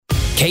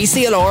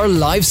KCLR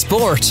Live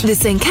Sport. The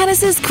St.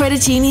 Canice's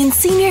Credit Union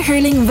Senior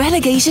Hurling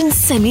Relegation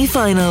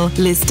Semi-Final.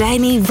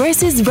 Lisdowney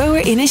versus Rower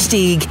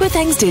Inistioge. With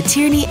thanks to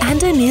Tierney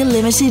and O'Neill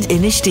Limited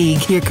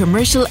Inistioge, your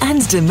commercial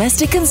and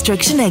domestic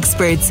construction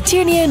experts.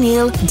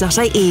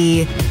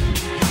 TierneyO'Neill.ie.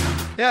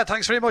 Yeah,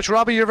 thanks very much,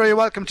 Robbie. You're very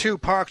welcome to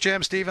Park.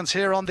 James Stevens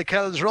here on the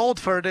Kells Road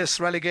for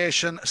this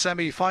relegation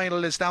semi-final.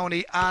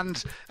 Lisdowney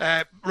and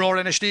Rower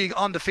Inistioge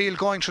on the field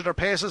going through their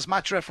paces.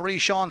 Match referee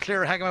Sean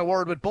Clear having a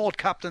word with both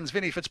captains,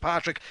 Vinnie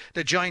Fitzpatrick,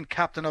 the joint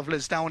captain of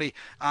Lisdowney,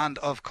 and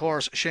of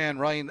course Shane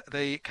Ryan,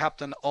 the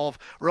captain of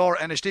Rower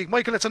Inistioge.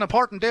 Michael, it's an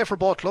important day for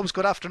both clubs.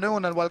 Good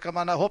afternoon and welcome,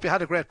 and I hope you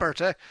had a great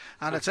birthday.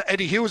 And it's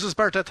Eddie Hughes'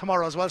 birthday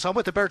tomorrow as well, so I'm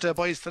with the birthday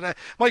boys today.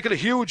 Michael, a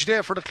huge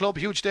day for the club,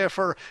 huge day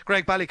for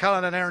Greg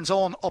Ballycallan and Aaron's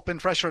Own up in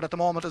Freshford at the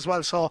moment as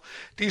well, so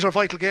these are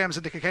vital games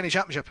in the Kilkenny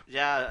Championship.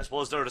 Yeah, I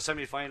suppose they're the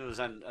semi-finals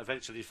and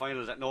eventually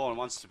final that no one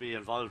wants to be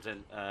involved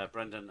in,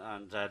 Brendan,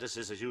 and this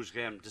is a huge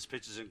game. This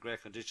pitch is in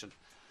great condition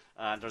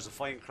and there's a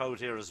fine crowd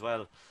here as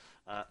well.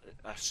 A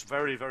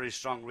very, very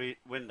strong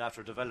wind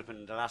after developing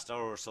in the last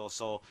hour or so,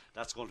 so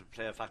that's going to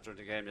play a factor in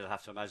the game, you'll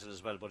have to imagine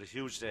as well, but a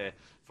huge day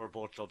for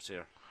both clubs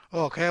here.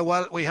 Okay,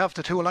 well, we have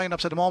the two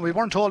lineups at the moment. We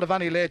weren't told of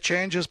any late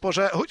changes, but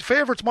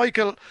favourites,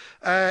 Michael,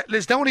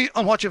 Lisdowney,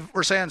 on what you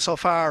were saying so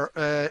far,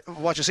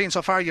 what you've seen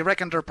so far, you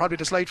reckon they're probably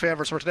the slight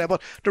favourites for today, but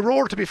the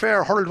Roar, to be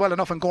fair, hurled well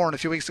enough in Gorn a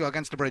few weeks ago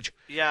against the Bridge.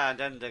 Yeah, and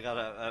then they got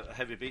a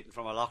heavy beating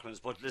from O'Loughlin's,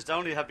 but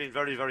Lisdowney have been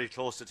very, very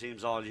close to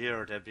teams all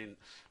year. They've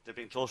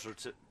been closer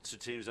to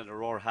teams than the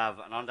Roar have,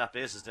 and on that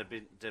basis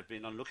they've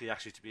been unlucky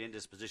actually to be in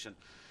this position.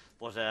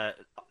 But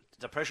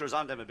the pressure is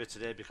on them a bit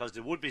today because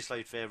they would be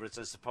slight favourites.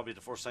 It's probably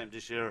the first time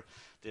this year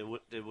they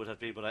would have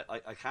been. But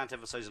I can't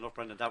emphasise enough,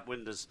 Brendan, that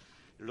wind is.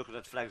 You're looking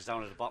at flags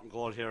down at the bottom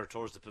goal here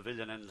towards the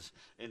pavilion and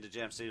in the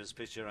James Stevens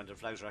pitch here, and the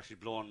flags are actually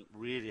blowing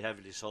really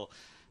heavily. So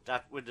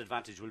that wind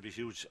advantage will be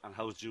huge and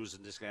how it's used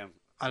in this game.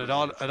 And it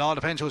all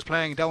depends who's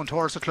playing down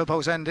towards the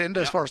clubhouse end in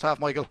this first half,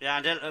 Michael. Yeah,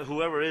 and then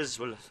whoever is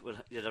will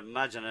you'd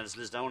imagine, and it's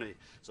Lisdowney,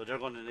 so they're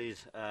going to need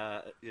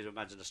you'd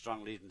imagine a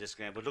strong lead in this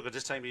game. But look, at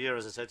this time of year,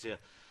 as I said to you,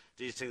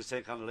 these things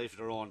take on a life of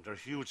their own. They're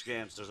huge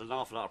games. There's an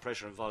awful lot of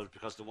pressure involved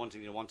because the one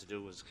thing you want to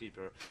do is keep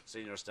your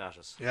senior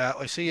status. Yeah,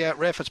 I see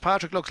Ray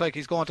Fitzpatrick looks like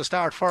he's going to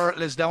start for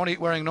Lisdowney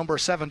wearing number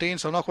 17,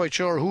 so I'm not quite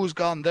sure who's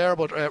gone there,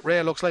 but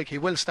Ray looks like he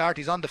will start.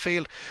 He's on the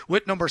field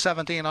with number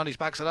 17 on his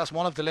back, so that's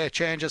one of the late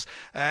changes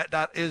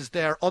that is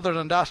there. Other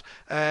than that,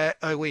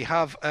 we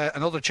have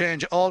another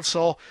change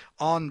also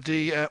on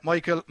the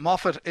Michael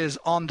Moffat is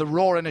on the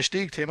Rower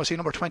Inistioge team. I see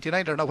number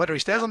 29 there. Now whether he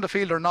stays on the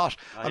field or not,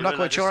 I'm not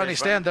quite sure, and he's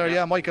staying there.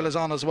 Yeah, Michael is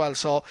on as well,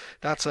 so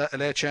that's a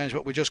late change,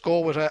 but we just go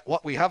with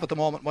what we have at the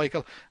moment,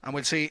 Michael, and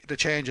we'll see the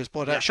changes.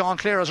 But Sean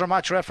Clear is our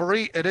match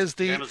referee. It is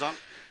the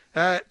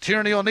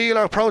Tierney O'Neill,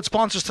 our proud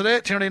sponsors today.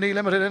 Tierney O'Neill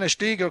Limited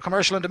Inistioge, our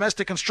commercial and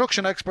domestic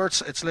construction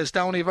experts. It's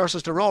Lisdowney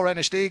versus the Rower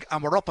Inistioge,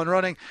 and we're up and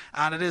running,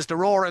 and it is the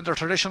Rower in their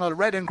traditional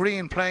red and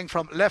green playing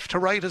from left to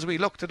right as we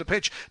look to the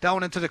pitch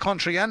down into the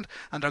country end,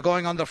 and they're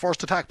going on their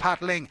first attack.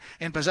 Pat Ling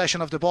in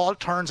possession of the ball,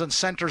 turns and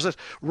centres it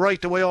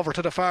right the way over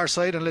to the far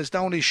side, and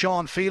Lisdowney's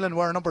Sean Phelan,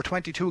 where number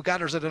 22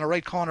 gathers it in a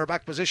right corner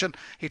back position.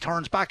 He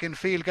turns back in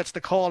field, gets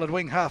the call at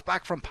wing half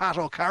back from Pat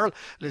O'Carroll.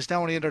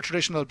 Lisdowney in their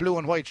traditional blue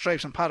and white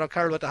stripes, and Pat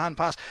O'Carroll with the hand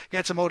pass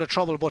gets him out of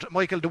trouble. But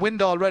Michael, the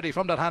wind already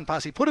from that hand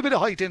pass, he put a bit of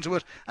height into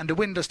it and the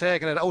wind has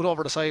taken it out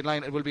over the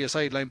sideline. It will be a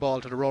sideline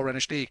ball to the Rower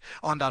Inistioge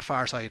on that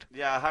far side.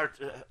 Yeah, hard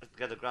to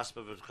get a grasp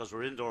of it because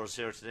we're indoors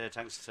here today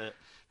thanks to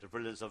the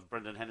brilliance of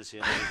Brendan Hennessy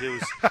and Eddie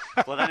Hughes.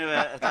 But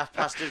anyway, that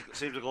pass did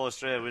seem to go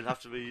astray. We'll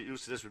have to be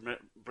used to this. We'll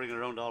bring it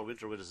around all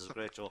winter with us. It's a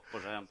great joke.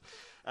 But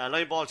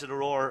line ball to the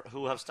Rower,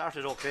 who have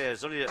started okay.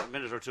 It's only a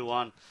minute or two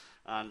on,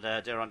 and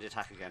they're on the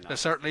attack again now. They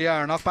certainly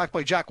are. Knocked back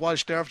by Jack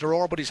Walsh there of the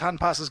Roar, but his hand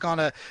pass has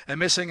gone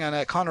missing,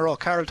 and Conor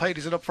O'Carroll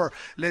tidies it up for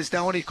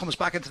Lisdowney. Comes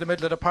back into the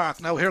middle of the park.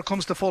 Now here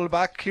comes the full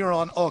back,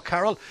 Kieran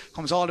O'Carroll.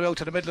 Comes all the way out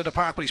to the middle of the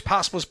park, but his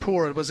pass was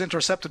poor. It was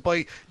intercepted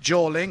by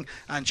Joe Ling,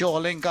 and Joe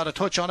Ling got a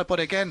touch on it, but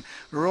again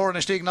the Roar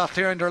Inistioge not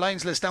clearing their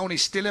lines. Lisdowney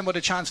still in with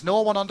a chance.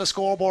 No one on the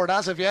scoreboard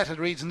as of yet. It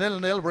reads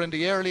 0-0. We're in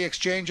the early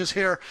exchanges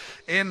here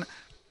in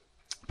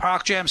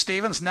Park. James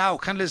Stevens. Now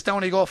can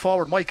Lisdowney go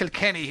forward? Michael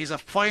Kenny, he's a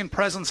fine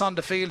presence on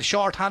the field.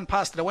 Short hand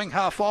pass to the wing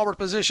half forward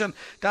position.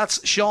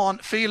 That's Sean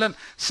Phelan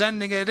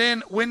sending it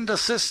in, wind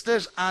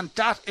assisted, and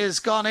that is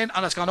gone in,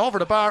 and it's gone over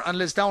the bar, and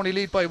Lisdowney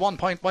lead by 1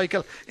 point,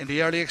 Michael, in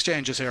the early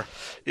exchanges here.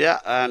 Yeah,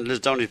 and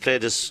Lisdowney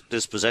played this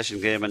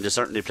possession game, and they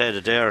certainly played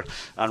it there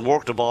and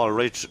worked the ball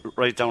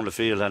right down the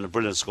field, and a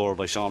brilliant score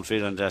by Sean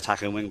Phelan, the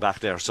attacking wing back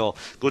there. So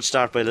good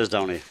start by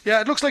Lisdowney.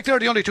 Yeah, it looks like they're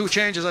the only two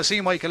changes. I see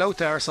Michael out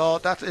there, so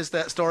that is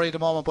the story at the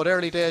moment, but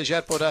early days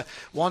yet. But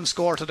one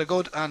score to the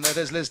good, and it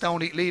is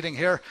Lisdowney leading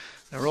here.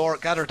 The Roar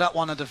gathered that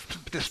one, and the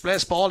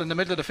displaced ball in the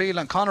middle of the field,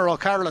 and Conor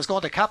O'Carroll is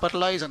going to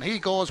capitalise, and he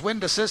goes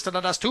wind assisted,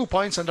 and that's 2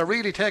 points, and they're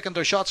really taking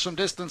their shots from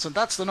distance, and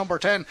that's the number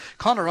 10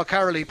 Conor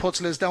O'Carroll. He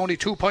puts Lisdowney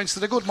 2 points to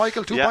the good,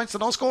 Michael. 2 points to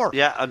no score.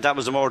 Yeah, and that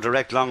was a more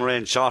direct long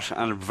range shot,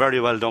 and very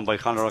well done by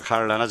Conor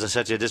O'Carroll. And as I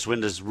said to you, this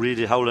wind is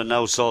really howling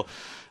now, so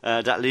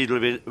that lead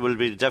will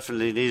be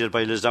definitely needed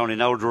by Lisdowney.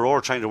 Now the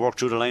Roar trying to work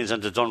through the lines,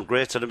 and they've done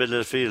great to the middle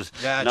of the field.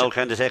 Now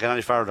can they take it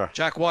any further?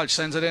 Jack Walsh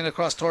sends it in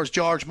across towards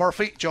George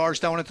Murphy. George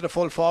down into the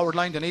full forward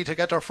line. They need to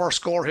get their first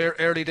score here,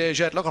 early days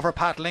yet. Looking for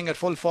Pat Ling at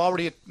full forward.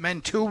 He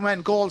had two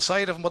men goal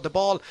side of him, but the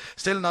ball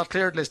still not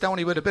cleared.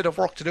 Lisdowney with a bit of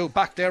work to do.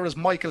 Back there is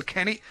Michael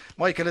Kenny.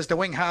 Michael is the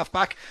wing half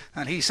back,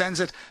 and he sends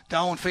it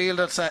downfield.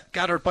 It's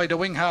gathered by the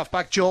wing half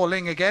back Joe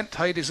Ling again,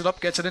 tidies it up,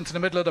 gets it into the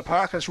middle of the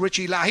park. It's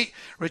Richie Lahey.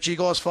 Richie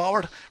goes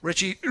forward.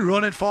 Richie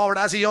running forward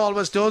as he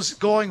always does,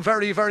 going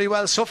very, very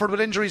well. Suffered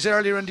with injuries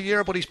earlier in the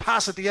year, but his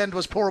pass at the end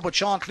was poor. But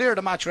Sean Clear,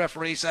 the match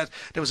referee, said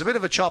there was a bit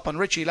of a chop on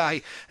Richie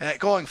Lahey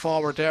going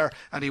forward there,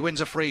 and he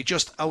wins a free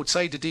just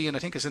outside the D, and I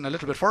think it's in a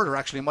little bit further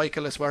actually,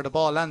 Michael, is where the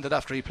ball landed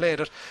after he played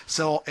it.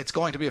 So it's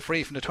going to be a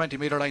free from the 20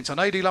 metre line. So an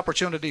ideal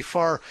opportunity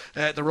for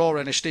the Roar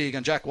Inistioge,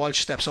 and Jack Walsh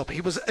steps up.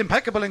 He was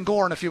impeccable in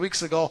Gorn a few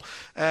weeks ago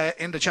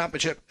in the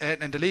championship,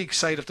 in the league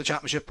side of the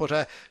championship,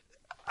 but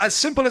as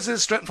simple as it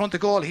is straight in front of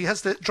goal, he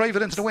has to drive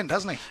it into the wind,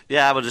 hasn't he?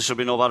 Yeah, but there should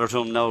be no bother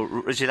to him now.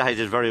 Richie Lahey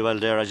did very well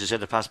there, as you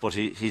said, the pass, but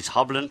he's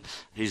hobbling.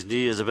 His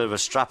knee is a bit of a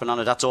strapping on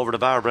it. That's over the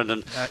bar,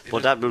 Brendan.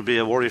 But that will be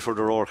a worry for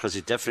the Roar, because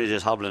he definitely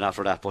is hobbling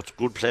after that. But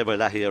good play by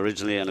Lahey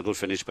originally, and a good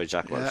finish by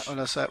Jack Walsh. Yeah,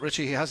 well,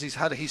 Richie, he's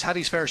had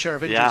his fair share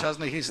of injuries,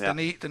 hasn't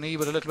he? The knee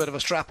with a little bit of a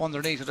strap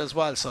underneath it as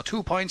well. So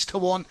 2 points to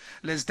 1.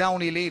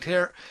 Lisdowney lead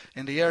here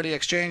in the early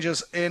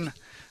exchanges in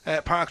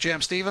Park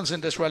James Stephens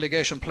in this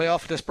relegation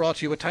playoff. This brought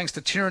to you with thanks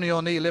to Tierney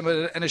O'Neill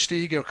Limited,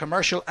 Inistioge, your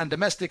commercial and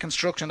domestic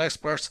construction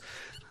experts.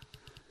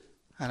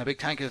 And a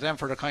big thank you to them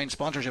for their kind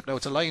sponsorship. Now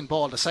it's a line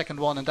ball, the second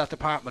one in that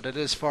department. It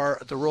is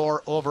for the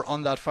Roar over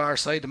on that far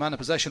side. The man in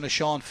possession is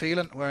Sean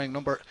Phelan, wearing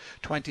number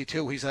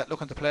 22. He's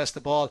looking to place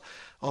the ball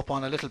up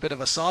on a little bit of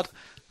a sod,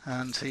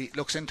 and he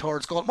looks in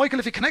towards goal. Michael,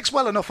 if he connects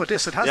well enough with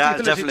this, it has the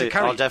ability to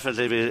carry.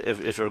 Definitely be,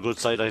 if you're a good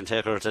sideline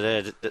taker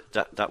today,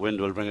 that wind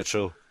will bring it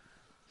through.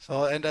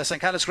 So in the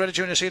St. Canice Credit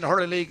Junior Senior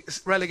Hurling League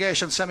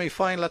relegation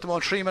semi-final at the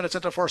moment, 3 minutes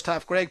into the first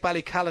half. Greg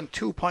Ballycallan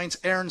 2 points,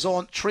 Erin's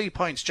Own 3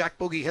 points. Jack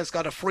Boogie has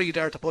got a free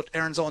there to put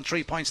Erin's Own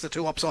 3 points to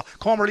 2 up. So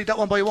Comer lead that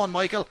one by 1,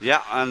 Michael.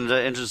 Yeah, and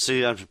interesting to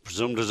see, I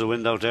presume there's a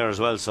wind out there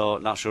as well, so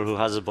not sure who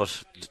has it,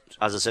 but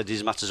as I said,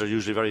 these matches are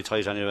usually very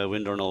tight anyway,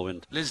 wind or no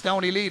wind.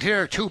 Lisdowney lead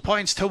here, 2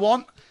 points to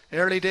 1.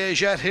 Early days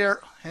yet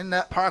here in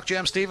Park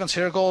James Stephens.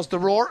 Here goes the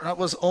Roar. That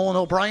was Owen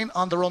O'Brien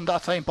on the run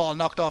that time. Ball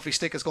knocked off his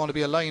stick. Is going to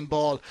be a line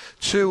ball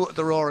to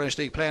the Roar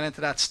Inistioge, playing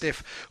into that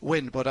stiff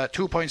wind. But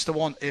 2 points to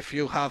 1 if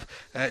you have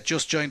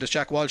just joined us.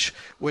 Jack Walsh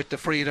with the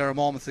free there a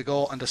moment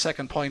ago, and the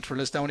second point for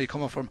Lisdowney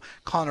coming from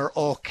Conor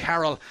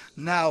O'Carroll.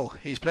 Now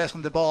he's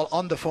placing the ball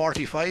on the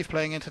 45,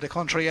 playing into the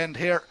country end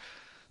here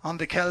on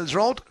the Kells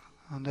Road,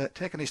 and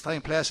taking his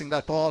time placing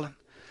that ball,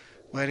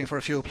 waiting for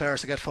a few players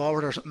to get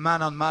forward. There's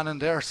man on man in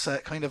there. It's a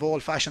kind of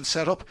old fashioned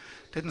setup.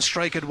 Didn't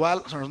strike it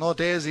well. There's no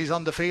daisies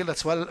on the field.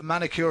 It's well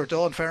manicured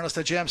though, in fairness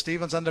to James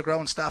Stephens and the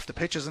ground staff. The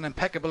pitch is in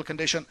impeccable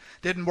condition.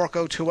 Didn't work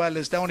out too well.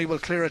 Lisdowney will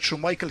clear it through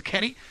Michael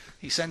Kenny.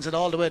 He sends it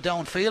all the way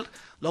downfield.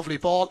 Lovely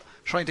ball.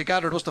 Trying to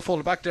gather it was the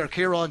full back there,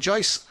 Kieran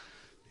Joyce,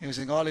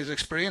 using all his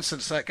experience,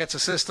 and gets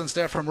assistance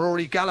there from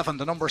Rory Gallivan,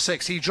 the number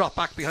 6. He dropped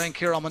back behind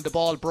Kieran when the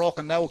ball broke,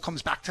 and now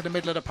comes back to the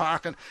middle of the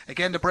park, and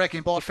again the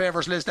breaking ball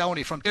favours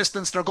Lisdowney. From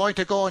distance they're going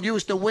to go and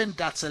use the wind.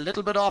 That's a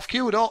little bit off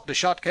cue though. The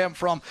shot came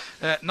from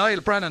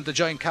Niall Brennan, the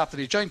joint captain.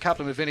 He's joint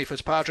captain with Vinnie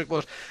Fitzpatrick,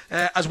 but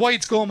as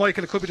wides go,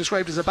 Michael, it could be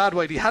described as a bad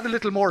wide. He had a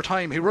little more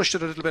time. He rushed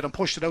it a little bit and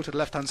pushed it out to the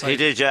left hand side. He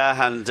did,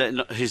 yeah,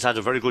 and he's had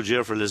a very good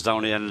year for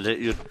Lisdowney, and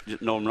you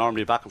know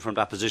normally back him from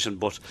that position,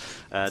 but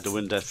the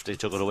wind definitely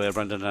took it away,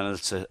 Brendan,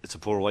 and it's a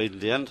poor wide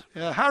the end.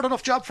 Yeah, hard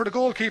enough job for the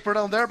goalkeeper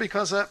down there,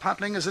 because Pat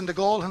Ling is in the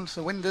goal and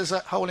the wind is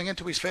howling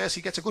into his face.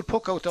 He gets a good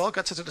puck out though,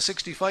 gets it to the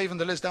 65 in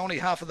the Lisdowney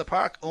half of the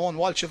park. Owen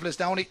Walsh of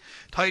Lisdowney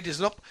tidies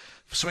it up,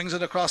 swings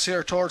it across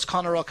here towards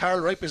Conor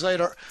O'Carroll, right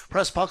beside our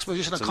press box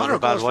position, and Conor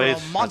goes for a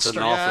monster.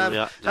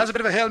 That's a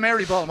bit of a Hail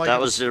Mary ball, Michael.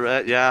 That was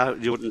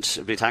you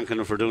wouldn't be thanking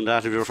him for doing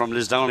that if you were from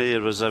Lisdowney.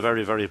 It was a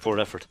very, very poor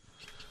effort.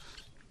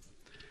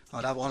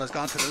 Oh, that one has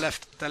gone to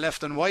the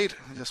left and wide.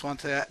 I just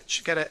want to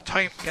get a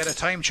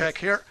time check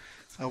here.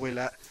 So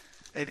we'll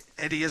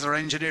Eddie is our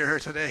engineer here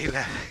today.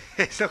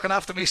 He's looking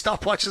after me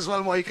stopwatch as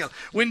well, Michael.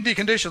 Windy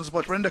conditions,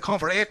 but we're in the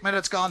comfort. 8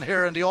 minutes gone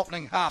here in the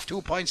opening half.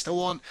 2 points to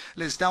 1.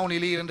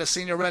 Lisdowney lead in the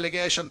senior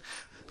relegation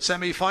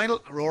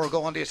semi-final. Roar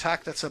go on the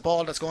attack. That's a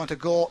ball that's going to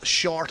go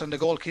short, and the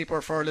goalkeeper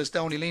for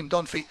Lisdowney, Liam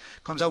Dunphy,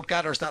 comes out,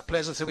 gathers that,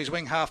 plays it to his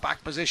wing half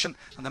back position,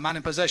 and the man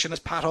in possession is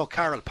Pat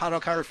O'Carroll. Pat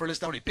O'Carroll for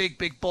Lisdowney.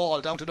 Big ball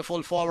down to the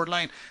full forward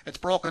line. It's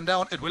broken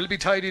down. It will be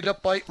tidied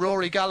up by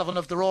Rory Gallivan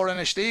of the Roar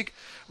Inistioge.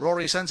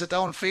 Rory sends it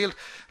downfield.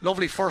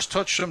 Lovely first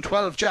touch from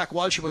 12 Jack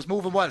Walsh. He was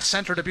moving well,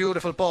 centred a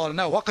beautiful ball.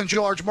 Now what can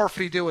George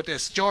Murphy do with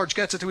this? George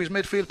gets it to his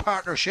midfield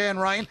partner Shane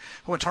Ryan,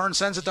 who in turn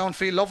sends it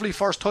downfield. Lovely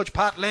first touch.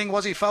 Pat Ling,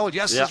 was he fouled?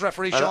 Yes, his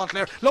referee Sean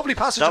Clare. Lovely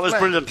passage. That was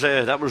brilliant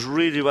play. That was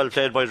really well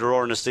played by the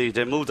Roar Inistioge.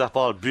 They moved that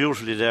ball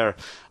beautifully there,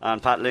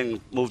 and Pat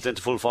Ling moved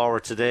into full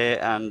forward today,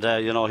 and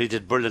he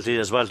did brilliantly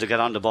as well to get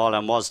on the ball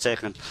and was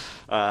taken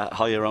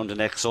high around the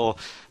neck. So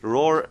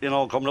Roar,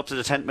 coming up to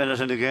the 10th minute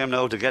in the game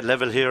now, to get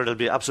level here, they'll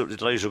be absolutely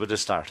delighted with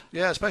this start.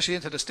 Yeah, especially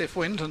into the stiff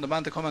wind, and the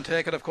man to come and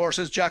take it, of course,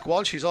 is Jack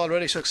Walsh. He's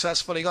already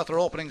successfully got their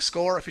opening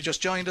score. If you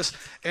just joined us,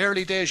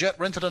 early days yet,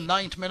 we're into the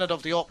 9th minute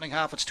of the opening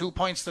half. It's 2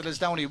 points to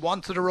Lisdowney,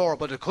 1 to the Roar,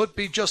 but it could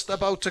be just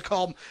about to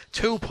come.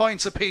 2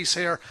 points apiece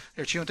here.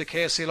 You're tuned to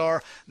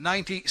KCLR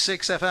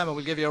 96 FM, and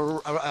we'll give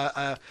you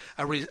a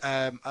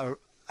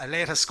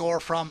latest score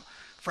from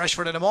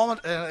Freshford in a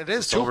moment. It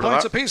is 2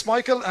 points apiece,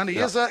 Michael, and he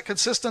is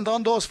consistent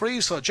on those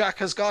frees. So Jack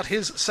has got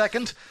his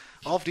second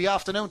of the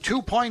afternoon.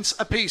 2 points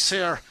apiece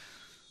here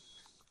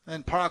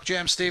in Park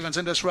James Stephens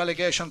in this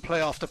relegation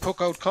playoff. The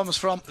puck out comes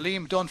from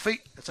Liam Dunphy.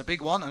 It's a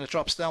big one, and it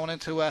drops down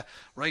into a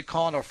right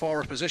corner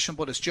forward position,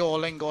 but as Joe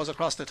Ling goes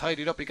across to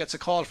tidy it up, he gets a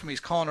call from his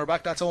corner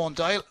back. That's Owen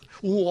Dial.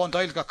 Owen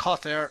Dial got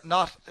caught there,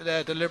 not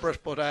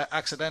deliberate but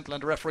accidental,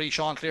 and the referee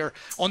Sean Clear,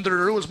 under the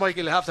rules,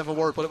 Michael, you'll have to have a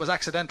word, but it was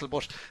accidental,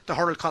 but the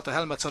hurl caught the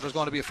helmet, so there's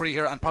going to be a free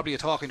here and probably a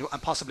talking to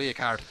and possibly a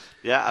card.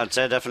 Yeah, I'd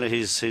say definitely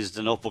he's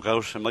the notebook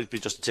out. It might be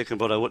just a ticking,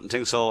 but I wouldn't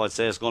think so. I'd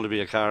say it's going to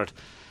be a card.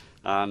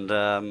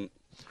 And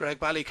Greg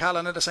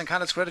Ballycallan in the St.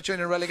 Kenneth's Credit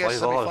Union relegation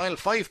semi-final.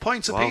 5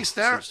 points apiece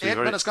there. 8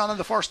 minutes gone in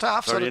the first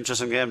half. Very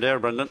interesting game there,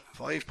 Brendan.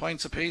 5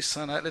 points apiece,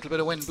 and a little bit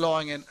of wind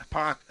blowing in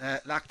Park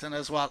Lacton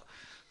as well.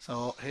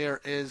 So here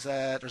is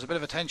there's a bit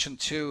of attention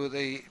to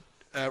the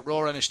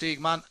Roar Inistioge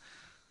man,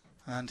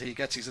 and he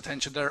gets his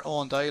attention there.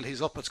 Owen Dial,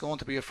 he's up. It's going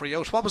to be a free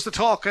out. What was the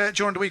talk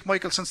during the week,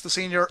 Michael, since the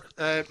senior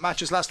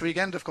matches last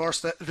weekend? Of course,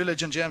 the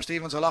Village and James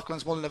Stephens,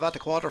 O'Loughlin's Mullinavat, the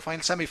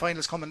quarter-final,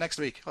 semi-finals coming next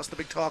week. What's the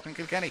big talk in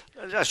Kilkenny?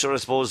 Yeah, sure, I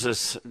suppose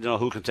it's,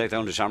 who can take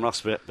down the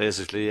Shamrocks,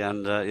 basically,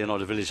 and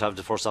the Village have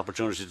the first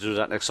opportunity to do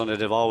that next Sunday.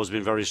 They've always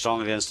been very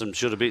strong against them.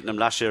 Should have beaten them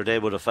last year, they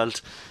would have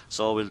felt.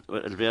 So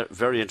it'll be a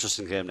very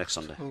interesting game next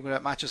Sunday. We've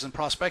got matches in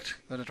prospect.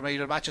 The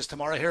intermediate matches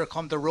tomorrow. Here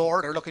come the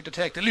Roar. They're looking to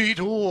take the lead.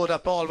 Oh,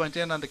 that ball went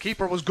in, and the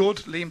keeper was good,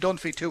 Liam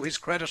Dunphy, to his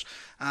credit,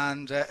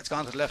 and it's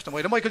gone to the left and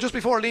wide. And Michael, just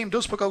before Liam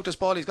does puck out this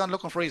ball, he's gone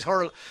looking for his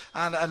hurl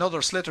and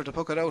another slitter to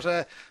puck it out.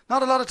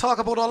 Not a lot of talk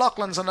about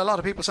O'Loughlin's, and a lot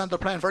of people saying they're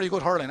playing very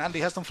good hurling.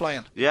 Andy has them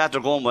flying. Yeah,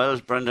 they're going well,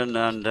 Brendan,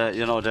 and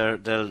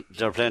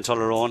they're playing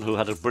Tullaroan, who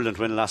had a brilliant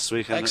win last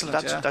week. And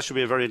excellent, that should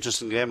be a very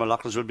interesting game.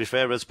 O'Loughlin's will be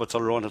favourites, but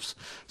Tullaroan have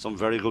some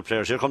very good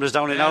players. Here comes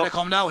Lisdowney now. They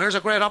come now. Here's a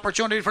great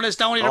opportunity for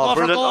Lisdowney to go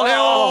brilliant. for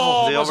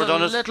goal. They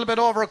overdone it. A little bit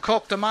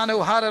overcooked. The man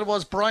who had it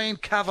was Brian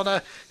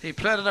Kavanagh. He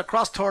played it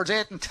across towards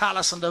Aiton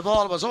Tallis, and the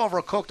ball was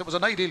overcooked. It was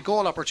an ideal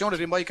goal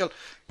opportunity, Michael,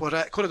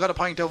 but could have got a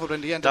point over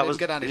in the end. Didn't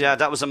get anything. Yeah,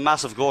 that was a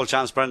massive goal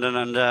chance, Brendan,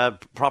 and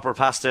proper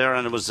pass there,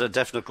 and it was a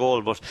definite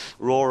goal, but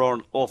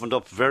Roar opened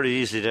up very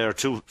easily there.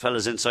 2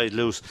 fellas inside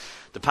loose.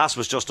 The pass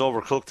was just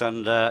overcooked,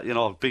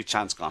 and big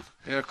chance gone.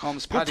 Here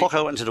comes Paddy. Puck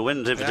out into the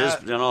wind if it is,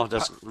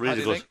 that's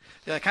really good.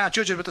 Yeah, I can't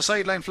judge it, but the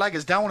sideline flag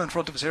is down in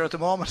front of us here at the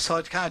moment, so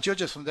I can't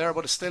judge it from there,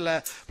 but it's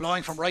still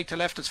blowing from right to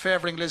left. It's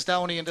favouring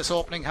Lisdowney in this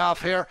opening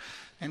half here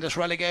in this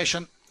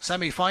relegation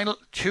semi-final.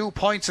 2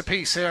 points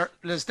apiece here.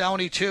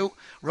 Lisdowney 2,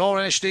 Roar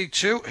Inistioge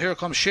 2. Here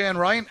comes Shane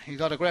Ryan. He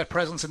got a great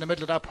presence in the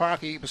middle of that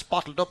park. He was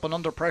bottled up and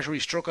under pressure. He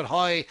struck it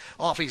high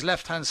off his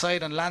left hand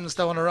side and lands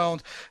down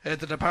around the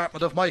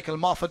department of Michael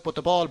Moffat, but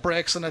the ball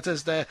breaks, and it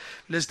is the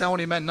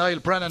Lisdowney man Niall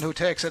Brennan who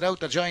takes it out.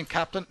 The giant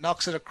captain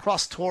knocks it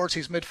across towards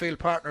his midfield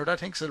partner. That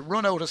thinks it'll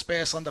run out of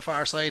space on the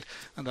far side,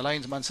 and the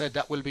linesman said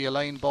that will be a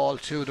line ball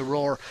to the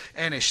Roar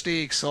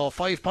Inistioge. So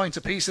 5 points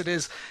apiece it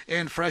is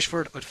in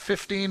Freshford with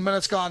 15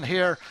 minutes gone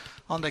here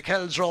on the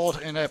Kells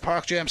Road in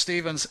Park James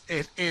Stephens.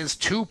 It is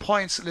 2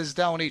 points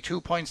Lisdowney,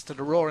 2 points to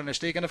the Roar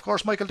Inistioge, and of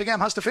course Michael, the game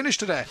has to finish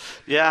today.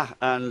 Yeah,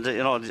 and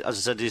as I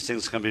said, these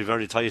things can be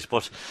very tight,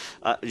 but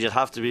you'd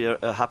have to be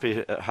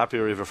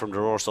happier even from the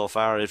Roar so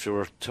far if you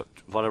were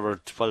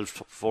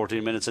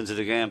 12-14 minutes into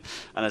the game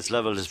and it's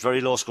level. It's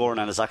very low scoring,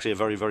 and it's actually a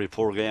very, very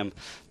poor game,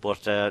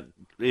 but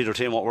either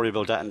team won't worry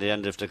about that in the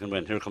end if they can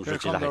win. Here comes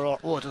Richie Lahey.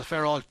 Oh, it's a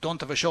fair old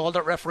dunt of a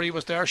shoulder. Referee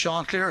was there.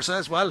 Sean Clear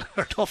says, well,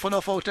 they're tough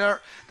enough out there.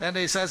 Then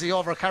he says he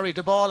overcarried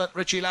the ball, and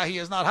Richie Lahey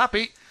is not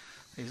happy.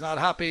 He's not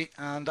happy,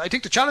 and I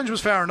think the challenge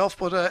was fair enough,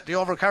 but the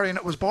overcarrying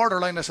it was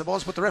borderline, I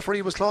suppose. But the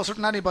referee was closer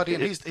than anybody,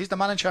 and he's the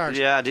man in charge.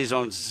 Yeah, these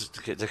ones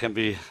they can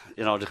be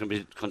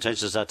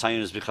contentious at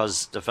times,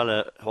 because the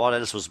fella, what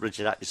else was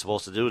Richie Lahey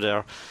supposed to do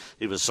there?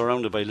 He was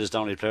surrounded by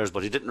Lisdowney players,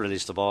 but he didn't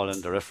release the ball,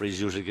 and the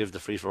referees usually give the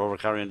free for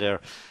overcarrying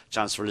there.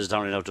 Chance for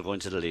Lisdowney now to go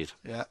into the lead.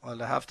 Yeah, well,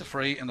 they have the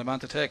free, and the man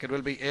to take it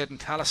will be Aidan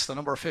Tallis, the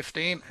number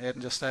 15.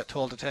 Aidan just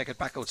told to take it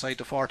back outside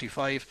the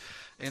 45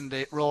 in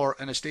the Roar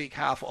Inistioge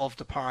half of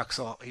the park,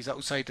 so he's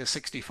outside the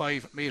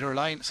 65 metre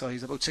line, so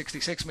he's about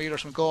 66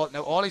 metres from goal.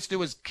 Now all he's to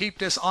do is keep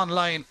this on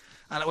line,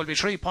 and it will be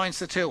 3 points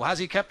to 2. Has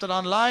he kept it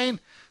on line?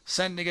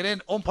 Sending it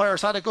in.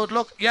 Umpires had a good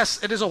look.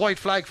 Yes, it is a white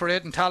flag for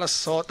Aidan Tallis,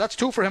 so that's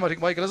 2 for him, I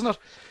think, Michael, isn't it?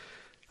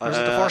 Or is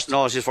it the first?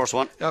 No, it's his first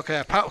one.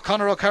 Okay,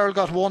 Conor O'Carroll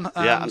got 1.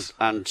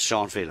 And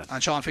Sean Phelan.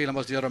 And Sean Phelan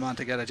was the other man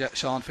to get it.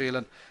 Sean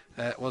Phelan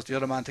was the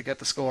other man to get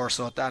the score.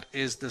 So that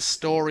is the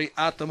story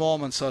at the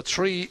moment. So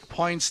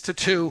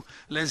 3-2.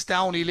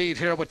 Lisdowney lead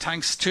here with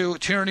thanks to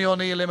Tierney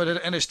O'Neill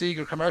Limited,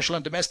 Inistiguer commercial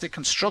and domestic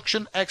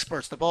construction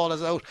experts. The ball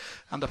is out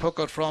and the puck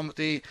out from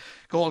the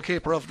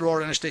goalkeeper of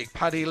Rower Inistiguer.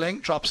 Paddy Ling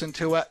drops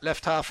into a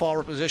left half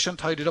forward position,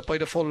 tidied up by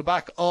the full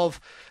back of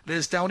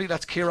Lisdowney.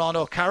 That's Kieran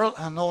O'Carroll,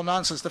 and no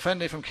nonsense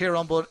defending from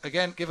Kieran, but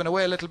again giving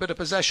away a little bit of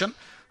possession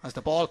as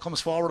the ball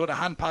comes forward with a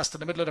hand pass to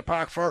the middle of the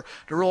park for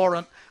the Rower,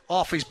 and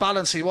off his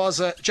balance he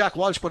was Jack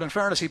Walsh, but in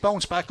fairness he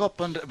bounced back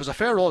up and it was a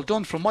fair old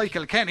done from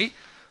Michael Kenny.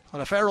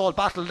 Well, a fair old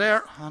battle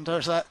there, and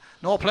there's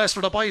no place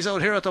for the boys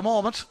out here at the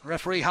moment.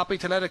 Referee happy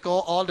to let it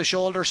go. All the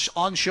shoulders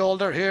on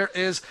shoulder. Here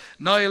is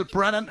Niall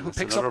Brennan who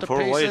picks up the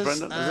pieces. Wide,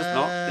 Brendan, is it?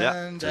 No?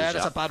 And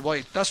that's a bad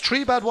wide. That's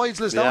 3 bad wides,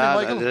 Lisdowney,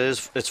 Michael. It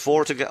is. It's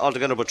 4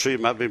 altogether, but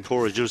 3 have been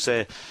poor, as you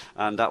say.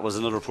 And that was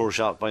another poor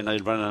shot by Niall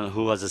Brennan,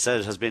 who, as I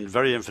said, has been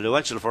very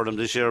influential for them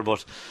this year,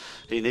 but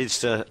he needs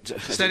to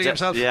steady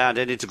himself. Yeah,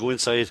 they need to go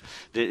inside.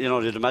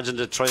 You'd imagine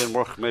to try and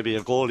work maybe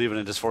a goal even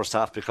in this first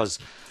half, because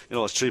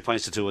it's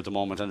 3-2 at the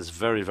moment and it's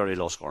very, very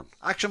low scoring.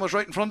 Action was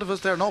right in front of us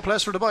there. No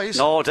place for the boys.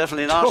 No,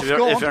 definitely not.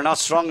 If you're not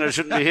strong, you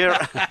shouldn't be here.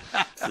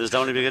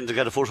 Lisdowney beginning to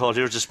get a foothold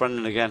here. Just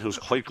Brendan again, who's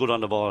quite good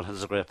on the ball.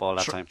 It's a great ball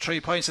that time.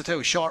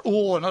 3-2 short.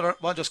 Oh, another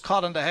one just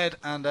caught in the head,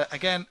 and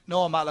again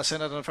no malice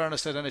in it. In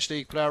fairness to the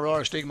Inistiguer player,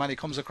 or Stigman, he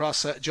comes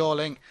across Joe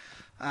Ling,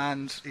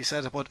 and he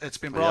said, but it's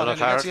been brought in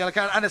against the yellow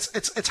card, and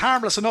it's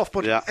harmless enough,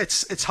 but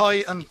it's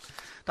high, and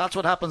that's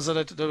what happens.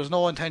 That there was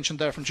no intention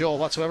there from Joe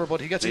whatsoever,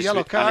 but he gets a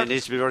yellow card. And he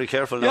needs to be very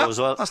careful now as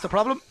well. That's the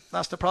problem.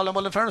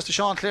 Well, in fairness to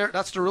Sean Clear,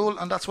 that's the rule,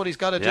 and that's what he's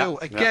got to do.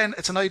 Again,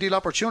 it's an ideal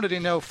opportunity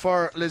now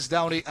for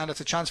Lisdowney, and it's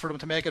a chance for them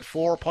to make it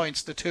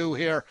 4-2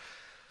 here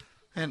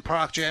in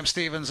Park James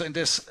Stephens in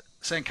this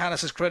St.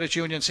 Canice's Credit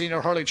Union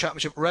Senior Hurling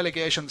Championship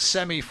relegation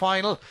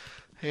semi-final.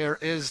 Here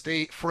is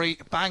the free,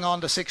 bang on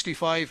the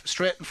 65,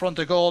 straight in front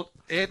of goal.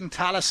 Aidan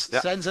Tallis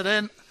sends it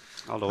in.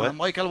 All the way.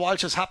 Michael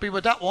Walsh is happy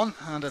with that one,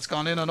 and it's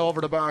gone in and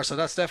over the bar, so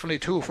that's definitely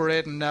 2 for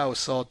Aidan now.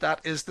 So that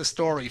is the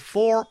story.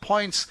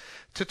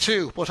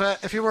 4-2.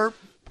 But if you were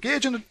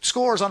gauging the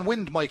scores on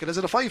wind, Michael, is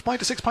it a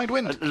 5-point to 6-point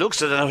wind? It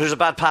looks at it. Here's a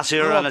bad pass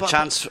here and a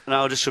chance.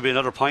 Now this should be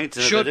another point.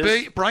 Should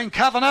be. Brian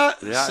Kavanagh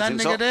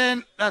sending it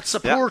in. That's a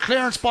poor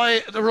clearance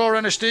by the Rower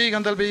Inistiguer,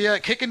 and they'll be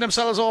kicking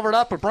themselves over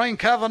that, but Brian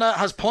Kavanagh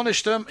has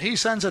punished them. He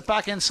sends it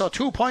back in, so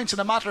 2 points in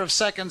a matter of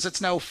seconds.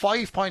 It's now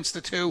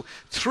 5-2,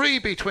 3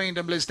 between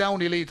them.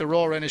 Lisdowney lead the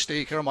Rower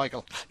Inistiguer here,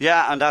 Michael.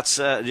 Yeah, and that's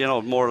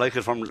more like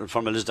it from a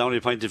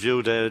Lisdowney point of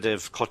view.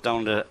 They've cut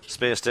down the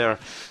space there,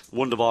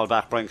 won the ball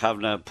back. Brian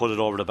Kavanagh put it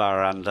over the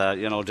bar, and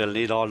they'll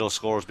need all those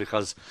scores,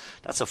 because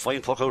that's a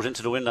fine puck out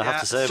into the wind, I have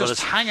to say. But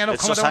it's hanging up,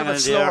 coming down a bit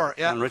slower.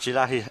 And Richie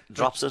Lahey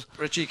drops it.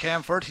 Richie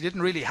came for it. He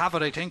didn't really have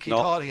it, I think. He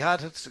thought he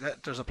had it.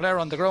 There's a player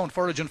on the ground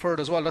foraging for it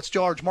as well. That's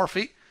George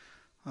Murphy.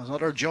 There's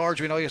another George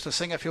we know used to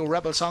sing a few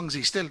rebel songs.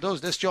 He still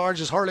does. This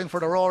George is hurling for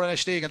the Rower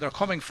Inistiguer, and they're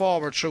coming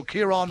forward through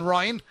Kieran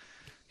Ryan.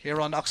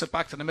 Kieran knocks it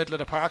back to the middle of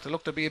the park. There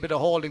looked to be a bit of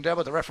holding there,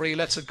 but the referee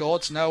lets it go.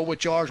 It's now with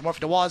George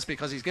Murphy. There was,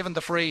 because he's given the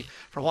free.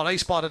 For what I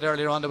spotted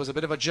earlier on, there was a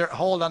bit of a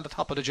hold on the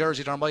top of the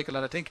jersey there, Michael,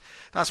 and I think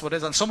that's what it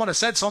is. And someone has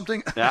said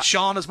something.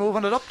 Sean is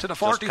moving it up to the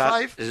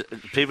 45.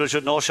 People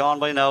should know Sean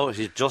by now.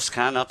 He just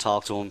cannot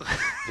talk to him.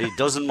 He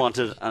doesn't want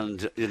it,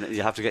 and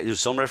you have to get used.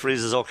 Some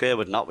referees is okay,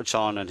 but not with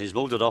Sean, and he's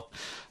moved it up.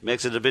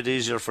 Makes it a bit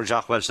easier for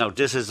Jack Welch. Now,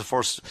 this is the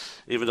first,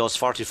 even though it's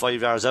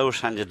 45 yards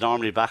out, and you'd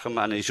normally back him,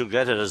 and he should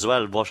get it as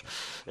well, but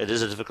it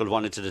is a difficult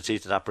one into the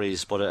teeth of that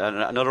breeze. But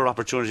another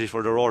opportunity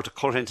for the Roar to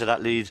cut into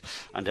that lead,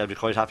 and they'll be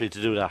quite happy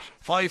to do that.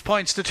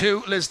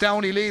 5-2.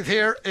 Lisdowney lead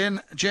here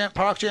in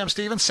Park James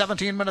Stephens.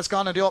 17 minutes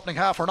gone in the opening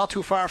half. We're not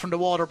too far from the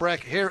water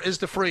break. Here is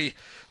the free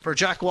for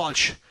Jack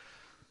Walsh.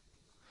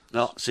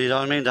 No, see what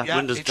I mean? That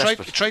wind is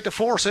desperate. He tried to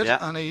force it,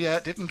 and he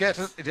didn't get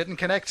it. He didn't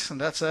connect, and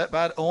that's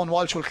bad. Owen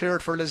Walsh will clear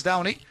it for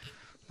Lisdowney.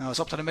 Now it's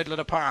up to the middle of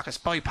the park. It's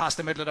bypassed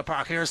the middle of the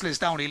park. Here's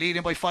Lisdowney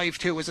leading by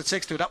 5-2. Is it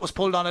 6-2? That was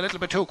pulled on a little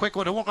bit too quick.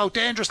 Would it work out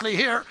dangerously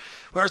here?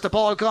 Where's the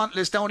ball gone?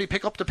 Lisdowney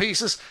pick up the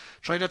pieces,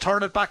 trying to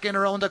turn it back in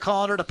around the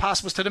corner. The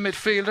pass was to the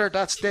midfielder.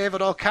 That's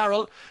David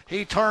O'Carroll.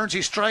 He turns,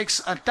 he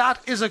strikes, and that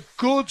is a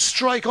good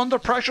strike under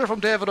pressure from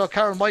David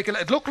O'Carroll. Michael,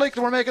 it looked like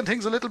they were making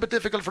things a little bit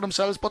difficult for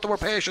themselves, but they were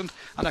patient,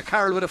 and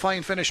O'Carroll with a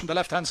fine finish from the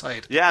left hand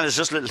side. Yeah, and it's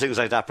just little things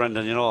like that,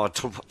 Brendan. A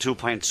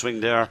 2-point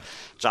swing there.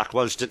 Jack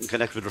Welch didn't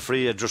connect with the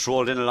free. It just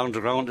rolled in along the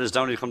ground.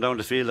 Lisdowney come down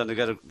the field, and they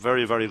get a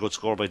very, very good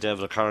score by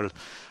David O'Carroll,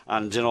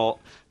 and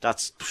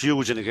that's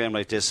huge in a game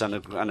like this, and a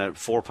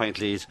 4-point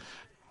lead.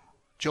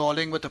 Joe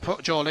Ling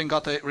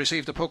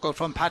received the puck out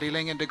from Paddy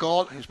Ling in the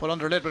goal. He's put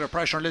under a little bit of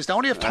pressure, and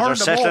Lisdowney have turned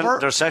them over.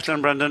 They're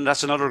settling, Brendan.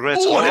 That's another great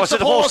score. It's hit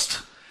the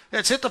post.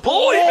 It's hit the post.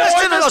 Oh, he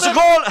missed it. That's a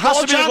goal. It has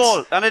to be a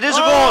goal, and it is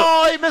a goal.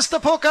 Oh, he missed the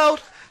puck out.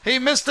 He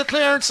missed the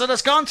clearance, and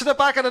it's gone to the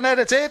back of the net.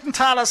 It's Aidan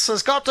Tallis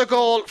has got the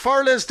goal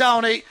for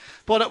Lisdowney,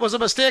 but it was a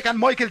mistake. And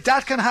Michael,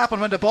 that can happen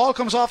when the ball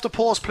comes off the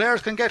post.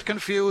 Players can get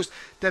confused.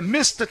 They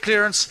missed the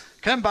clearance.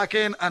 came back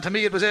in, and to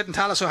me it was Aidan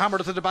Tallis who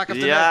hammered it to the back of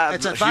the net.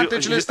 It's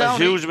advantage Lisdowney. A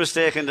huge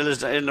mistake in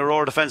the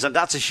Roar defence, and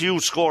that's a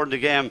huge score in the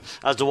game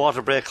as the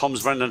water break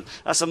comes, Brendan.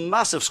 That's a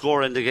massive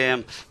score in the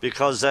game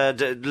because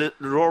the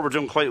Roar were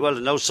doing quite well,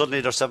 and now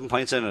suddenly they're 7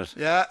 points in it.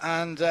 Yeah,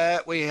 and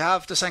we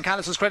have the St.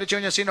 Canice's Credit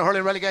Union Senior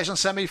Hurling Relegation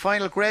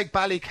semi-final. Greg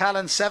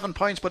Ballycallan 7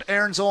 points, but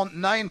Erin's Own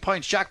 9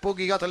 points. Jack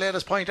Boogie got the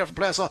latest point there from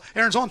play, so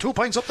Erin's Own 2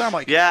 points up there,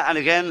 Mike. Yeah, and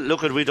again,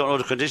 look, we don't know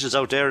the conditions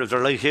out there. If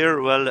they're like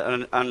here, well,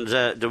 and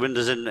the wind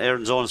is in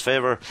Erin's Own's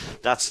favour,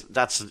 that's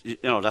not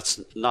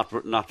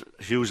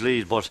a huge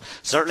lead, but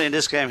certainly in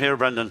this game here,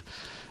 Brendan,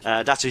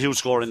 that's a huge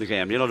score in the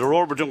game. The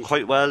Roar were doing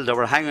quite well. They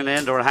were hanging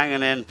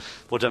in,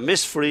 but a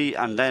missed free,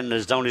 and then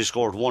Lisdowney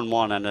scored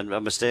 1-1, and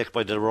a mistake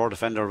by the Roar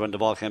defender when the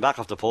ball came back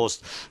off the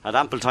post. Had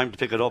ample time to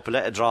pick it up,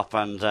 let it drop,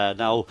 and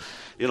now,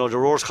 the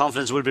Roar's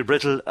confidence will be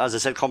brittle, as I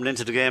said, coming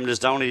into the game.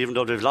 Lisdowney, even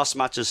though they've lost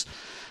matches,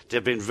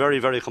 they've been very,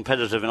 very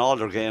competitive in all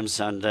their games,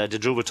 and they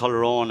drew with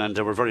Tullaroan, and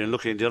they were very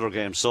unlucky in the other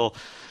games, so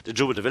they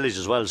drew with the Village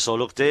as well. So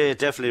look, they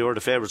definitely were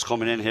the favourites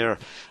coming in here,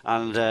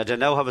 and they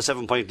now have a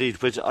 7 point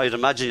lead, which I'd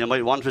imagine you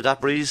might want with that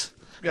breeze.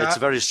 Yeah. It's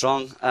very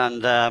strong,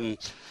 and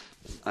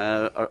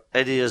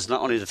Eddie is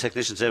not only the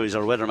technician today, he's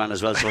our weatherman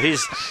as well, so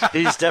he's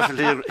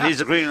definitely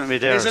agreeing with me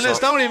there. He's a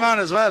Lisdowney man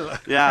as well.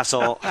 Yeah,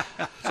 so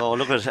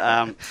look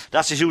at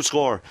that's a huge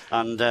score,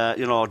 and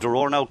the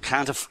Roar now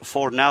can't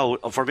afford now,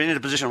 for being in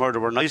a position where they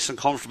were nice and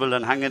comfortable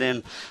and hanging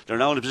in. They're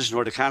now in a position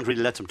where they can't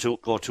really let them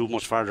go too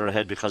much farther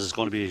ahead, because it's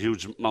going to be a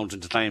huge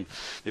mountain to climb,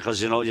 because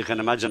you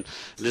can imagine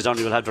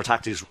Lisdowney will have their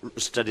tactics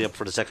steady up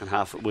for the second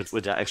half with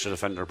that extra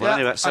defender. But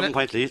anyway, 7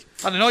 point lead.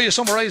 And I know you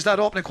summarised that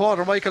opening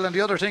quarter, Michael, and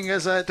the other thing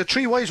is the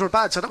 3 wides were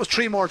bad, so that was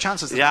 3 more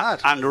chances than they had.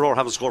 And the Roar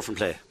haven't scored from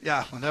play.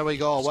 Yeah, well, there we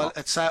go. Well,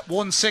 it's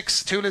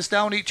 1-6 to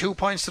Lisdowney, 2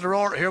 points to the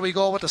Roar. Here we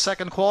go with the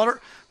second quarter.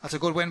 That's a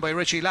good win by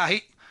Richie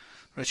Lahey.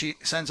 Richie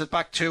sends it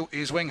back to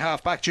his wing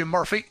half back, Jim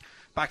Murphy.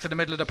 Back to the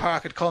middle of the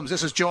park it comes.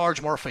 This is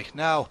George Murphy.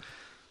 Now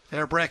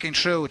they're breaking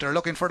through. They're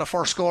looking for the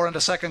first score in the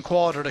second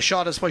quarter. The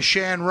shot is by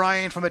Shane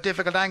Ryan from a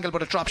difficult angle,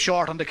 but it drops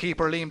short on the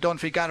keeper. Liam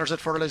Dunphy gathers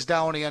it for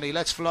Lisdowney, and he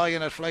lets fly,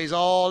 and it flies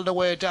all the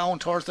way down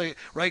towards the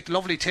right.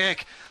 Lovely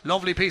take,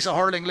 lovely piece of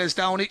hurling.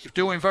 Lisdowney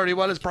doing very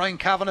well, as Brian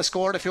Kavanagh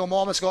scored a few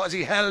moments ago, as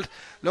he held.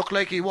 Looked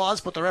like he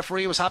was, but the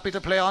referee was happy to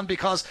play on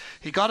because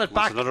he got it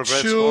back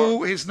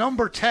to his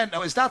number 10.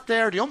 Now, is that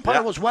there? The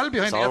umpire was well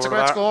behind it. That's a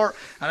great score,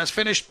 and it's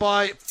finished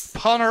by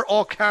Conor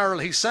O'Carroll.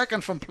 He's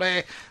second from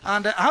play,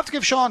 and I have to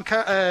give Sean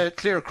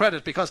clear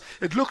credit, because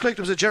it looked like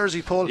there was a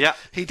jersey pull.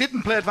 He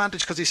didn't play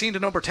advantage because he seen the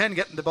number 10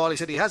 getting the ball. He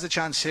said he has a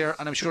chance here,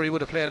 and I'm sure he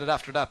would have played it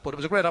after that, but it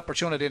was a great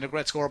opportunity and a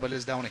great score by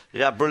Lisdowney.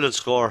 Yeah, brilliant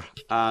score,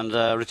 and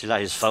Richie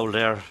Lahey's foul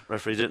there.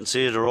 Referee didn't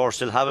see it. The Roar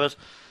still have it.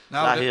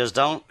 Now he is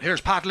down.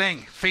 Here's Pat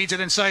Ling, feeds it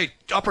inside.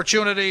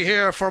 Opportunity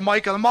here for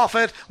Michael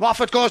Moffat.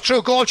 Moffat goes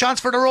through. Goal chance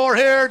for the Roar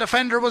here.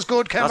 Defender was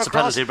good. That's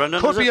across. A penalty,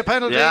 Brendan. Could be a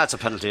penalty. Yeah, it's a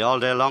penalty all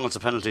day long. It's a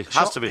penalty.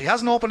 Has to be. He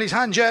hasn't opened his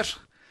hand yet.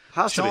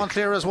 Sean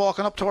Clear is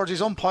walking up towards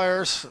his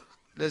umpires.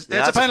 It's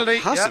a penalty.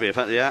 Has to be a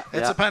penalty.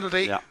 It's a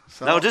penalty. Yeah.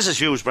 So now this is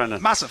huge,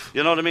 Brendan. Massive.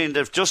 You know what I mean?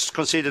 They've just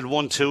conceded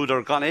 1-2.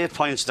 They're gone 8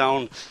 points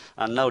down,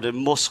 and now they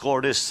must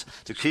score this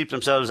to keep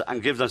themselves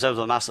and give themselves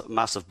a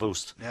massive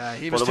boost. Yeah,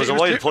 but it was a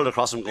wide pull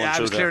across him going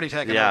through there. Clearly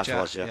taken out.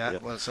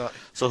 It was. Well,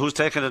 so who's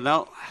taking it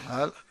now?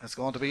 Well, it's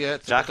going to be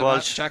it. Jack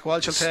Walsh. Jack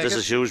Walsh will take it. This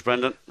is huge,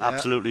 Brendan.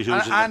 Absolutely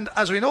huge. And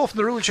as we know from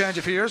the rule change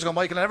a few years ago,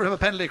 Michael, every time a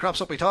penalty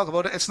crops up, we talk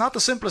about it. It's not the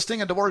simplest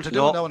thing in the world to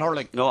do now in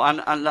hurling. No,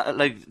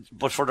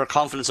 but for their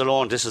confidence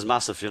alone, this is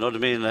massive. You know what I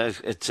mean?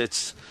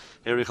 It's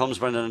here he comes,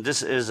 Brendan, and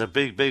this is a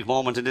big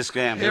moment in this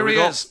game. Here he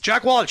is,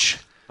 Jack Walsh.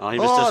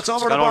 It's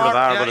over the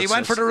bar. He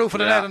went for the roof of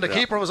the net, and the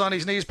keeper was on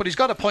his knees, but he's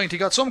got a point. He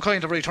got some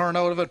kind of return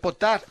out of it, but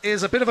that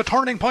is a bit of a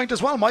turning point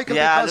as well, Michael.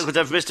 Yeah, look,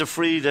 they've missed a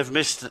free, they've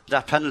missed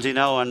that penalty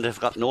now, and they've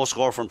got no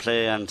score from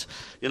play, and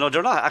they're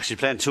not actually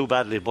playing too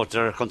badly, but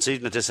they're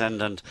conceding at this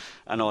end, and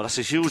I know that's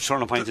a huge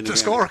turning point in the game.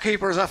 The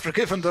scorekeepers, after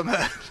giving them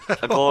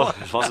a goal,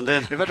 it wasn't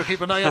in. You better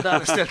keep an eye on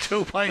that. It's still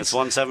 2 points.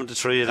 It's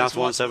 1-7-3, and that's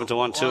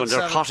 1-7-1-2, and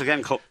they're caught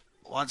again.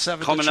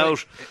 1-7 coming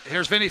out.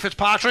 Here's Vinny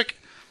Fitzpatrick.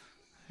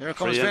 Here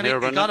comes Vinny.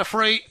 He got a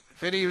free.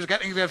 Vinny was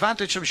getting the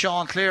advantage from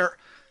Sean Clear,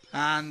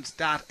 and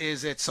that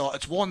is it. So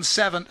it's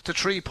 1-7 to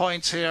 3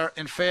 points here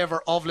in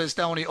favour of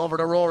Lisdowney over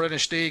the Roar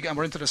Inistioge, and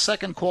we're into the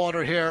second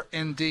quarter here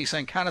in the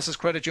St. Canice's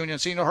Credit Union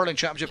Senior Hurling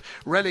Championship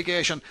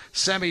relegation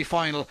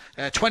semi-final.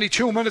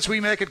 22 minutes we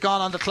make it gone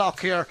on the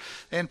clock here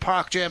in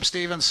Park James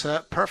Stephens.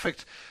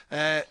 Perfect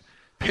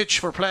pitch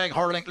for playing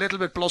hurling, little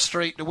bit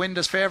blustery. The wind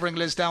is favouring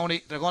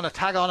Lisdowney. They're going to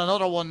tag on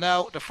another one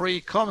now. The free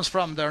comes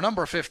from their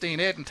number 15,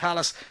 Aidan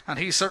Tallis, and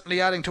he's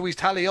certainly adding to his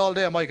tally all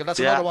day, Michael. That's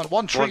another one.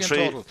 1-3 in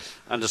total.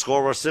 And the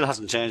scoreboard still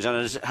hasn't changed,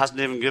 and it hasn't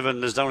even given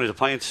Lisdowney the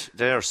point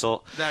there.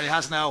 So there he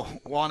has now,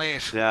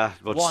 1-8. Yeah,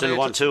 but still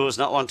 1-2. It's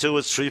not 1-2,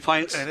 it's 3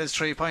 points. It is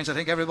 3 points. I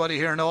think everybody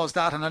here knows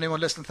that, and anyone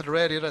listening to the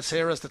radio that's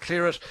here is to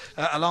clear it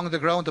along the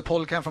ground. The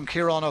pull came from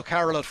Kieran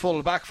O'Carroll at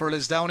full back for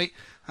Lisdowney,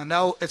 and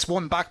now it's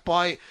won back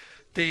by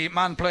The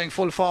man playing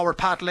full forward,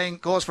 Pat Ling,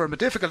 goes for a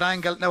difficult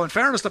angle. Now, in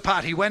fairness to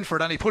Pat, he went for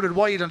it and he put it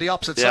wide on the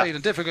opposite side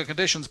in difficult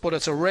conditions, but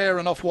it's a rare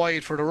enough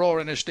wide for the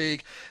Rower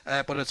Inistioge.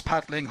 But it's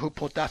Pat Ling who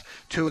put that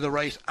to the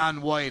right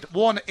and wide.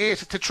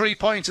 1-8 to 3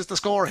 points is the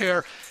score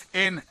here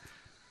in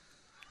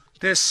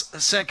this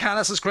St.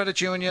 Canice's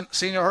Credit Union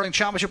Senior Hurling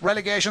Championship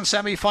relegation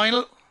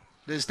semi-final.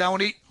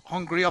 Lisdowney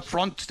hungry up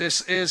front.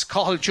 This is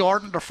Cathal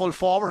Jordan, their full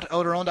forward,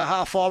 out around the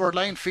half forward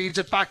line, feeds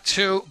it back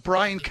to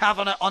Brian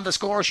Kavanagh on the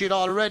score sheet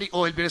already.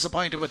 Oh, he'll be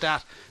disappointed with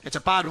that. It's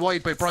a bad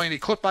wide by Brian. He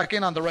cut back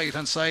in on the right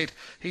hand side.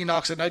 He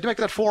knocks it. Now, do you make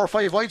that 4 or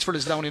 5 wides for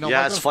Lisdowney?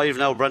 Yeah, it's 5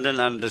 now, Brendan,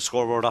 and the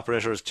scoreboard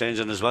operator is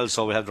changing as well,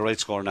 so we have the right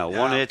score now.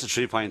 1-8 to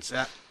 3 points.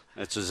 Yeah.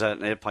 It's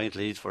an 8-point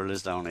lead for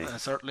Lisdowney. It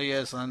certainly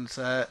is, and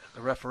the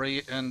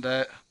referee and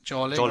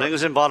Joe Ling. Joe Ling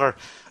is in bother,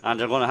 and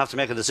they're going to have to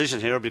make a decision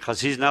here because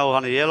he's now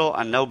on a yellow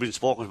and now being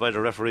spoken by the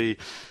referee.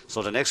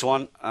 So the next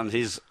one, and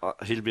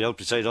he'll be out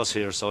beside us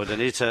here. So they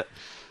need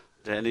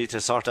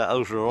to sort that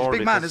out. He's a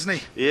big man, isn't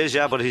he? He is,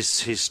 yeah, but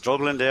he's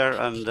struggling there,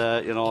 and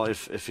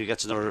if he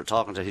gets another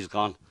talking to, he's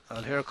gone.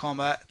 Well, here come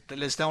the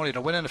Lisdowney.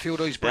 They're winning a few of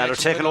those breaks. Yeah, they're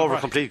taking over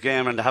complete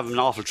game and they're having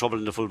awful trouble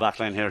in the full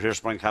back line here. Here's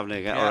Brian Kavanagh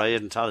again. Yeah. Or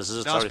Aidan Tallis, is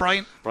it? That's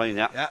Brian. Brian,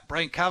 yeah. Yeah,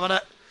 Brian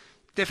Kavanagh.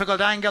 Difficult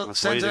angle. That's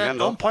Sends wide it. again,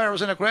 though. Umpire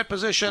was in a great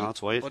position. No,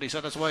 that's wide. But he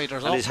said it's wide.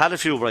 And he's had a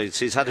few wides.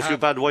 He's had a few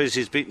bad wides.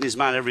 He's beaten his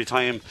man every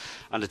time.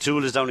 And the two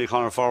Lisdowney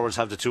corner forwards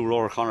have the two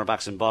lower corner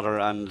backs in bother.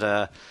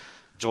 And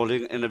Joe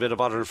Ling in a bit of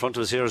bother in front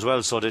of us here as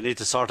well. So they need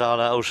to sort all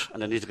that out.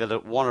 And they need to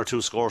get 1 or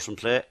 2 scores from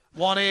play.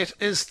 1-8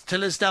 is to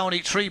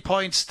Lisdowney. 3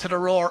 points to the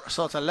Roar.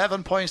 So it's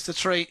 11 points to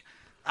 3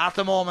 at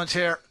the moment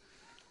here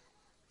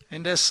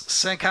in this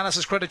St.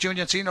 Canice's Credit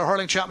Union Senior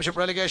Hurling Championship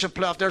relegation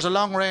playoff. There's a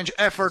long range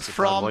effort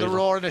from the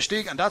Roar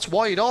Inistioge, and that's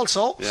wide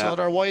also. Yeah. So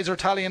their wides are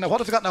tallying. Now, what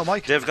have they got now,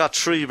 Mike? They've got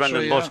 3,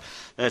 Brendan, 3, but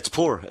it's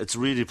poor. It's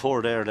really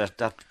poor there.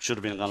 That should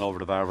have been gone over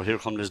the bar, but here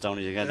comes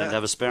Lisdowney again. Yeah. And they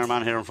have a spare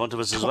man here in front of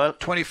us as well.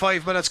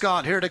 25 minutes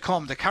gone. Here they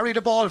come. They carry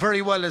the ball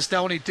very well,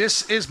 Lisdowney.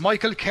 This is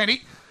Michael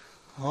Kenny.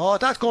 Oh,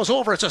 that goes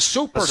over. It's a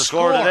super That's the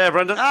score. score of the day,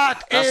 Brendan.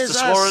 That's the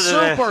score of the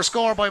day. Super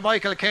score by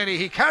Michael Kenny.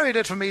 He carried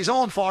it from his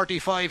own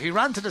 45. He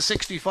ran to the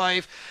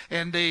 65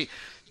 in the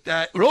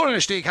Rower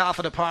Inistioge half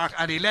of the park,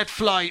 and he let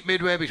fly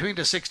midway between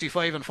the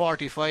 65 and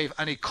 45,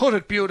 and he cut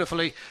it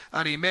beautifully,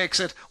 and he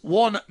makes it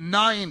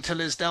 1-9 to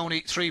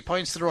Lisdowney, 3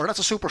 points to the Roar. That's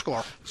a super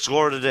score.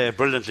 Score of the day,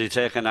 brilliantly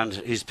taken, and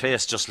his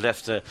pace just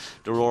left the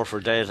Roar for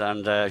dead,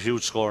 and a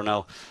huge score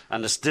now.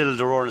 And still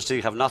the Rower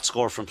Inistioge have not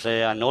scored from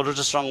play. I know there's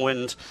a strong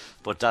wind,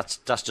 but that's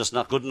just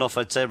not good enough,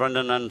 I'd say,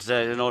 Brendan, and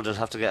they'll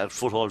have to get a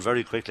foothold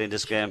very quickly in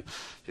this game,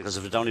 because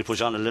if Downey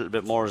push on a little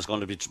bit more, it's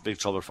going to be big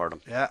trouble for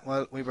them. Yeah,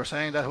 well, we were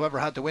saying that whoever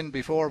had the wind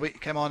before we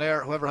came on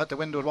air, whoever had the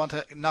wind would want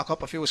to knock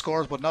up a few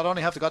scores, but not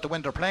only have they got the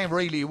wind, they're playing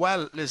really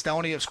well.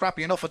 Lisdowney have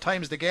scrappy enough at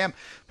times the game,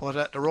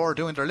 but the Roar are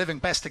doing their living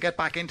best to get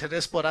back into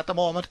this, but at the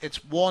moment it's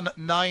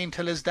 1-9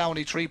 to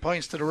Lisdowney, 3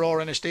 points to the Roar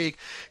Inistioge.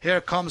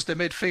 Here comes the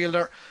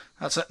midfielder.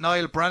 That's it,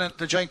 Niall Brennan,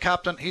 the joint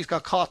captain. He's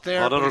got caught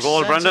there. Another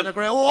goal, Brendan.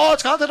 Oh,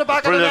 it's gone to the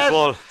back of the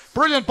net.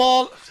 Brilliant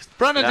ball.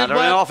 Brennan did they're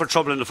in well. awful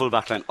trouble in the full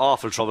back line.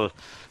 Awful trouble.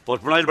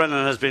 But Niall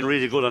Brennan has been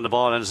really good on the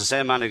ball, and it's the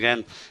same man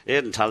again.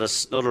 Aidan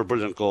Tallis, another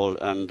brilliant goal,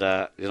 and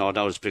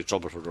now it's big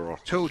trouble for the Roar.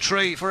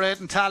 2-3 for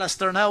Aidan Tallis.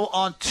 They're now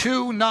on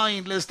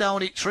 2-9.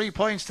 Lisdowney, 3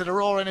 points to the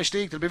Roar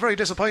Inistioge. They'll be very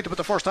disappointed with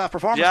the first half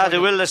performance. Yeah, they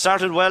will. They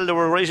started well. They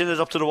were right in it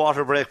up to the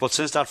water break, but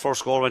since that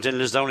first goal went in,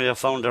 Lisdowney have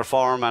found their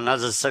form, and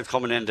as I said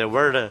coming in, they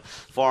were the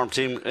form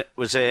team,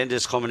 would say, in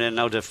this coming in.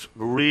 Now they've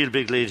a real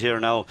big lead here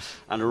now,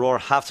 and the Roar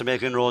have to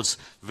make inroads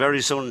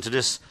very soon into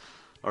this.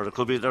 Or it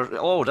could be there.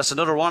 Oh, that's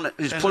another one.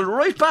 He's pulled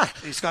right back.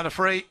 He's got a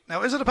free.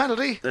 Now, is it a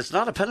penalty? It's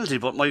not a penalty,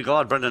 but my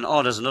God, Brendan.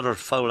 Oh, there's another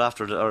foul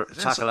after or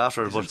tackle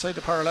after. But inside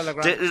the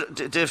parallelogram.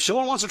 They've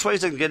shown once or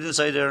twice they can get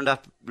inside there in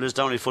that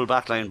Lisdowney full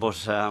back line,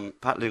 but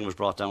Pat Ling was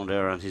brought down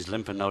there and he's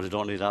limping now. They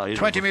don't need that.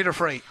 20 metre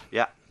free.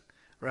 Yeah.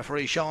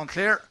 Referee Sean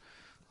Clear,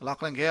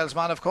 Lachlan Gales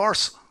man, of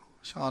course.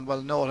 Sean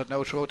well noted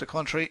now throughout the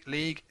country,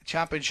 league,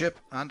 championship,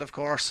 and of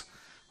course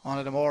one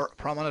of the more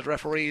prominent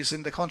referees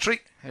in the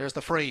country. Here's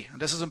the free,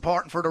 and this is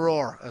important for the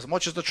Roar. As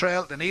much as the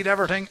trail, they need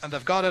everything, and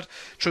they've got it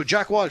through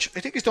Jack Walsh. I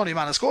think he's the only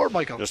man who scored,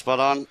 Michael. They're spot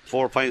on.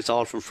 4 points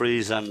all from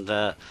frees, and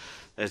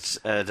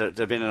they've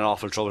been in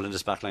awful trouble in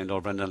this back line though,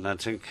 Brendan. I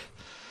think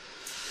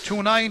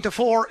 2-9 to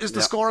 4 is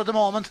the score at the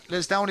moment.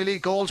 Lisdowney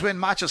league goals win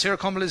matches. Here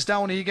come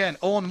Lisdowney again.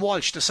 Owen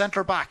Walsh, the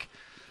centre back.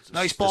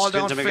 Nice ball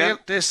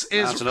downfield. This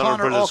is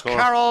Conor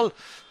O'Carroll.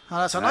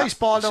 That's a nice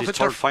ball down.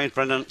 Third point,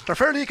 Brendan. They're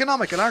fairly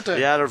economical, aren't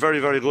they? Yeah, they're very,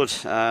 very good.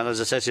 And as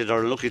I said to you,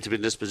 they're lucky to be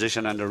in this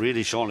position, and they're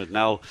really showing it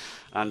now.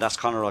 And that's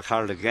Conor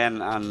O'Carroll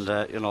again,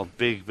 and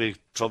big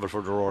trouble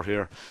for the Roar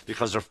here,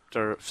 because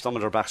some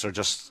of their backs are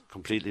just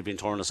completely being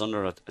torn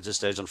asunder at this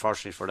stage,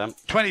 unfortunately for them.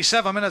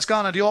 27 minutes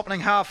gone in the opening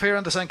half here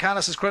in the St.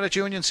 Canice's Credit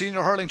Union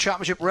Senior Hurling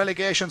Championship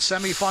relegation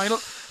semi-final.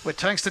 With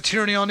thanks to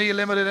Tierney O'Neill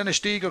Limited,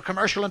 Inistioge,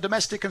 commercial and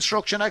domestic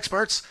construction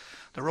experts.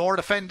 The Roar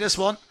defend this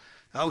one.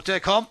 Out they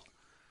come.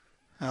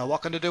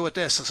 What can they do with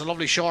this? It's a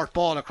lovely short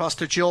ball across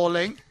to Joe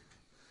Ling.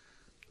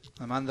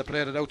 The man that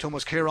played it out to him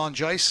was Kieran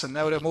Joyce, and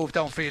now they've moved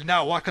downfield.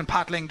 Now, what can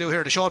Pat Ling do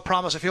here? They showed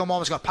promise a few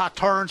moments ago. Pat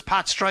turns,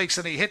 Pat strikes,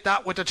 and he hit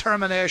that with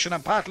determination,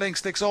 and Pat Ling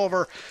sticks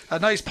over a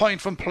nice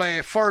point from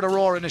play for the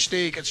Roar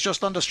Inistioge. It's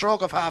just on the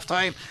stroke of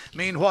half-time.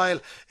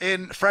 Meanwhile,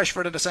 in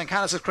Freshford, in the St.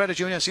 Canice's Credit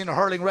Union Senior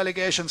Hurling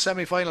Relegation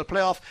semi-final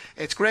playoff,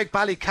 it's Greg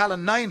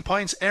Ballycallan 9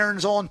 points,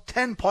 Erin's Own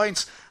 10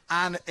 points,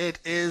 and it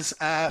is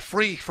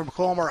Free from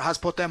Cromer has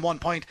put them 1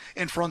 point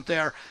in front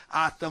there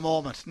at the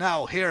moment.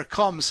 Now, here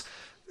comes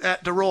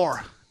the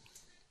Roar,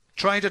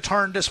 trying to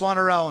turn this one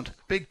around.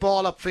 Big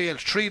ball upfield.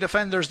 3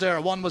 defenders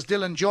there. One was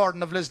Dylan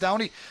Jordan of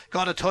Lisdowney.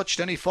 Got a touch,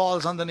 then he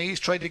falls on the knees.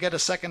 Tried to get a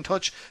second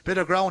touch. Bit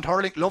of ground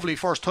hurling. Lovely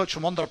first touch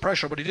from under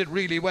pressure, but he did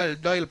really well.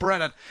 Niall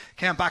Brennan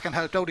came back and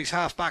helped out his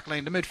half back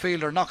line. The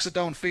midfielder knocks it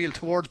downfield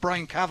towards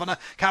Brian Kavanagh.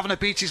 Kavanagh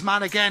beats his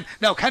man again.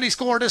 Now, can he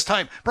score this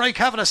time? Brian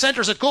Kavanagh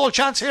centres it. Goal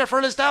chance here for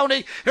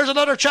Lisdowney. Here's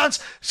another chance.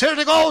 Here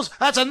it goes.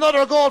 That's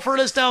another goal for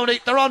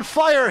Lisdowney. They're on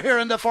fire here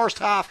in the first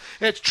half.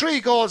 It's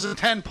 3 goals and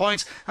 10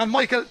 points. And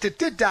Michael, they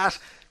did that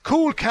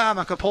cool, calm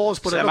and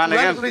composed, but it looked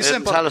relatively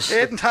simple.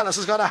 Aidan Tallis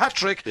has got a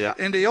hat-trick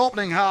in the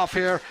opening half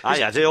here.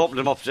 They opened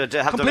them up.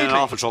 They have them in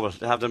awful trouble.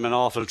 They have them in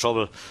awful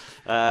trouble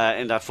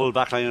in that full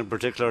back line in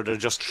particular. They're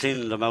just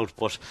cleaning them out,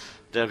 but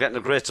they're getting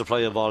a great supply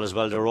of ball as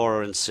well. The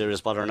Roar in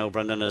serious bother now,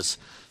 Brendan. Is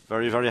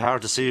very, very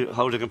hard to see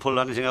how they can pull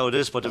anything out of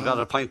this, but they've got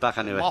a point back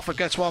anyway. Moffat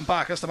gets one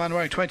back. That's the man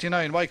wearing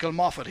 29, Michael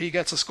Moffat. He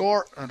gets a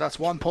score, and that's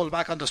one pull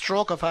back on the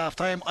stroke of half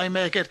time. I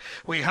make it.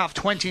 We have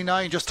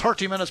 29, just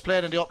 30 minutes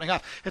played in the opening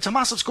half. It's a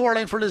massive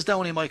scoreline for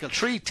Lisdowney, Michael.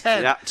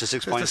 3-10 to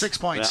 6 points. To 6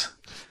 points.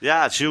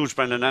 Yeah, it's huge,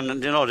 Brendan,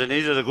 and you know they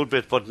needed a good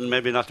bit, but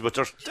maybe not. But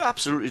they're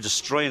absolutely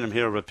destroying them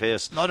here with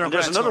pace. And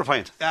there's another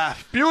point.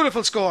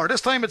 Beautiful score.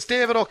 This time it's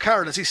David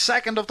O'Carroll. It's his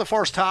second of the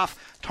first half,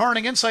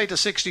 turning inside the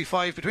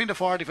 65, between the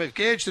 45,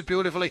 gauged it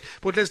beautifully.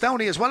 But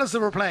Lisdowney, as well as they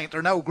were playing,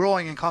 they're now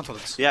growing in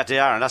confidence. Yeah, they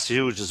are, and that's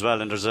huge as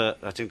well. And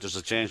I think there's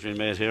a change being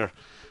made here,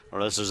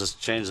 or else there's a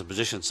change of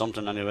position,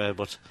 something anyway.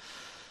 But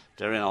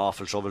they're in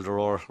awful trouble, the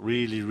Roar.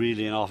 Really,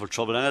 really in awful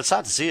trouble. And it's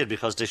sad to see it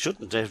because they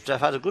shouldn't. They've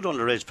had a good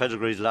underage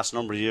pedigree the last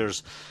number of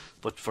years,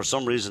 but for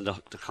some reason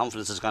the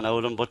confidence has gone out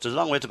of them. But there's a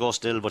long way to go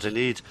still, but they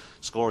need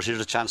scores.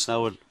 Here's a chance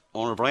now with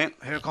Owen O'Brien.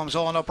 Here comes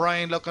Owen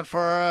O'Brien looking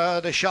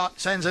for the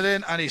shot, sends it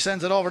in, and he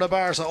sends it over the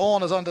bar. So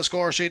Owen is on the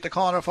score sheet, the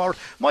corner forward.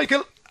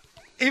 Michael,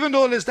 even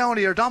though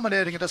Lisdowney are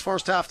dominating in this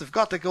first half, they've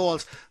got the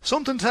goals.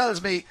 Something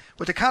tells me,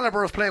 with the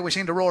calibre of play we've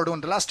seen the Roar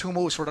doing, the last 2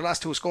 moves for the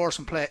last 2 scores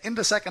from play, in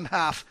the second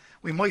half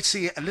we might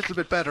see it a little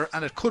bit better,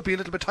 and it could be a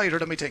little bit tighter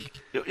than we think.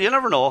 You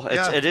never know.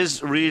 It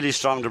is really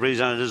strong, the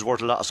breeze, and it is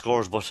worth a lot of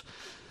scores, but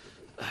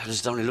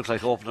Lisdowney look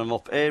like opening them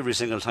up every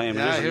single time.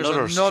 Here's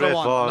another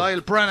one. Ball.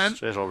 Niall Brennan.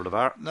 Straight over the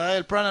bar.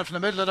 Niall Brennan from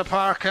the middle of the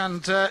park,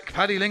 and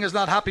Paddy Ling is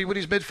not happy with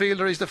his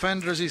midfielder, his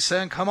defenders. He's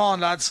saying, come on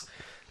lads,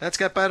 let's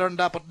get better than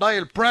that. But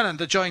Niall Brennan,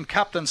 the joint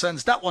captain,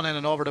 sends that one in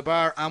and over the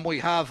bar, and we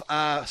have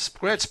a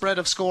great spread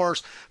of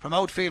scores from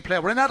outfield play.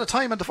 We're in out of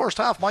time in the first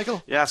half,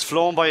 Michael. Yeah, it's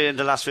flown by in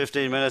the last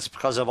 15 minutes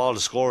because of all the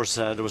scores.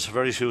 There was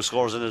very few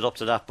scores in it up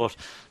to that, but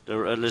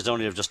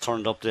Lisdowney have just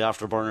turned up the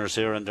afterburners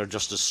here, and they're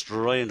just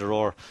destroying the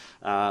Roar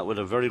with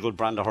a very good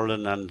brand of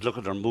hurling. And look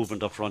at their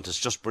movement up front, it's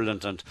just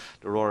brilliant, and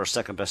the Roar are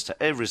second best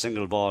to every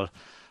single ball.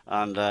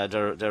 And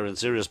they're in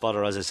serious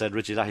bother, as I said.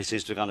 Richie Lahey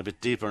seems to have gone a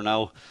bit deeper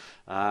now,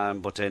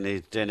 but they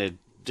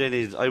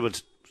need. I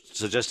would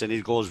suggest they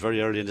need goals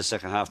very early in the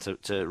second half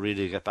to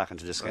really get back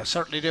into this game. They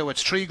certainly do.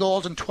 It's 3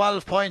 goals and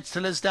 12 points to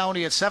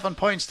Lisdowney. It's 7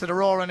 points to the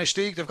Roar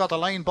Inistioge. They've got the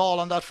line ball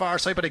on that far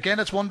side, but again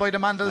it's won by the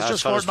man that's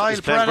just scored, Niall Brennan.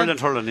 He's playing brilliant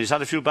hurling. He's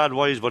had a few bad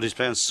wides, but he's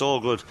playing so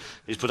good.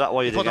 He's put that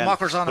wide again.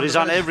 But he's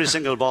on every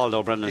single ball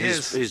though, Brendan.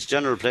 His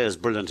general play is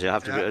brilliant. You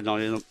have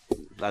to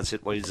lads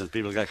hit wides and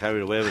people get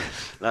carried away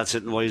with lads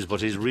hitting wides,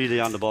 but he's really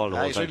on the ball the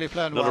whole he's time. Really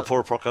playing Another well.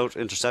 poor puck out,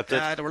 intercepted.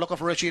 They were looking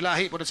for Richie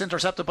Lahey, but it's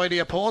intercepted by the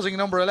opposing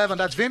number 11.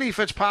 That's Vinny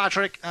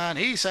Fitzpatrick, and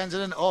he sends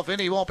it in. Oh,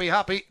 Vinny won't be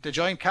happy, the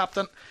joint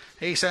captain.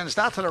 He sends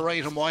that to the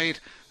right and wide,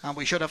 and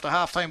we should have the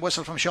half-time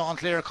whistle from Sean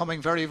Clear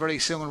coming very, very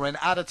soon. We're in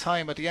added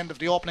time at the end of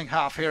the opening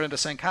half here in the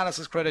St.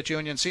 Canice's Credit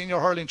Union Senior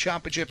Hurling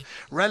Championship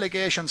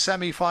relegation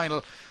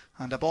semi-final.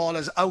 And the ball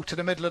is out to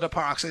the middle of the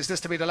park. So is this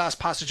to be the last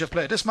passage of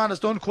play? This man has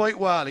done quite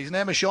well. His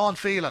name is Sean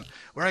Phelan,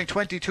 wearing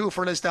 22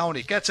 for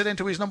Lisdowney. Gets it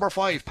into his number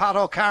 5, Pat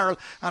O'Carroll,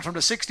 and from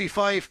the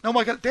 65. No,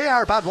 Michael, they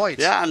are bad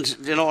wides. Yeah,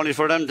 and only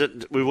for them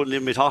that we wouldn't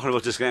even be talking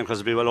about this game because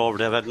it'd be well over.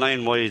 They've had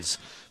 9 wides,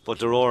 but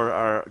the Roar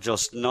are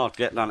just not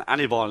getting on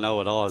any ball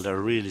now at all.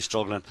 They're really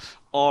struggling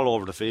all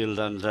over the field,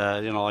 and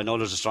I know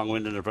there's a strong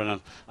wind in the Brennan,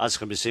 as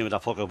can be seen with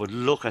that puck out, but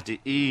look at the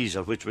ease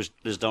of which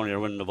Lisdowney are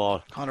winning the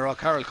ball. Conor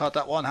O'Carroll caught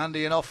that one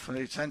handy enough, and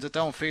he sends it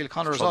downfield.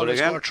 Conor has already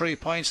scored 3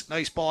 points.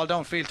 Nice ball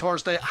downfield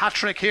towards the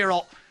hat-trick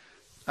hero.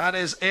 That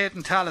is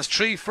Aidan Tallis.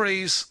 3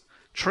 frees,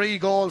 3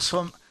 goals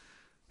from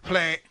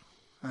play,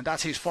 and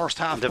that's his first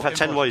half. And they've had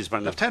 10 wides,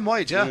 Brendan. They've 10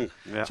 wides, yeah.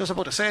 Just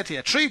about to say it to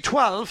you.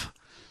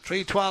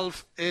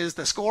 3-12 is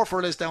the score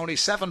for Lisdowney.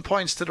 7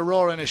 points to the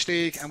Roar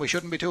Inistioge, and we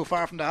shouldn't be too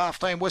far from the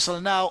half-time whistle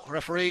now.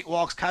 Referee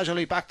walks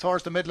casually back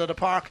towards the middle of the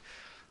park.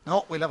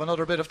 No, we'll have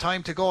another bit of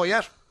time to go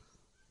yet.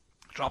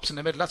 Drops in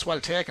the middle. That's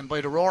well taken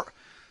by the Roar.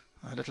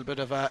 A little bit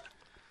of a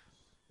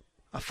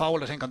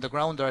foul, I think, on the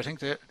ground there. I think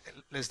the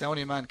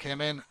Lisdowney man came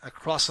in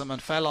across him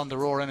and fell on the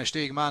Roar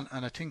Inistioge man,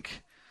 and I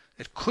think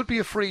it could be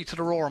a free to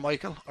the Roar,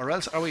 Michael, or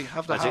else I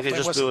think he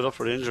just blew it up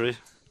for the injury.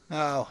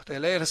 Now, the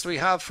latest we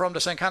have from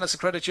the St. Canice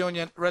Credit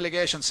Union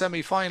relegation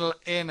semi-final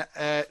in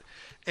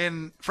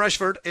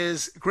Freshford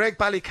is Greg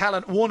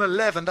Ballycallan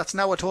 111. That's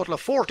now a total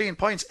of 14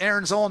 points.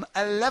 Erin's Own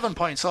 11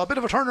 points. So a bit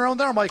of a turnaround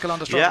there, Michael, on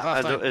the start of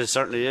half-time. It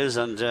certainly is,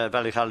 and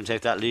Ballycallan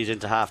take that lead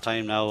into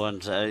half-time now,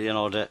 and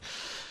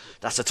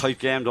that's a tight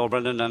game though,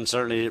 Brendan, and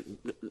certainly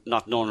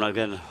not knowing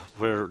again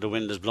where the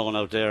wind is blowing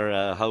out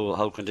there,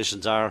 how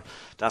conditions are.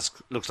 That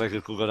looks like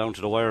it could go down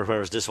to the wire,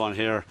 whereas this one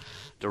here,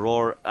 the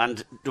Roar,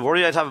 and the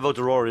worry I'd have about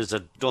the Roar is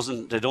that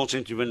they don't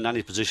seem to win in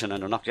any position,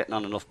 and they're not getting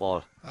on enough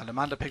ball. And the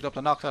man that picked up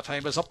the knock that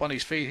time is up on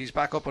his feet. He's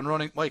back up and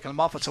running, Michael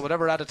Moffat. So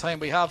whatever added time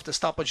we have, the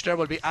stoppage there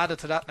will be added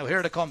to that. Now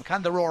here they come.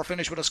 Can the Roar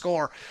finish with a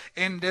score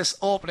in this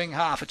opening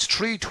half? It's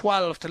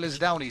 3-12 to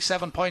Lisdowney,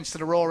 7 points to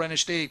the Roar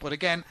Inistioge. But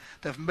again,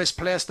 they've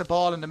misplaced the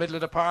ball in the middle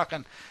of the park,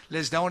 and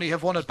Lisdowney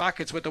have won it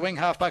back. It's with the wing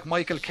half back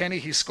Michael Kenny.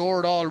 He's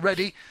scored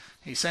already.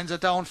 He sends it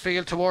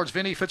downfield towards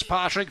Vinny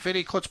Fitzpatrick.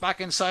 Vinny cuts back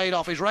inside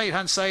off his right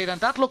hand side, and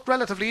that looked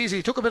relatively easy.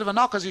 He took a bit of a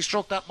knock as he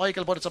struck that,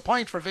 Michael, but it's a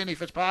point for Vinny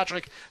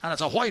Fitzpatrick, and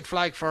it's a white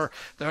flag for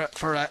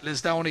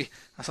Lisdowney.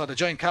 So the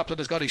giant captain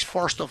has got his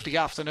first of the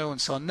afternoon.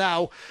 So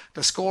now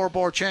the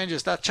scoreboard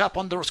changes. That chap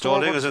on the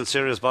scoreboard. Joling is in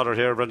serious bother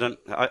here, Brendan.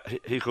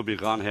 He could be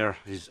gone here.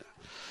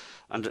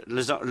 And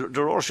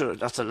the Roar,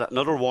 that's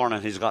another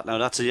warning he's got now.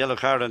 That's a yellow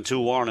card and 2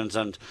 warnings,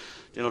 and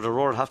the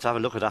Roar have to have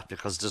a look at that,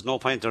 because there's no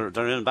point. They're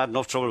in bad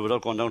enough trouble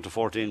without going down to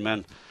 14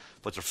 men,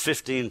 but they're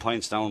 15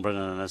 points down,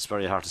 Brendan, and it's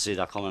very hard to see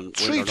that coming.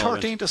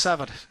 13 to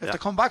 7. If they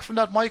come back from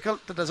that, Michael,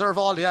 they deserve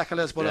all the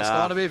accolades, but it's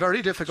going to be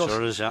very difficult.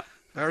 Sure is, yeah.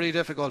 Very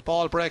difficult.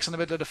 Ball breaks in the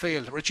middle of the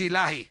field. Richie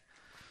Lahey.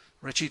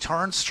 Richie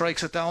turns,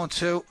 strikes it down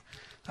to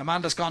a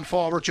man that's gone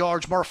forward,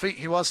 George Murphy.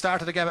 He was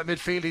started the game at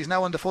midfield. He's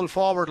now in the full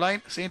forward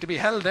line. Seemed to be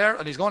held there,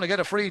 and he's going to get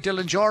a free.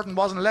 Dylan Jordan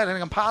wasn't letting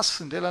him pass,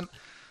 and Dylan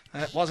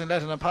wasn't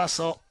letting him pass.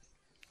 So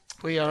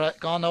we are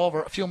gone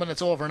over, a few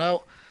minutes over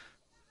now.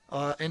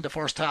 In the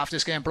first half.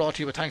 This game brought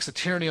to you with thanks to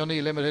Tierney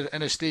O'Neill Limited,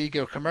 Inistioge,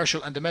 your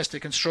commercial and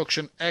domestic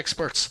construction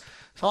experts.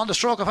 So on the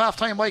stroke of half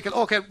time,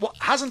 Michael,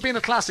 hasn't been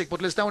a classic,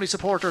 but Lisdowney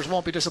supporters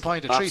won't be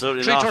disappointed.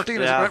 Absolutely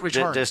 3-13 is a great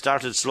return. They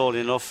started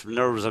slowly enough.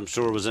 Nerves, I'm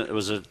sure, was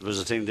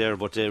a thing there,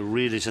 but they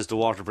really, since the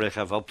water break,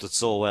 have upped it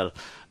so well.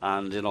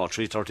 And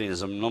 3-13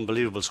 is an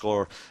unbelievable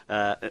score.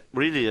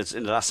 Really, it's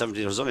in the last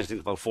 17. It was only, I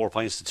think, about 4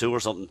 points to 2 or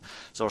something,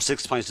 or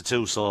 6 points to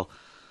 2. So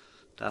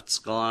that's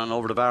gone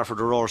over the bar for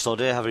the Roar, so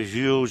they have a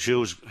huge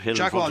hill in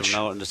front of them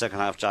now in the second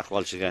half. Jack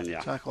Walsh again, yeah.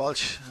 Jack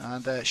Walsh,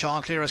 and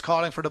Sean Clear is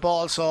calling for the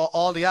ball, so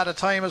all the added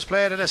time is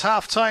played. It is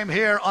half time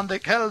here on the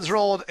Kells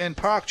Road in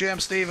Park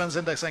James Stephens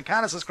in the St.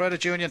 Canice's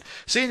Credit Union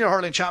Senior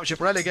Hurling Championship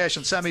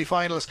relegation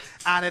semi-finals,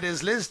 and it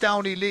is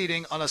Lisdowney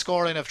leading on a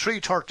scoreline of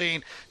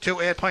 3-13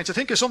 to 8 points. I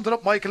think you summed it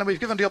up, Michael, and we've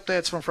given the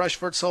updates from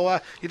Freshford, so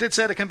you did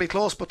say they can be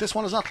close, but this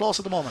one is not close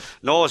at the moment.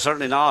 No,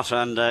 certainly not,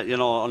 and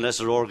unless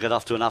the Roar get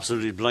off to an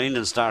absolutely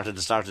blinding start at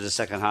the start of the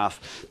second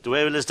half, the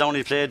way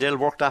Lisdowney play, they'll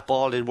work that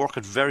ball, they'll work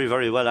it very,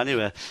 very well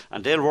anyway,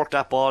 and they'll work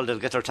that ball, they'll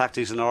get their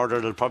tactics in order,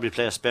 they'll probably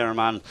play a spare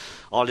man.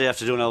 All they have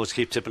to do now is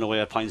keep tipping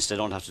away at points. They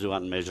don't have to do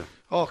anything major.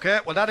 Okay,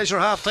 well that is your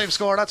half-time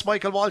score. That's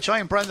Michael Walsh.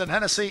 I'm Brendan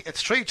Hennessy.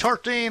 It's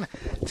 3-13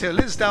 to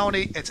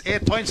Lisdowney. It's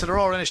 8 points to the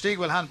Roar Inistioge.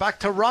 We'll hand back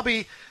to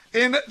Robbie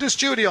in the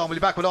studio. We'll be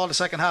back with all the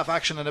second half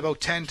action in about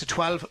 10 to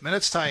 12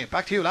 minutes time.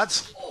 Back to you,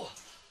 lads.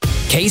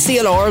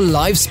 KCLR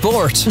Live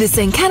Sport. The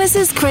St.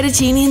 Canice's Credit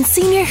Union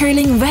Senior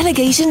Hurling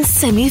Relegation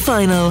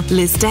Semi-Final.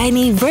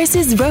 Lisdowney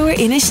versus Roar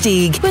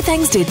Inistioge. With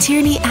thanks to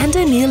Tierney and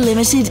O'Neill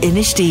Limited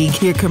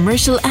Inistioge, your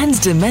commercial and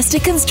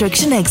domestic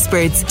construction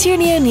experts.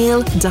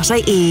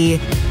 TierneyO'Neill.ie.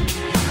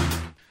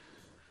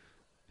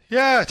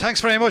 Yeah,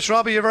 thanks very much,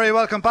 Robbie. You're very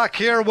welcome back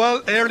here.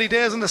 Well, early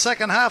days in the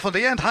second half, and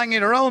the end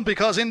hanging around,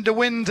 because in the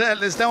wind,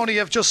 Lisdowney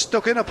have just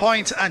stuck in a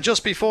point, and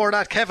just before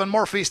that, Kevin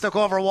Murphy stuck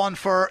over one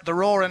for the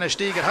Roar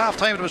Inistioge. At half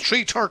time, it was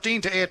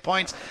 3-13 to 8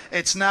 points.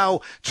 It's now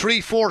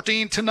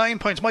 3-14 to 9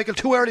 points. Michael,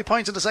 2 early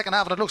points in the second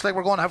half, and it looks like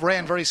we're going to have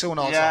rain very soon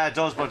also. Yeah, it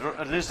does, but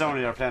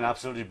Lisdowney are playing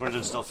absolutely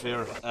brilliant stuff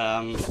here.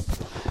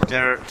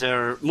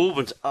 Their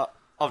movement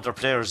of their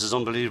players is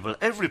unbelievable.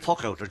 Every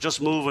puck out, they're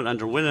just moving and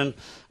they're winning,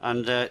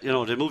 and they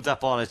moved that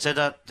ball. I'd say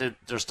that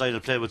their style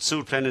of play would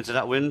suit playing into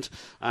that wind,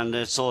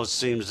 and so it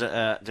seems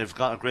they've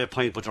got a great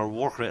point, but their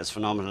work rate is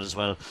phenomenal as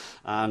well,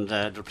 and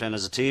they're playing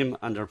as a team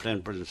and they're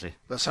playing brilliantly.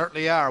 They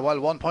certainly are. Well,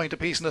 1 point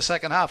apiece in the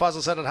second half, as I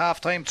said at half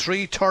time.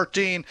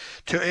 3-13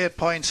 to 8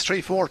 points.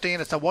 3-14.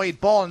 It's a wide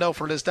ball now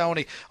for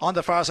Lisdowney on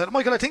the far side.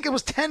 Michael, I think it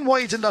was 10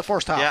 wides in that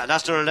first half. Yeah,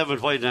 that's their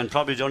 11th wide, and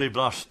probably the only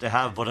blot they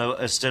have, but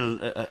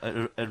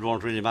it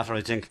won't really matter,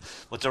 I think.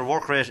 But their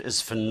work rate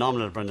is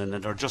phenomenal, Brendan,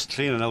 and they're just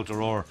cleaning out the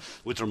Roar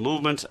with their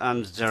movement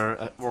and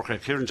their work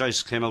rate. Kieran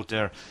Joyce came out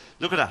there.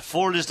 Look at that,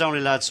 4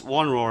 Lisdowney lads,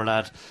 1 Roar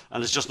lad,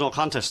 and it's just no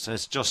contest.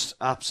 It's just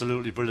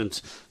absolutely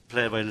brilliant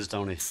play by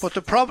Lisdowney. But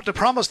they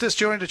promised this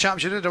during the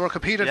championship. They were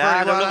competing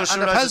Yeah, very well, look,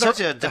 and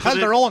sure, they've held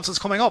their own since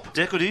coming up.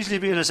 They could easily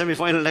be in a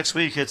semi-final next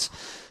week. It's,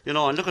 you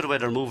know, and look at the way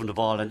they're moving the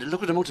ball, and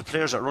look at the amount of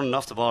players that are running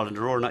off the ball, and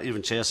the Roar not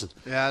even chasing.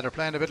 Yeah, they're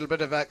playing a little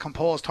bit of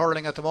composed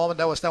hurling at the moment.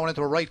 Now it's down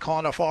into a right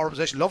corner forward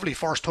position. Lovely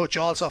first touch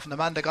also from the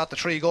man that got the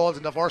 3 goals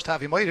in the first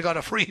half. He might have got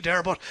a free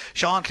there, but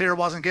Sean Clear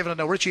wasn't given it.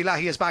 Now Richie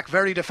Lahey is back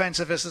very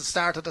defensive as it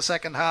started the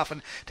second half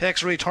and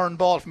takes a return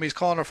ball from his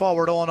corner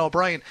forward, Owen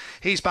O'Brien.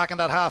 He's back in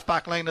that half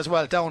back line as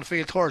well,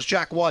 downfield towards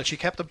Jack Walsh. He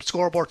kept the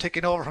scoreboard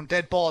ticking over from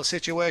dead ball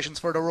situations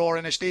for the Roar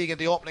Inistioge in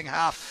the opening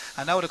half,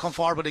 and now they come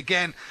forward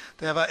again.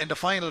 They have in the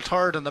final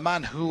third, and the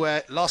man who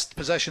lost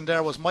possession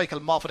there was Michael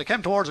Moffat. It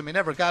came towards him, he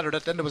never gathered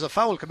it, then there was a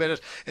foul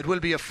committed. It will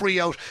be a free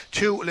out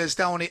to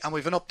Lisdowney, and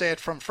we've an update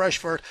from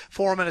Freshford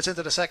 4 minutes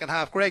into the second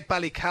half. Greg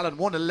Ballycallan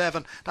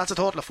 1-11, that's a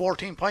total of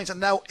 14 points, and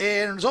now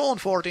Aaron's own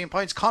 14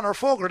 points. Conor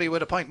Fogarty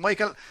with a point.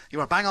 Michael, you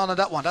were bang on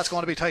that one. That's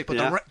going to be tight,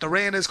 but the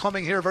rain is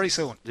coming here very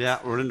soon. Yeah,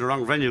 we're in the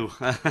wrong venue.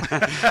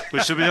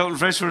 We should be out in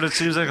Freshford. It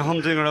seems like a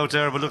humdinger out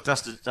there, but look,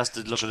 that's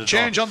the look of the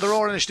change on the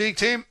Roar Inistioge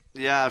team.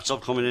 Yeah, it's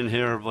up coming in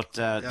here, but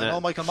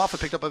Michael Moffat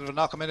picked up a bit of a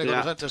knock a minute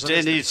ago.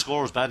 They need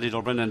scores badly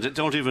though, Brendan. They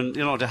don't even,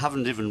 they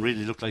haven't even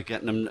really looked like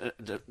getting them.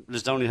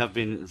 Lisdowney have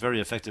been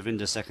very effective in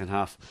the second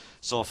half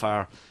so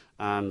far.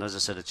 And as I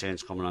said, a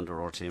change coming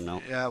under our team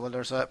now. Yeah, well,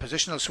 there's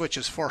positional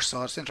switches first,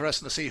 so it's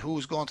interesting to see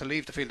who's going to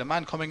leave the field. The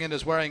man coming in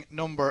is wearing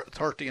number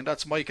 30, and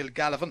that's Michael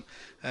Gallivan.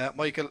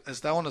 Michael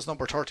is down as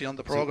number 30 on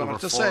the programme.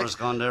 Number 4 is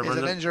gone there,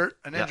 Brendan.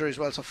 An injury as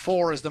well, so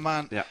 4 is the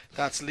man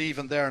that's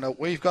leaving there. Now,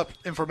 we've got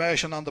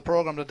information on the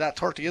programme that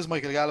 30 is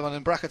Michael Gallivan.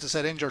 In brackets it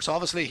said injured, so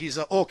obviously he's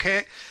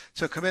okay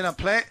to come in and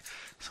play.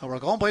 So we're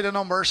going by the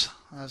numbers,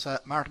 as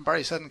Martin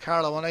Barry said in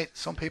Carlow one night.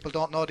 Some people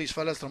don't know these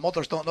fellas, their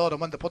mothers don't know them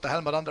when they put the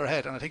helmet on their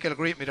head, and I think you'll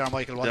agree with me there,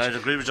 Michael. Yeah, I'd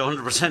agree with you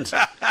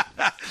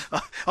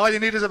 100%. All you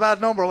need is a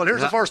bad number. Well, here's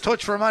the first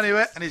touch for him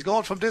anyway, and he's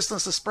going from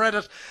distance to spread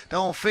it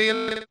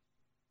downfield.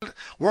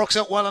 Works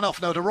out well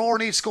enough. Now the Roar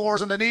need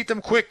scores and they need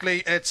them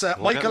quickly. It's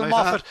Michael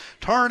Moffat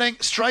turning,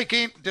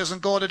 striking,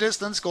 doesn't go the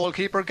distance.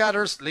 Goalkeeper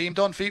gathers. Liam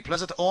Dunphy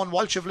plays it to Owen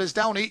Walsh of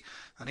Lisdowney,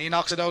 and he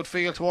knocks it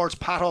outfield towards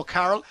Pat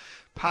O'Carroll.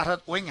 Pat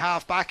at wing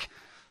half back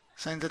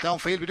sends it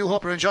downfield. We do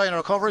hope you're enjoying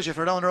our coverage. If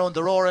you're down around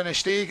the Roar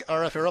Inistioge,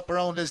 or if you're up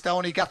around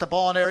Lisdowney,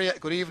 Gattabon area,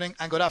 good evening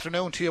and good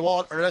afternoon to you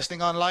all. Are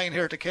listening online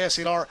here to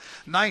KCLR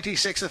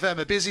 96 FM.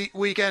 A busy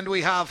weekend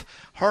we have.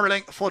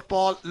 Hurling,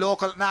 football,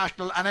 local,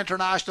 national and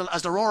international.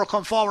 As the Roar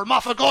come forward,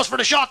 Moffat goes for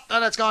the shot,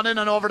 and it's gone in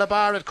and over the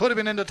bar. It could have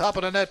been in the top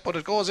of the net, but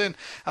it goes in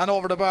and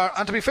over the bar.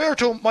 And to be fair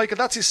to him, Michael,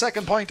 that's his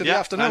second point of the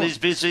afternoon. And he's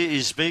busy,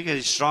 he's big and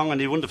he's strong, and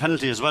he won the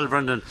penalty as well,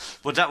 Brendan.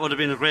 But that would have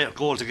been a great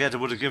goal to get. It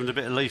would have given a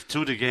bit of life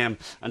to the game,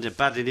 and they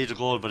badly need a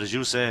goal. But as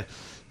you say,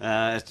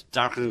 it's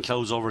darkening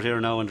clouds over here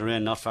now, and the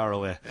rain not far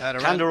away.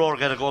 Can the Roar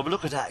get a goal? But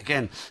look at that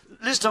again.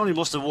 Lisdowney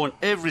must have won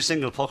every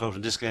single puck out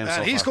in this game so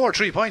far. He scored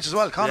 3 points as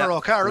well, Conor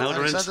O'Carroll,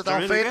 and he sent it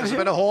downfield. There's a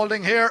bit of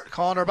holding here.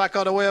 Corner back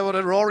got away with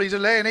it, Rory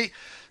Delaney,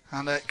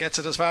 and gets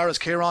it as far as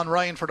Kieran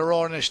Ryan for the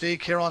Roar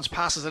Inistioge. Kieran's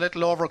pass is a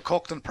little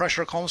overcooked, and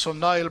pressure comes from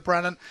Niall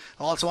Brennan.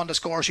 Also on the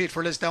score sheet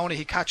for Lisdowney,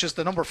 he catches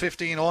the number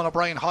 15 Owen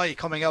O'Brien high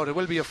coming out. It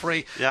will be a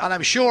free, and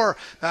I'm sure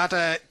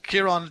that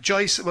Kieran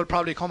Joyce will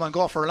probably come and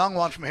go for a long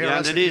one from here.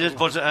 Yeah, they need it,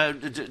 but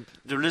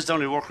the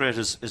Lisdowney work rate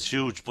is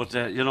huge. But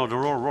the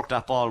Roar worked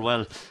that ball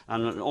well,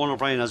 and Owen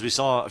O'Brien, as we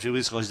saw a few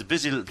weeks ago, he's a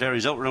busy little player.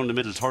 He's out around the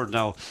middle third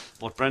now.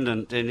 But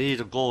Brendan, they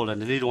need a goal,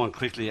 and they need one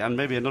quickly, and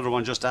maybe another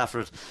one just after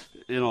it.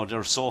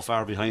 They're so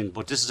far behind,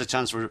 but this is a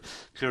chance for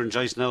Kieran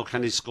Joyce now.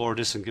 Can he score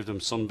this and give them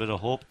some bit of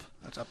hope?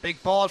 That's a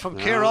big ball from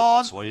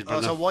Kieran.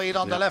 That's a wide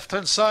on the left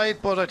hand side,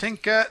 but I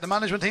think the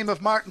management team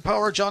of Martin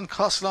Power, John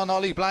Costello and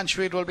Ollie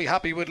Blanchfield will be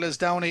happy with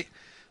Lisdowney.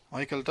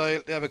 Michael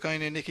Doyle, they have a guy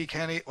named Nicky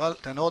Kenny. Well,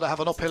 they know they have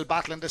an uphill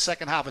battle in the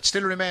second half. It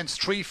still remains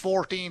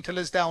 3-14 to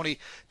Lisdowney,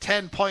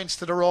 10 points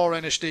to the Roar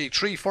Inistioge.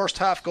 3 first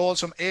half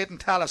goals from Aidan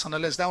Tallis on the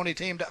Lisdowney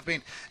team that have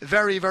been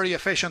very, very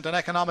efficient and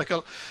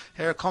economical.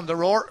 Here come the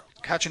Roar.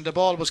 Catching the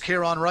ball was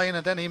Kieran Ryan,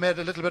 and then he made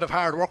a little bit of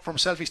hard work for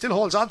himself. He still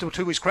holds on to it,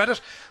 to his credit,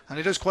 and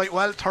he does quite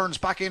well. Turns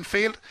back in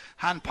field,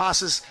 hand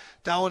passes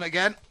down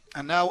again,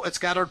 and now it's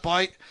gathered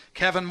by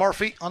Kevin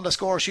Murphy on the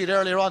score sheet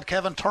earlier on.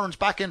 Kevin turns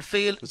back in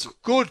field. It's a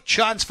good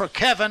chance for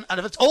Kevin,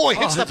 and if it's he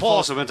hits the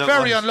post.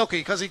 Very unlucky,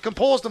 because he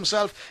composed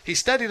himself, he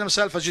steadied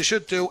himself as you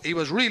should do. He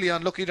was really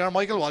unlucky there,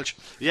 Michael Walsh.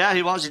 Yeah,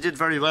 he was. He did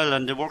very well,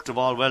 and they worked the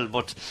ball well,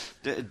 but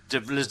the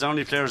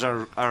Lisdowney players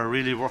are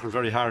really working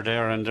very hard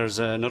there, and there's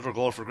another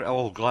goal for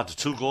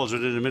 2 goals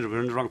within the middle.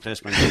 We're in the wrong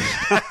place, man.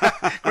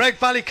 Greg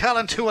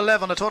Ballycallan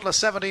 2-11, a total of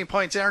 17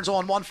 points. Aaron's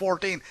Own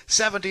 114,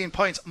 17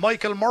 points.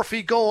 Michael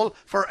Murphy goal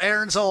for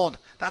Aaron's Own.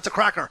 That's a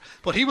cracker.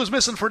 But he was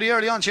missing for the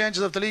early on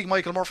changes of the league,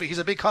 Michael Murphy. He's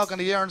a big cog on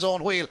the Aaron's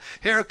Own wheel.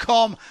 Here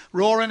come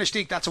Roar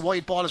Inistioge. That's a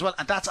wide ball as well,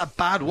 and that's a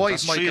bad wide,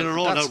 that's Michael. 3 in a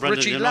row that's now,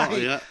 Richie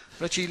Lahey. Yeah.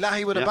 Richie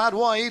Lahey with a bad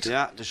wide.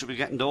 Yeah, they should be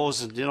getting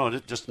those,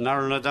 and just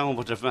narrowing it down.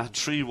 But they've had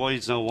 3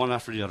 wides now, one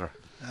after the other.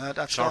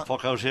 That's sharp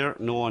puck out here.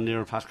 No one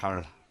near Pat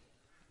Carroll.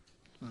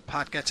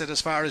 Pat gets it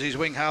as far as his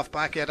wing half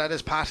back. Yeah, that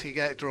is Pat.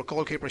 The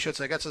goalkeeper, I should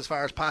say, gets as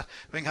far as Pat.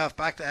 Wing half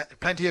back.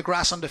 Plenty of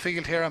grass on the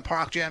field here in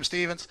Park James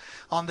Stephens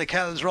on the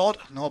Kells Road.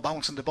 No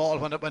bouncing the ball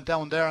when it went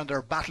down there, and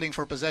they're battling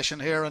for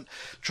possession here and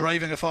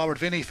driving it forward.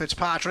 Vinny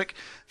Fitzpatrick.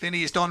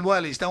 Vinny has done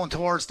well. He's down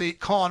towards the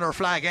corner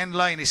flag end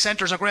line. He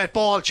centres a great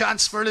ball.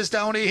 Chance for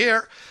Lisdowney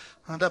here.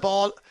 And the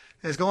ball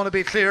is going to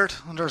be cleared,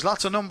 and there's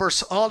lots of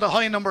numbers. All the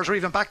high numbers are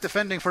even back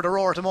defending for the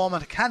Roar at the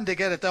moment. Can they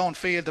get it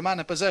downfield? The man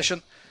in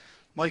possession,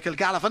 Michael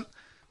Gallivan,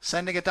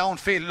 sending it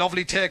downfield.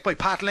 Lovely take by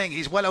Pat Ling.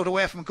 He's well out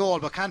away from goal,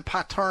 but can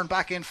Pat turn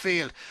back in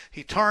field?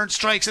 He turns,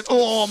 strikes it.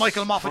 Oh,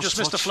 Michael Moffat just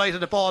missed the flight of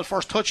the ball.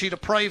 First touch, he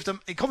deprived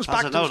him. He comes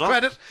back to his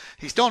credit.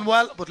 He's done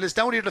well, but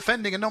Lisdowney are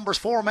defending in numbers.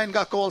 4 men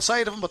got goal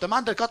side of him, but the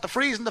man that got the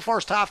freeze in the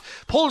first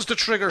half pulls the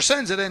trigger,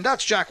 sends it in.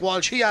 That's Jack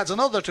Walsh. He adds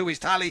another to his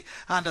tally,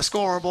 and the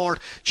scoreboard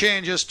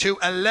changes to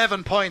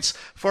 11 points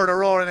for the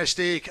Roar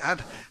Inistioge.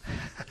 And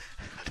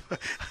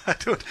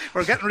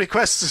we're getting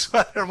requests as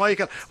well here,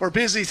 Michael. We're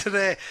busy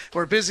today.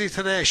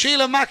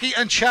 Sheila Mackey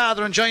and Chad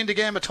are enjoying the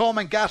game at home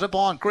in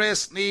Gattabon.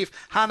 Grace, Neve,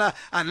 Hannah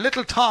and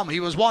little Tom. He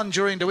was one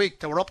during the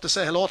week. They were up to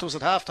say hello to us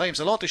at half time.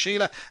 So hello to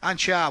Sheila and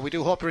Chad. We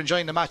do hope you're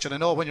enjoying the match, and I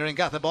know when you're in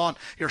Gathabon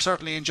you're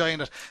certainly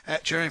enjoying it,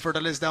 cheering for the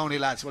Lisdowney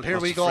lads. Well,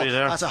 here we go.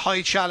 That's a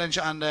high challenge,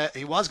 and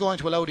he was going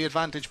to allow the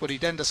advantage, but he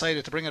then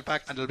decided to bring it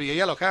back, and there'll be a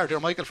yellow card here,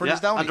 Michael, for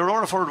Lisdowney. And the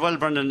Roar forward well,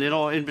 Brendan. You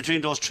know, in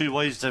between those three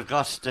wides they've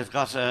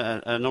got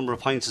a number of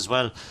points as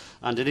well,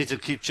 and they need to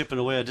keep chipping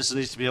away. This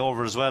needs to be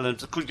over as well, and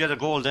if they could get a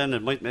goal then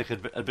it might make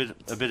it a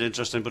bit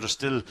interesting, but there's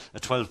still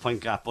a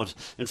 12-point gap. But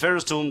in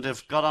fairness to them,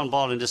 they've got on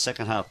ball in the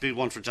second half. Big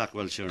one for Jack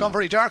Walsh here. Gone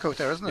very dark out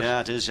there, isn't it?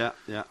 Yeah, it is. Yeah.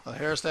 Well,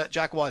 here's the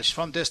Jack Walsh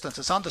from distance.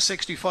 It's on to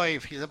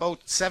 65. He's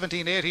about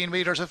 17-18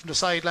 metres from the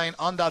sideline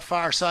on that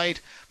far side,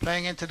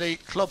 playing into the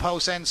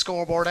clubhouse end,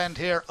 scoreboard end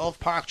here of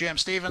Park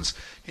James Stephens.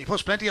 He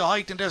puts plenty of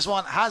height in this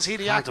one. Has he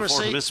the accuracy? Can't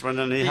afford to miss,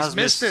 Brendan. He's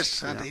missed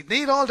it, and he'd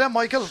need all them,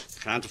 Michael.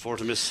 Can't afford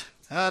to miss.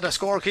 The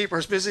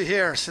scorekeeper's busy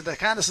here. So the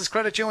Candace's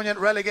Credit Union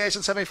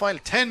relegation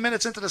semi-final. 10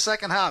 minutes into the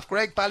second half.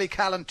 Greg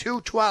Ballycallan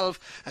 2-12,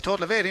 a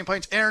total of 18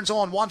 points. Aaron's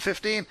Own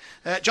 115.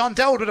 John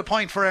Dowd with a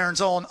point for Aaron's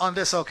Own on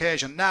this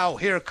occasion. Now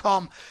here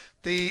come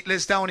the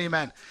Lisdowney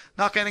men.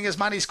 Not getting as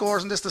many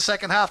scores in the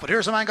second half, but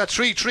here's a man got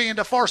 3-3 in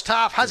the first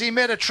half. Has he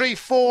made a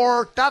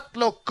 3-4? That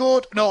looked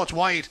good. No, it's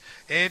wide.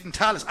 Aidan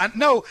Tallis. And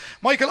no,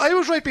 Michael, I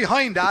was right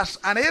behind that,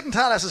 and Aidan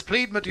Tallis is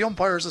pleading with the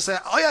umpires to say,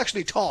 I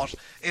actually thought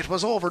it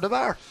was over the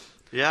bar.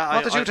 Yeah,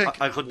 what did you think?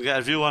 I couldn't get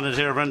a view on it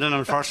here, Brendan.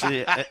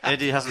 Unfortunately,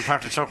 Eddie hasn't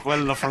parked the truck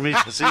well enough for me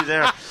to see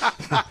there.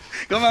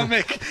 Come on,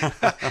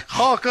 Mick.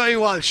 Hawkeye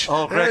Walsh.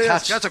 Oh, great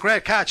catch. That's a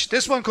great catch.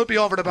 This one could be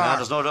over the bar. Yeah,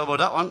 there's no doubt about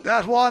that one.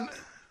 That one.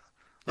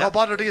 No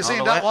bother to you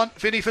seeing that one.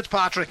 Vinny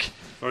Fitzpatrick.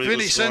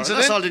 Vinny sends it in.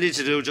 That's all they need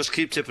to do. Just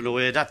keep tipping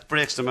away. That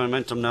breaks the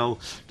momentum now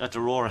that the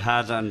Roar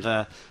had, and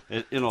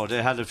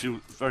they had a few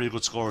very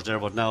good scores there,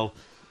 but now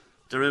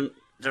they're in.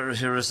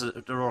 Here is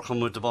the Roar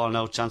coming with the ball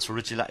now. Chance for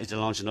Richie Latty to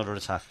launch another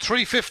attack.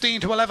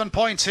 3:15 to 11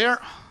 points here.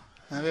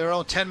 And we're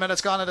around 10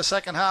 minutes gone in the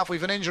second half.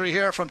 We've an injury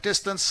here from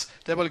distance.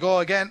 They will go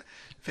again.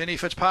 Vinny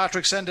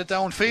Fitzpatrick send it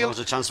downfield. There's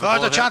a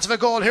chance of a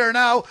goal here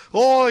now.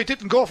 Oh, he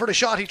didn't go for the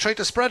shot. He tried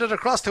to spread it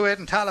across to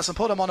Aidan Tallis and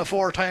put him on a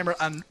 4-timer.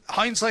 And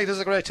hindsight is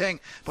a great thing.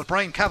 But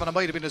Brian Kavanagh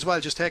might have been as well,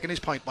 just taking his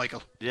point,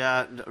 Michael.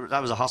 Yeah,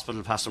 that was a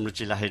hospital pass from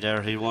Richie Latty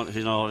there. He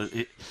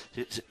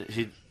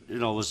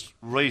was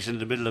right in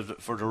the middle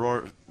for the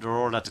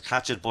Roar lad to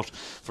catch it, but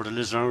for the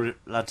Lisdowney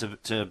lad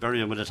to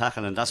bury him with a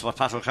tackle, and that's what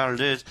Pat O'Carroll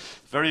did.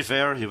 Very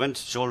fair. He went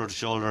shoulder to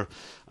shoulder,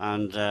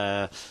 and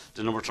the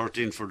number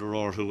 13 for the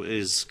Roar, who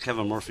is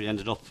Kevin Murphy,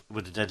 ended up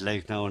with a dead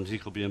leg now, and he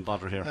could be in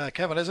bother here.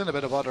 Kevin is in a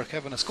bit of bother.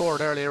 Kevin has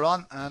scored earlier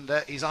on, and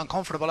he's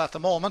uncomfortable at the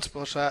moment,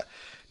 but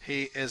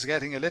he is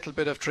getting a little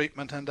bit of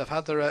treatment, and they've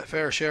had their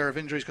fair share of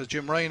injuries, because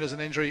Jim Ryan is an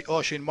injury,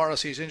 Oisin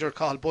Morrissey's injured,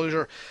 Cathal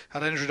Bulger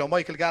had an injury, though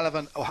Michael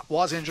Gallivan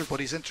was injured,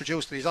 but he's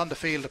introduced and he's on the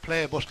field to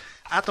play. But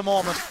at the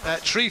moment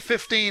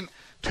 3:15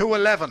 to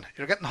 11.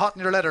 You're getting hot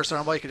in your letters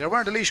there, Michael. You're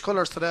wearing the Laois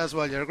colours today as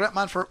well. You're a great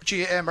man for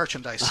GAA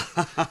merchandise.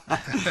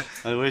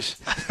 I wish.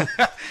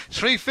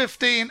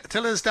 3:15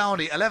 to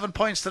Lisdowney. 11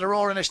 points to the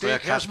Roar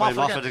Inistioge. Here's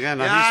Moffat again.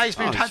 Yeah, he's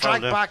been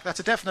dragged back. That's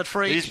a definite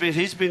free.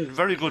 He's been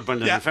very good,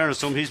 Brendan. In fairness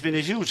to him, he's been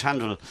a huge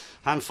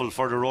handful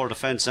for the Roar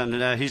defence,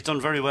 and he's done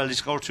very well. He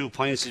scored 2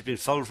 points. He's been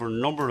fouled for a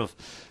number of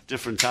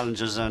different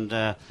challenges, and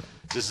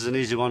this is an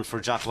easy one for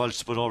Jack Walsh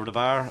to put over the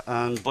bar.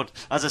 But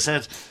as I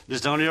said,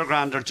 Lisdowney or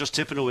grand, they're just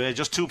tipping away.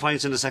 Just 2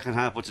 points in the second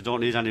half, but they don't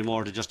need any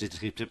more. They just need to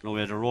keep tipping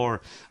away. The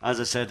Roar, as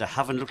I said, they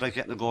haven't looked like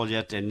getting a goal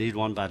yet. They need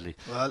one badly.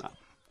 Well,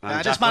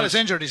 this man is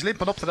injured. He's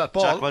limping up to that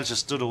ball. Jack Welch has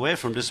stood away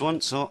from this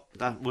one, so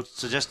that would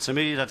suggest to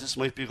me that this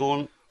might be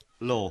going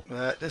low.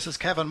 This is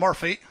Kevin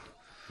Murphy.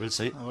 We'll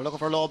see. We're looking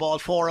for a low ball.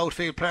 4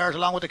 outfield players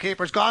along with the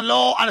keeper. It's gone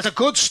low, and it's a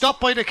good stop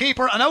by the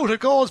keeper, and out it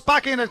goes,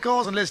 back in it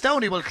goes, and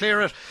Lisdowney will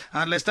clear it,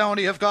 and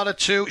Lisdowney have got it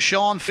to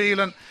Sean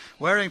Phelan,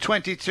 wearing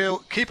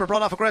 22. Keeper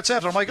brought off a great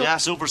save there, Michael. Yeah,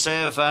 super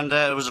save, and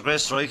it was a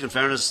great strike in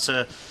fairness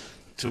to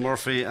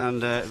Murphy,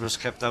 and it was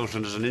kept out,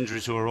 and there's an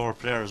injury to a Roar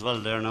player as well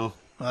there now.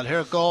 Well,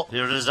 here it go.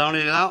 Here it is,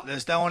 Downey now.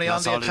 There's Downey on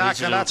That's the all they attack, need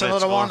to and do, that's great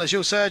another score. one, as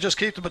you say, just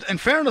keep them. But in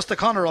fairness to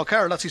Conor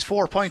O'Carroll, that's his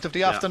 4th point of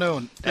the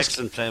afternoon.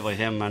 Excellent play by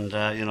him, and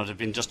they've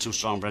been just too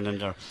strong,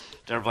 Brendan.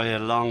 They're by a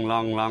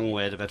long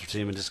way the better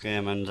team in this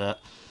game, and as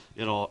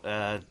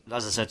I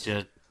said to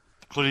you,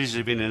 could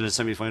easily be in the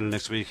semi-final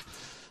next week,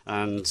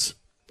 and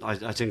I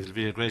think it'll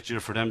be a great year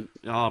for them.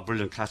 Oh,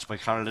 brilliant catch by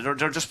Carroll.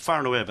 They're just far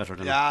and away better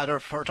than them. Yeah, their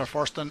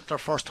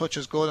first touch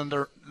is good, and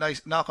they're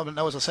nice knocking.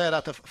 Now, as I said,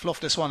 to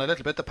fluff this one a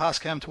little bit, the pass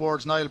came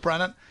towards Niall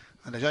Brennan,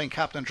 and the giant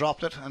captain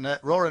dropped it, and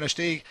Rower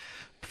Inistioge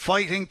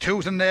fighting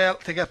tooth and nail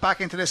to get back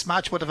into this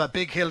match, would have a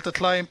big hill to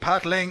climb.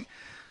 Pat Ling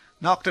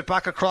knocked it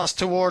back across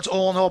towards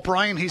Owen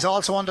O'Brien. He's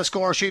also on the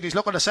score sheet. He's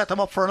looking to set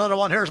them up for another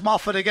one. Here's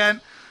Moffat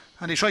again,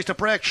 and he tries to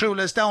break through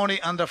Lisdowney,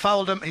 and they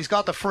fouled him. He's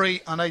got the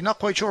free, and I'm not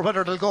quite sure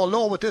whether they'll go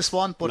low with this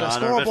one, but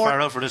they're a bit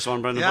far out for this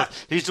one, Brendan. Yeah.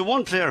 But he's the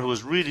one player who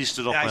has really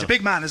stood up. Yeah, he's a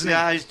big man, isn't he?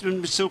 Yeah, he's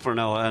been super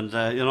now, and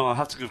I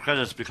have to give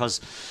credit because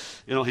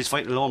he's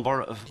fighting a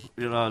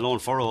lone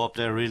furrow up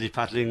there. Really,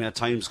 Pat Ling at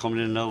times coming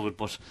in and out,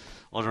 but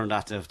other than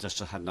that, they've just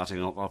had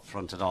nothing up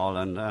front at all,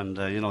 and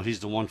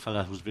he's the one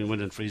fella who's been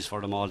winning frees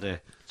for them all day.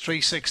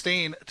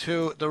 3-16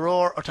 to the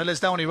Roar, or to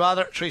Lisdowney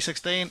rather,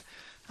 3-16.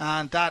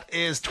 And that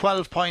is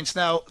 12 points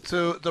now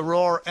to the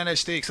Roar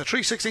Inistioge. So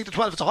 3-16 to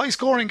 12. It's a high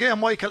scoring game,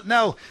 Michael.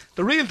 Now,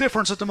 the real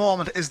difference at the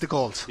moment is the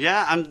goals.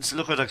 Yeah, and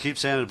look, I keep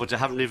saying it, but they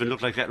haven't even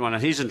looked like getting one.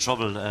 And he's in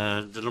trouble.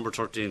 The number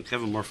 13,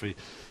 Kevin Murphy,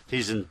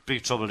 he's in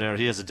big trouble there.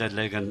 He has a dead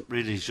leg, and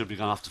really he should be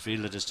gone off the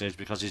field at this stage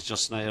because he's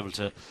just not able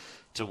to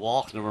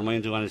walk, never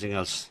mind do anything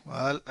else.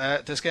 Well,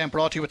 this game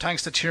brought to you with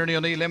thanks to Tierney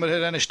O'Neill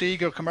Limited, Inistioge,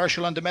 your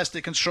commercial and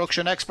domestic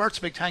construction experts.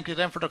 Big thank you to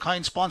them for their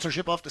kind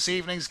sponsorship of this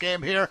evening's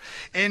game here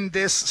in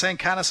this St.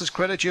 Canice's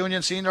Credit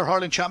Union Senior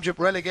Hurling Championship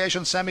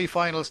relegation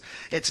semi-finals.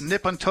 It's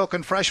nip and tuck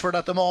in Freshford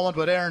at the moment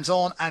with Aaron's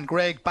Own and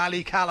Greg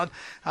Ballycallan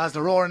as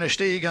the Roar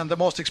Inistioge, and the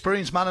most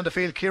experienced man in the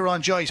field,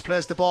 Kieran Joyce,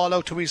 plays the ball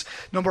out to his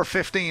number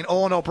 15,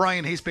 Owen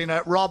O'Brien. He's been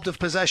robbed of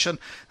possession,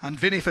 and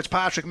Vinny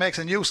Fitzpatrick makes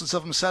a nuisance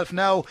of himself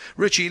now.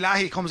 Richie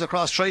Lahey comes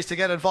across, tries to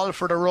get involved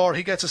for the Roar.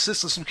 He gets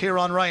assistance from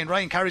Kieran Ryan.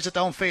 Ryan carries it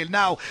downfield.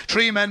 Now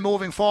 3 men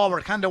moving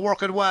forward. Can they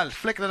work it well?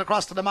 Flicking it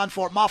across to the man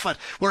for Moffat.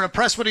 We're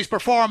impressed with his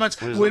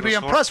performance. We'll be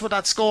impressed with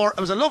that score. It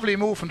was a lovely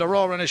move from the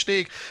Roar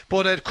Inistioge,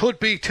 but it could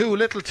be too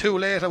little too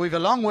late. We've a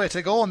long way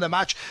to go in the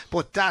match,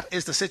 but that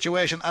is the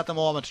situation at the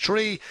moment.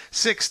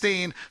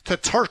 3-16 to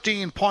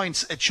 13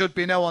 points it should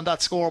be now on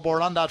that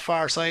scoreboard on that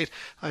far side.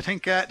 I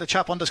think the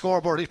chap on the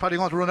scoreboard, he's probably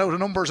going to run out of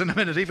numbers in a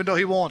minute, even though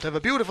he won't. Have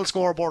a beautiful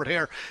scoreboard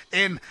here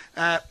in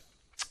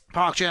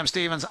Park James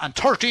Stephens, and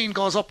 13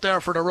 goes up there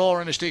for the Roar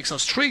Inistioge. So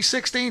it's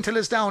 3-16 to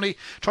Lisdowney,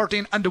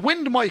 13, and the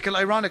wind, Michael,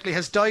 ironically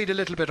has died a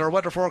little bit. Our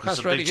weather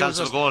forecast ready. Chance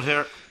of a goal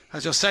here.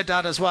 Has just said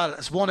that as well.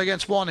 It's 1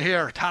 against 1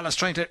 here. Talis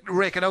trying to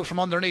rake it out from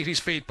underneath his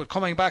feet, but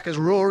coming back is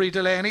Rory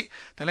Delaney.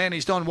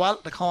 Delaney's done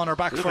well. The corner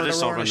back for the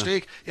Roar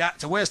Inistioge. Yeah,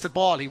 it's a wasted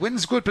ball. He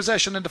wins good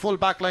possession in the full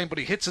back line, but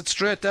he hits it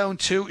straight down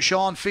to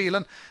Sean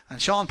Phelan,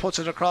 and Sean puts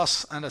it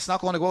across, and it's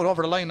not going to go out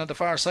over the line on the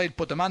far side,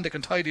 but the man that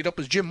can tidy it up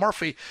is Jim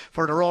Murphy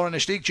for the Roar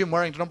Inistioge. Jim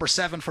wearing the number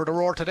 7 for the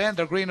Roar today, and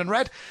they're green and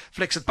red.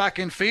 Flicks it back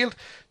in field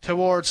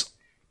towards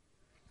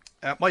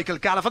Michael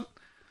Gallivan.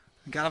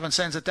 Gallivan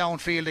sends it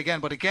downfield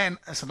again, but again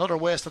it's another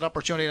wasted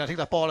opportunity, and I think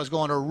that ball is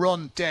going to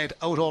run dead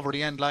out over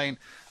the end line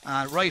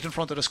right in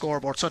front of the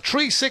scoreboard. So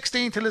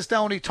 3-16 to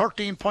Lisdowney,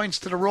 13 points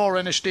to the Roar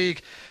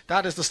Inistioge.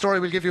 That is the story.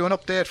 We'll give you an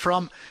update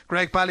from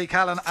Greg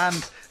Ballycallan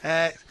and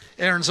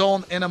Aaron's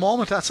Own in a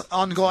moment. That's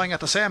ongoing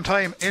at the same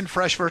time in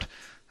Freshford.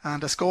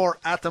 And the score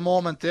at the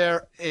moment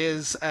there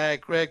is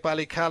Greg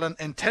Ballycallan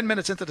in 10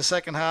 minutes into the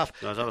second half.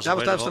 No, that was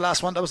the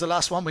last one. That was the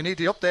last one. We need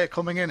the update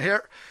coming in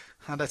here,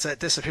 and it's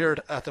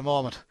disappeared at the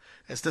moment.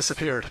 It's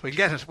disappeared. We'll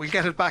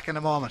get it back in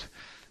a moment.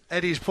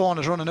 Eddie's phone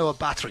is running out of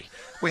battery.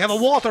 We have a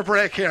water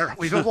break here.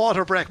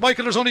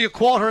 Michael, there's only a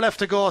quarter left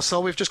to go, so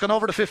we've just gone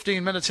over the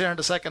 15 minutes here in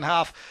the second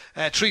half.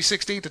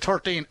 3-16 to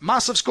 13.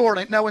 Massive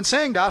score. Now, in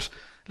saying that,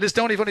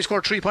 Lisdowney have only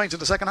scored 3 points in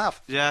the second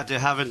half. Yeah, they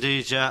have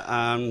indeed,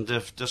 yeah.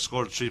 They've just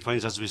scored 3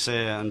 points, as we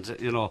say, and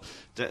they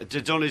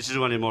don't need to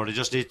do any more. They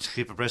just need to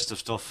keep abreast of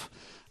stuff.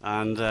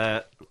 And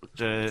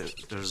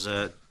there's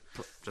a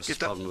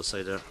problem with the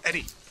side there.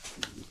 Eddie.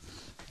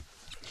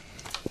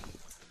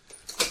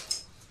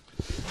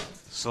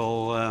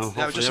 So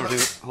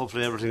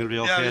hopefully everything will be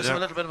okay. Yeah, there's a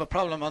little bit of a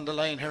problem on the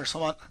line here,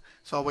 someone.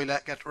 So we'll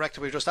get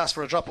rectified. We just asked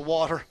for a drop of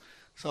water,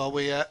 so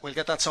we'll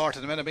get that sorted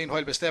in a minute.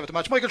 Meanwhile, we stay with the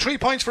match. Michael, 3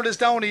 points for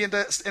Lisdowney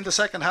in the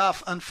second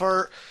half, and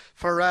for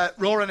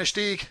Roar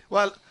Inistioge,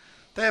 well,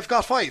 they've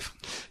got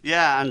 5.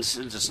 Yeah, and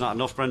it's not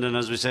enough, Brendan,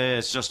 as we say.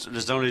 It's just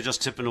Lisdowney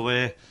just tipping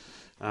away,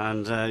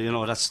 and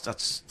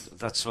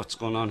that's what's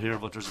going on here.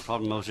 But there's a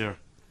problem out here.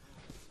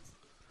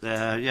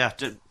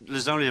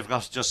 Lisdowney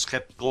have just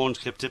kept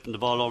tipping the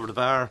ball over the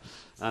bar,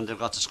 and they've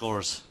got the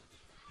scores.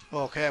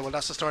 Okay, well,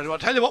 that's the story. I'll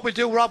tell you what we'll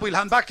do, Rob. We'll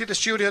hand back to the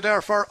studio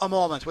there for a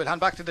moment. We'll hand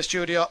back to the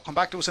studio. Come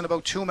back to us in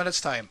about 2 minutes'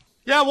 time.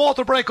 Yeah,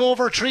 water break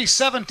over,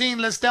 3-17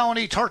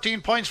 Lisdowney,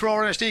 13 points for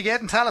Rower Inistioge.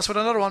 Aidan Tallis with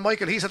another one.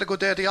 Michael, he's had a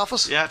good day at the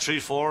office. Yeah,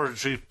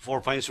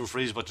 3-4 points from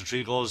frees, but the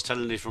 3 goals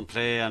telling from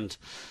play. And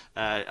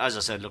as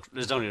I said, look,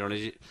 Lisdowney are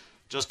only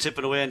just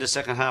tipping away in the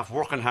second half,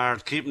 working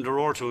hard, keeping the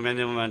roar to a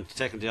minimum and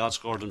taking the odd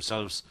score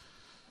themselves.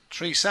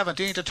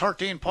 3-17 to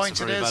 13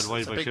 points it is. Bad wide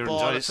it's a by big Kieran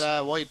ball. Joyce.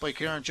 It's wide by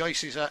Kieran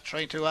Joyce. He's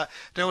trying to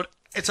do it.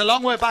 It's a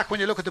long way back when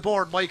you look at the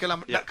board, Michael,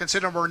 and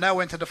considering we're now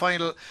into the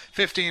final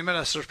 15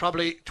 minutes, there's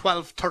probably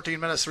 12-13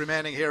 minutes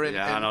remaining here.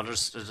 There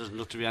doesn't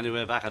look to be any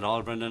way back at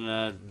all,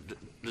 Brendan.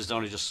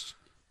 Lisdowney just,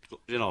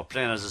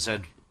 playing, as I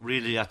said,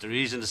 really at their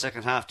ease in the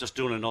second half, just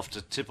doing enough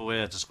to tip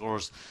away at the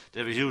scores. They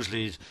have a huge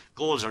lead.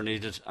 Goals are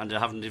needed, and they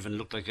haven't even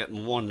looked like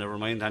getting one, never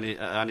mind any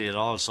at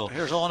all. So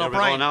here's Owen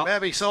O'Brien,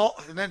 maybe so,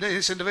 and then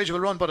this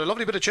individual run, but a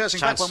lovely bit of chasing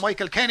back by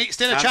Michael Kenny.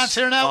 Still a chance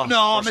here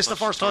now. Missed the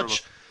first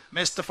touch.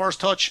 Missed the first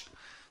touch.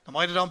 They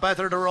might have done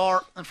better to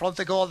Roar in front of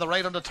the goal, the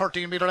right on the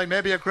 13 metre line,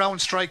 maybe a ground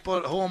strike,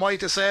 but who am I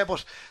to say?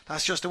 But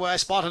that's just the way I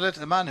spotted it.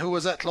 The man who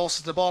was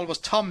closest to the ball was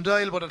Tom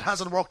Doyle, but it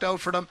hasn't worked out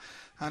for them.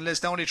 And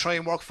Lisdowney try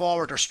and work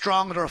forward. They're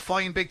strong, they're a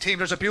fine big team.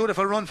 There's a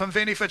beautiful run from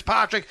Vinny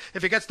Fitzpatrick.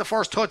 If he gets the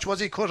first touch, was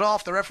he cut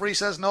off? The referee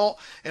says no,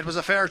 it was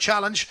a fair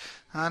challenge.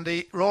 And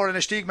the Rower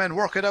Inistioge men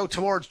work it out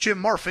towards Jim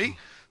Murphy.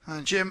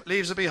 And Jim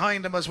leaves it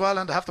behind him as well,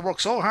 and they have to work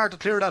so hard to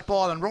clear that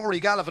ball. And Rory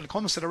Gallivan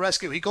comes to the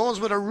rescue. He goes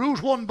with a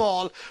Route 1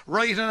 ball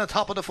right in the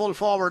top of the full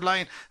forward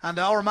line, and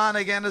our man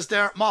again is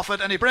there, Moffat,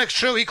 and he breaks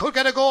through. He could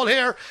get a goal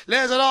here,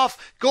 lays it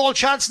off, goal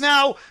chance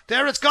now.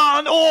 There it's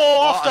gone.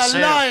 Off the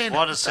line.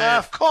 What a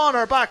save.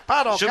 Corner back,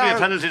 Paddock. Should be a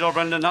penalty though,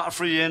 Brendan, not a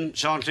free in.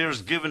 Sean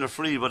Clear's given a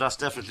free, but that's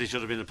definitely should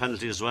have been a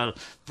penalty as well.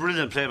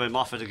 Brilliant play by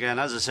Moffat again.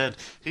 As I said,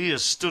 he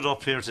has stood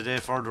up here today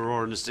for the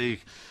Rower Inistioge.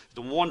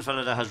 The one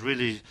fella that has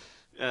really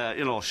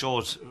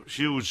showed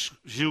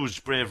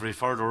huge bravery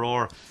for the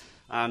Roar,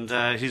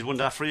 and he's won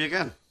that free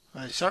again.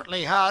 He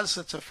certainly has.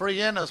 It's a free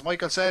in, as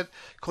Michael said.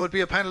 Could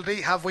be a penalty.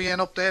 Have we an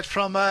update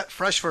from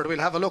Freshford? We'll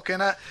have a look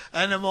in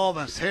a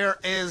moment. Here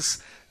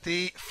is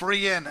the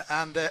free in,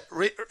 and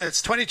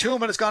it's 22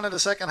 minutes gone in the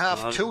second half.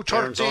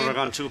 2:13.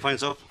 Gone 2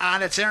 points up,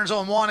 and it's Aaron's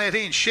on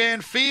 118. Shane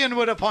Feehan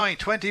with a point,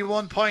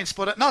 21 points,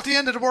 but not the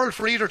end of the world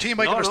for either team.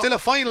 Michael, there's still a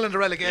final in the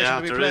relegation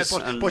to be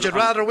played, but you'd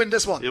rather win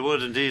this one. You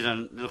would indeed,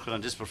 and looking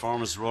at this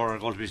performance, Roar are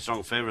going to be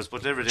strong favourites.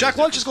 But Jack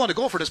Walsh is going to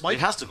go for this, Mike.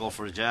 He has to go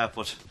for it, yeah,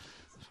 but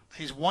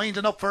he's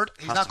winding up for it.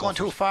 He's not going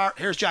too far.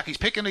 Here's Jack. He's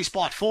picking his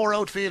spot. 4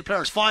 outfield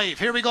players. 5.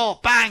 Here we go.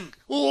 Bang.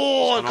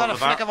 Oh, got a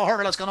flick of a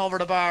hurdle. It's gone over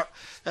the bar.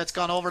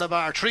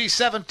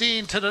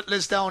 3-17 to the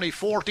Lisdowney.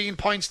 14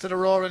 points to the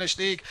Rower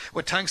Inistioge,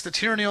 with thanks to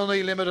Tierney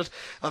O'Neill Limited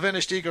of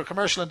Inistioge, our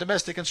commercial and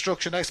domestic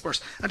instruction experts.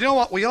 And you know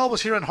what? We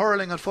always hear in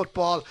hurling and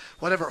football,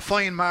 whatever,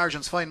 fine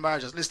margins.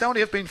 Lisdowney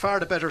have been far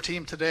the better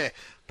team today.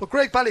 But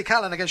Greg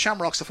Ballycallan against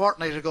Shamrocks a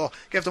fortnight ago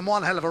gave them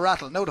one hell of a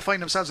rattle. Now to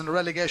find themselves in the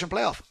relegation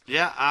playoff.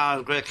 Yeah,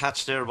 great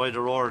catch there by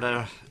the Roar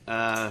there.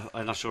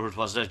 I'm not sure who it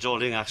was there, Joe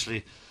Ling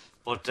actually.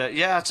 But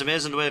it's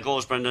amazing the way it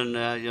goes, Brendan.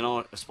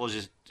 I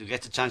suppose you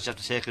get the chance, you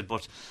have to take it,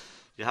 but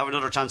you have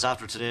another chance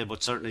after today,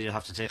 but certainly you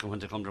have to take them when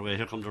they come their way.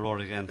 Here come the Roar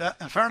again.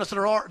 In fairness to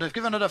the Roar, they've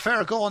given it a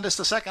fair go in the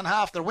second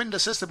half. They're wind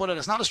assisted, but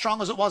it's not as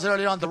strong as it was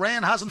earlier on. The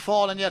rain hasn't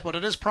fallen yet, but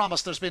it is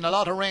promised. There's been a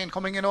lot of rain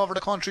coming in over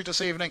the country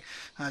this evening,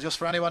 just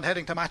for anyone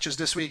heading to matches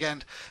this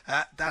weekend.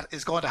 That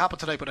is going to happen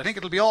today, but I think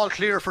it'll be all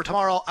clear for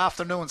tomorrow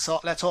afternoon, so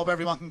let's hope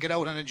everyone can get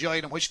out and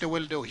enjoy them, which they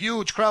will do.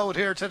 Huge crowd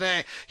here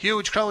today.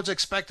 Huge crowds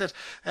expected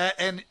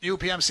in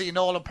UPMC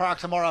Nolan Park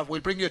tomorrow.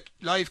 We'll bring you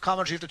live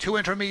commentary of the 2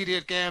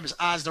 intermediate games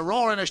as the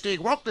Rower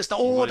Inistioge work this.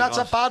 That's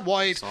a bad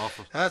wide.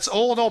 That's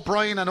Owen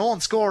O'Brien, and Owen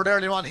scored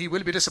earlier on. He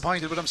will be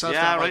disappointed with himself.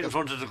 Yeah, right in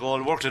front of the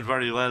goal. Worked it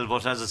very well,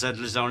 but as I said,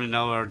 Lisdowney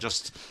now are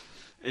just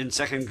in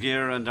second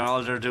gear, and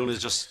all they're doing is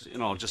just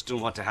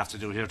doing what they have to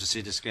do here to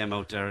see this game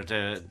out there.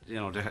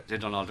 They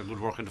done all the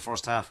good work in the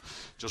first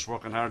half, just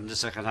working hard in the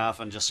second half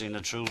and just seeing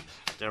it through.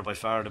 They're by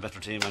far the better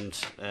team and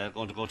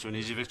going to go to an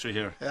easy victory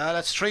here. Yeah,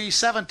 that's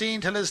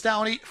 3-17 to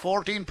Lisdowney,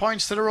 14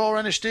 points to the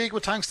Rower Inistioge,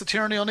 with thanks to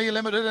Tierney O'Neill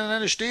Limited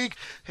in Inistioge.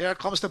 Here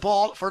comes the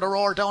ball for the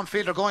Rower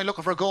downfield. They're going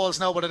looking for goals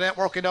now, but it ain't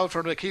working out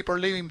for the keeper.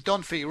 Liam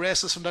Dunphy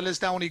races from the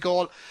Lisdowney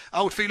goal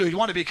outfield. You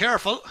want to be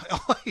careful.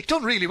 He's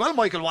done really well,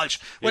 Michael Walsh.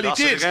 Well, he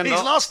did.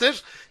 He's lost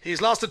it.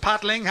 He's lost it.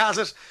 Pat Ling has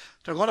it.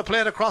 They're going to play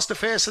it across the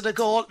face of the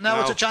goal.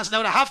 Now it's a chance.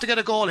 Now they have to get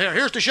a goal here.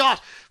 Here's the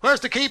shot. Where's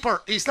the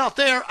keeper? He's not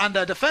there, and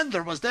the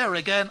defender was there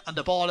again, and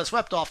the ball is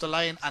swept off the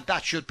line, and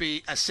that should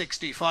be a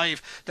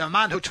 65. The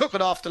man who took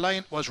it off the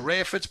line was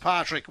Ray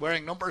Fitzpatrick,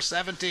 wearing number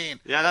 17.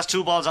 Yeah, that's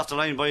 2 balls off the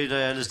line by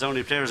the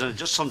Lisdowney players, and it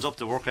just sums up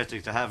the work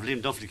ethic they have.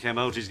 Liam Duffy came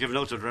out. He's given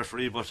out to the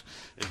referee, but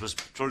it was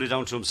truly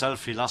down to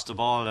himself. He lost the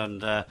ball,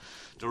 and the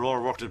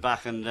Roar worked it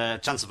back, and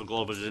chance of a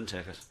goal, but it didn't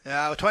take it.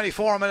 Yeah, with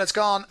 24 minutes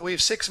gone,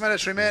 we've 6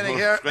 minutes remaining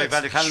here. Greg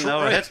Ballycallan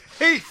now ahead.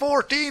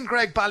 14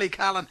 Greg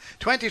Ballycallan,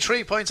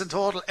 23 points in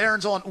total.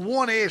 Aaron's on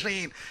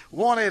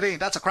 118.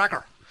 That's a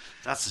cracker.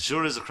 That's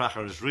sure is a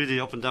cracker. It's really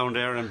up and down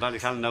there, and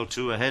Ballycallan now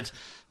 2 ahead.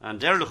 And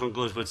they're looking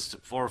good with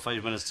 4 or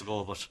 5 minutes to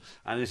go, but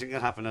anything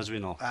can happen, as we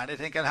know.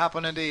 Anything can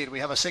happen indeed. We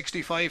have a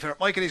 65 here.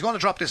 Michael, he's going to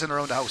drop this in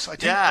around the house. I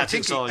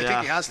think so. I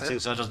think he has to. I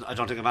think so. I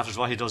don't think it matters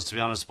what he does, to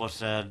be honest. But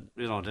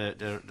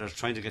they're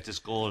trying to get this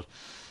goal.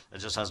 It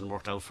just hasn't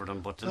worked out for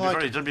them. But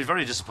they'll be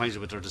very disappointed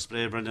with their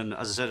display, Brendan.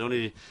 As I said,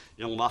 only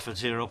young Moffat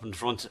here up in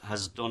front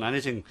has done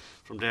anything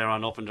from there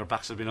on up, and their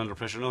backs have been under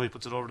pressure. No, he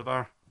puts it over the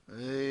bar.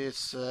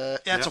 It's a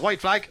white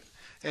flag.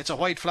 It's a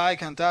white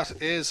flag, and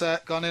that is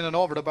gone in and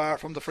over the bar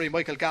from the free.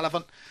 Michael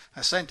Gallivan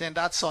has sent in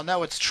that. So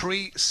now it's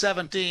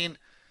 3-17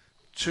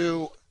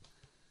 to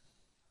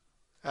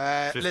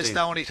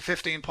Lisdowney to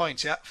 15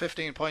 points. Yeah,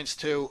 15 points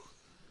to.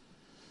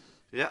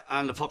 Yeah,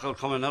 and the puck out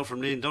coming now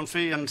from Liam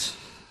Dunphy, and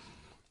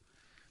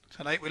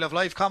tonight we'll have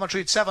live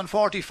commentary at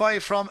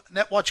 7:45 from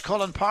Netwatch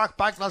Cullen Park.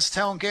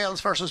 Bagnallstown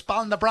Gales versus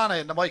Balnabrana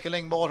in the Michael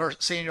Ling Motor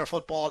Senior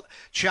Football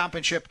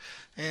Championship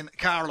in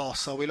Carlow.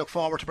 So we look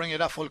forward to bringing you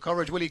that full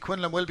coverage. Willie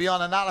Quinlan will be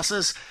on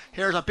analysis.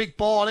 Here's a big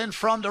ball in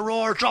from the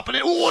Roar, dropping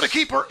it. Oh, the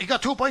keeper! He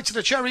got 2 bites of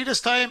the cherry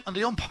this time, and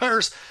the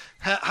umpires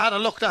had a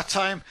look that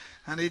time.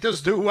 And he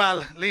does do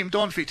well, Liam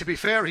Dunphy. To be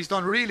fair, he's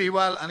done really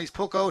well, and his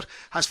puck out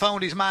has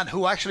found his man,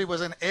 who actually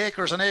was in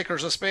acres and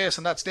acres of space,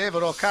 and that's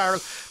David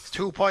O'Carroll.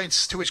 2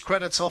 points to his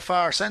credit so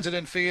far. Sends it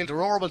in field.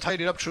 Roar will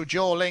tidy it up through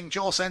Joe Ling.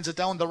 Joe sends it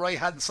down the right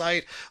hand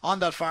side on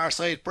that far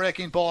side.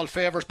 Breaking ball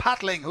favours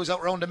Pat Ling, who's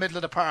out around the middle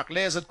of the park.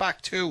 Lays it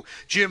back to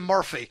Jim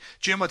Murphy.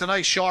 Jim with a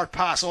nice short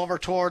pass over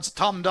towards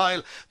Tom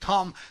Doyle.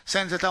 Tom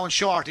sends it down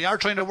short. They are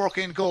trying to work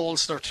in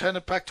goals. They're turning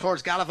it back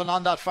towards Gallivan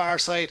on that far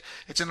side.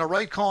 It's in the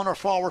right corner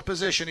forward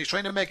position. He's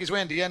trying to make his way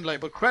in the end line,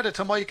 but credit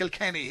to Michael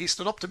Kenny. He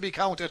stood up to be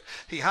counted.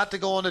 He had to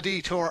go on a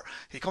detour.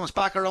 He comes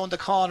back around the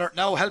corner.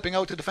 Now helping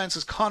out the defence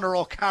is Conor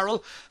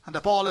O'Carroll, and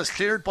the ball is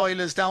cleared by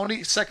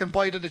Lisdowney. Second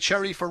bite of the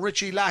cherry for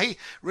Richie Lahey.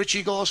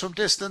 Richie goes from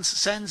distance,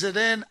 sends it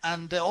in,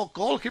 and the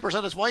goalkeeper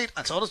said it's wide,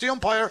 and so does the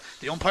umpire.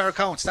 The umpire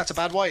counts. That's a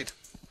bad wide.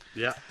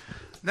 Yeah.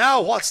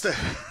 Now, what's the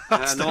no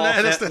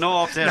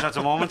update at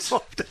the moment. No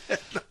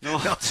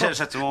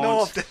update at the moment.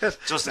 No update.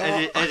 Just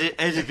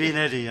Eddie being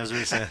Eddie, as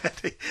we say.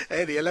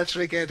 Eddie,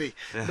 electric Eddie.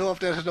 Yeah. No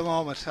update at the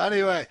moment.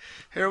 Anyway,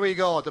 here we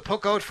go. The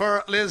puck out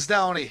for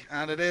Lisdowney,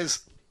 and it is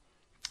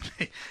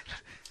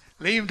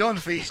Liam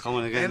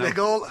Dunphy in the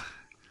goal.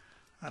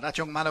 And that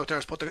young man out there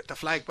has put the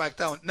flag back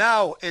down.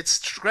 Now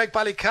it's Greg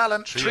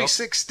Ballycallan,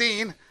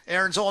 3-16.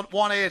 Aaron's Own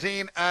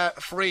 118,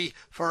 free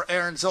for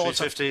Aaron's Own.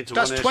 3-15 to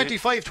that's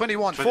 118.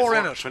 25-21, 4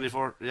 in it.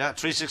 24, yeah,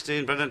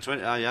 3-16, Brendan.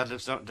 20,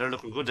 they're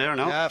looking good there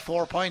now. Yeah,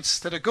 4 points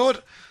to the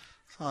good.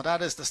 So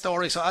that is the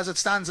story. So as it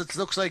stands, it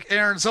looks like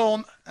Aaron's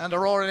Own and the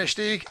Roar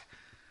Inishtig.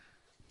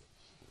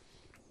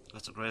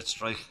 That's a great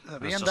strike.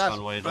 Be in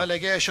that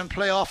relegation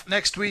playoff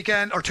next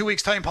weekend, or 2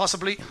 weeks' time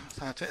possibly.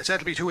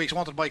 It'll be 2 weeks,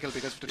 won't it, Michael?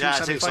 Because the two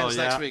semi-finals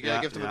next week,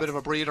 give them a bit of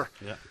a breather.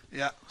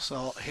 Yeah.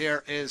 So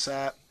here is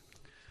the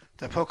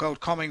puck out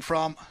coming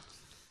from.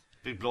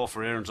 Big blow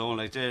for Aaron's Own.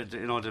 Like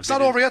it's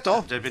not over yet,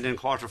 though. They've been in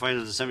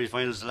quarterfinals and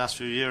semi-finals the last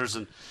few years,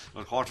 and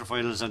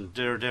quarterfinals, and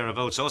they're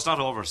about. So it's not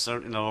over.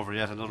 Certainly not over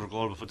yet. Another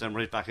goal will put them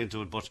right back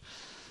into it. But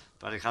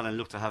Ballycallan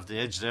look to have the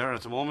edge there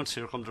at the moment.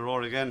 Here come the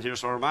Roar again.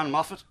 Here's our man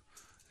Moffat.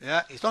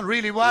 Yeah, he's done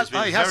really well.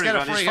 He has to get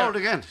a free. He's fouled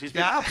again. He's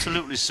been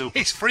absolutely super.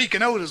 He's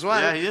freaking out as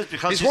well. Yeah, he is,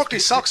 because he's worked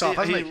his socks off,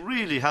 hasn't he? He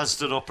really has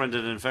stood up,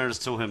 Brendan, in fairness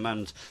to him,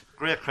 and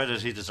great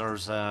credit he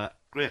deserves.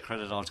 Great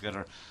credit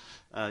altogether.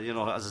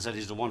 As I said,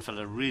 he's the one fella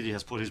that really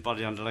has put his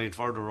body on the line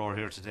for the Roar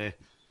here today,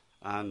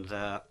 and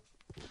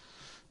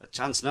a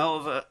chance now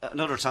of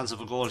another chance of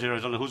a goal here. I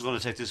don't know who's going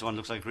to take this one.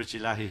 Looks like Richie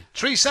Lahey.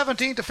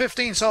 3-17 to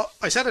 15. So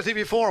I said it to you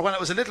before when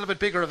it was a little bit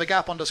bigger of a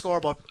gap on the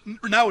scoreboard.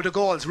 Now the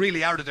goals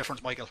really are the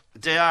difference, Michael.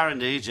 They are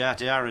indeed, yeah,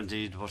 they are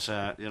indeed. But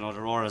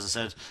the Roar, as I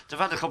said, they've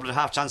had a couple of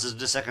half chances in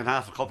the second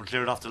half. A couple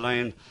cleared off the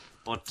line.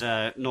 But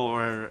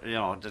nowhere,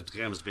 the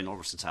game has been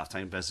over since half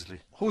time, basically.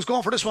 Who's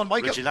going for this one,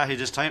 Michael? Richie Lahey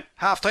this time.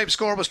 Half time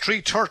score was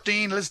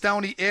 3-13.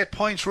 Lisdowney 8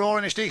 points. Roar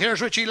Inishtig. Here's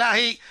Richie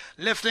Lahey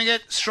lifting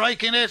it,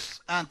 striking it,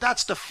 and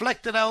that's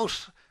deflected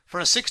out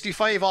for a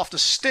 65 off the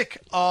stick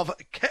of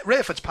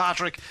Ray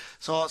Fitzpatrick.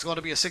 So it's going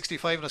to be a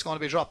 65, and it's going to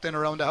be dropped in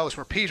around the house.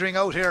 We're petering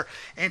out here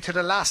into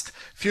the last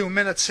few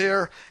minutes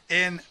here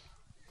in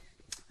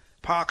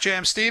Park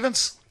James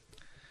Stephens.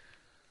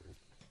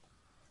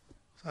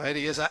 So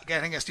Eddie is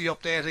getting us the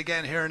update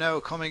again here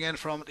now, coming in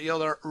from the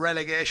other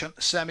relegation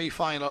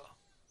semi-final.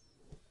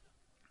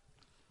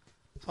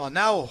 So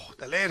now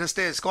the latest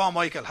is, go on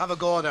Michael, have a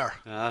go there.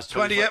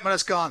 28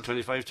 minutes gone.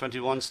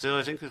 25-21 still,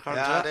 I think.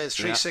 Yeah, it is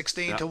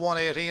 3-16 to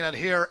 118, and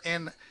here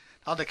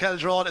on the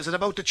Kells Road, is it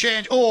about to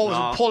change? Oh, it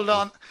was pulled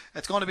on.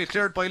 It's going to be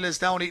cleared by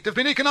Lisdowney. They've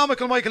been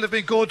economical, Michael. They've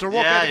been good. Their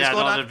work ethic is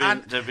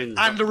good,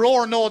 and the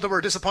Roar know they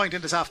were disappointing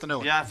this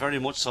afternoon. Yeah, very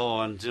much so,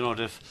 and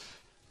they've.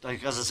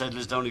 Like, as I said,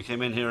 Lisdowney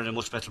came in here in a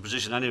much better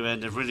position anyway,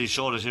 and they've really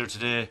showed it here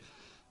today,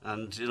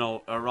 and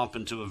are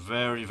romping to a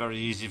very, very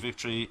easy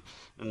victory.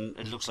 And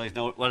it looks like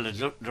now, well,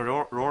 the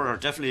Roar are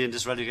definitely in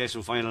this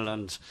relegation final,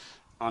 and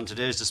on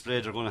today's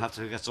display, they're going to have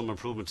to get some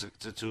improvement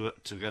to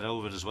get out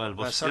of it as well.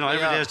 But certainly,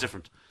 every day is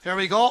different. Here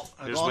we go.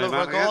 Here's Going over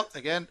a Waymark goal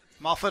again.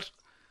 Moffat.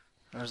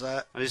 There's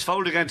a And he's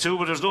fouled again too,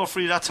 but there's no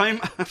free that time.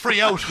 free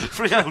out.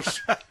 Free out.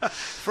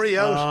 Free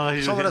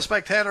out. Some of the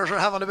spectators are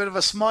having a bit of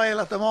a smile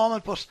at the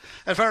moment, but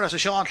in fairness to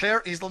Sean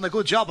Clare, he's done a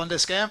good job on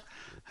this game.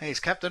 He's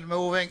kept it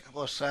moving,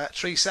 but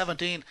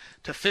 3-17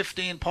 to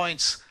 15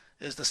 points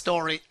is the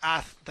story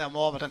at the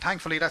moment, and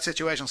thankfully that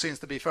situation seems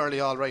to be fairly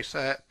all right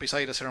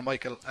beside us here,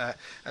 Michael,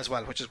 as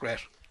well, which is great.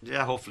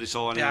 Yeah, hopefully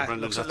so. Yeah, it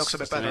looks a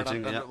bit better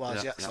than it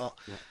was.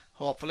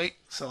 Hopefully,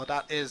 so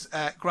that is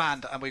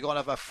grand, and we're going to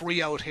have a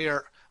free out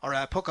here, or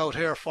a puck out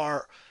here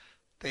for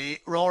the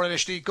Rower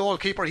Inistioge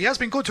goalkeeper. He has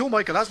been good too,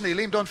 Michael, hasn't he,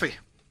 Liam Dunphy?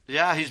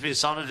 Yeah, he's been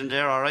solid in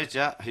there, all right.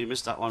 Yeah, he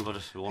missed that one, but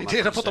it won't matter.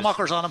 He did put the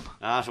mockers on him.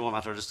 It won't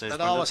matter at this stage.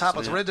 That always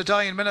happens. We're in the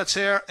dying minutes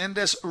here in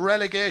this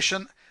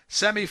relegation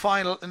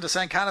semi-final in the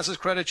St. Canice's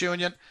Credit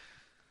Union.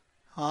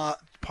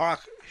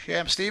 Park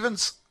James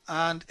Stephens,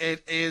 and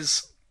it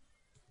is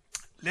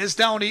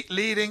Lisdowney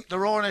leading the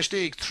Rower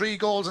Inistioge 3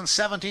 goals and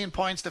 17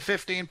 points to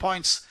 15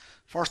 points.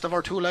 First of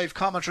our 2 live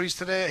commentaries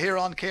today here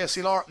on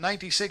KCLR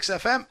 96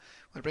 FM.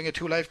 We'll bring you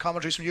 2 live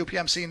commentaries from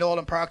UPMC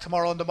Nolan Park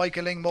tomorrow on the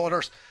Michael Lyng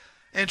Motors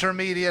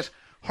Intermediate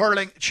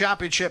Hurling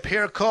Championship.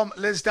 Here come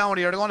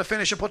Lisdowney. Are they going to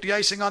finish and put the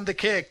icing on the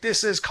cake?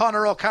 This is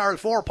Conor O'Carroll.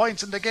 4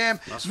 points in the game.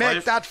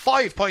 Make that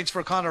 5 points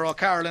for Conor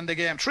O'Carroll in the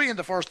game. 3 in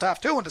the first half,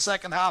 2 in the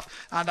second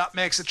half, and that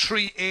makes it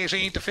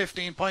 3-18 to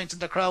 15 points.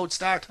 And the crowd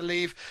start to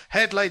leave.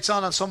 Headlights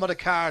on some of the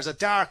cars. A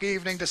dark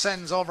evening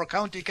descends over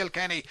County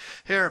Kilkenny.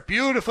 Here,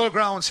 beautiful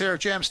grounds here,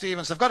 James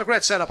Stephens. They've got a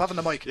great setup, haven't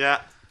they, Mike?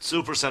 Yeah.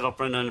 Super setup,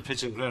 Brendan.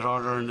 Pitch in great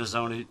order, and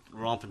Lisdowney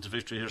romping to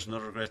victory. Here's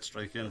another great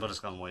strike in, but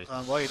it's gone wide.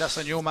 And wide. That's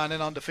a new man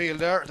in on the field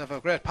there. They have a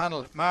great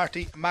panel.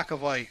 Marty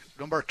McAvoy,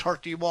 number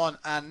 31,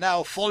 and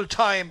now full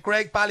time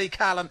Greg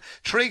Ballycallan,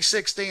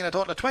 3-16, a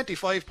total of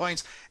 25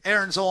 points.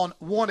 Aaron's Own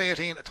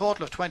 1-18, a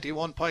total of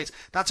 21 points.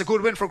 That's a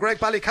good win for Greg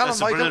Ballycallan,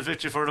 That's Michael. a brilliant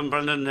victory for them,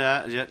 Brendan.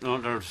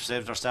 They've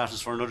saved their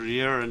status for another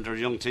year, and they're a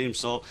young team,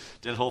 so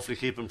they'll hopefully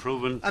keep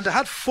improving. And they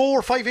had 4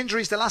 or 5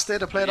 injuries the last day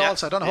they played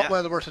also. I don't know how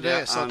well they were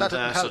today, so that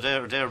didn't help.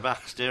 So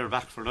they're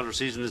back for another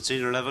season at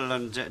senior level,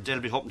 and they'll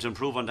be hoping to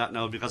improve on that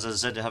now, because as I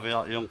said, they have a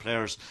lot of young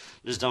players.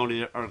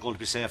 Lisdowney are going to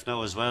be safe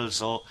now as well,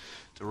 so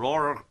the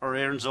Roar or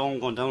Aaron's Own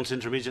going down to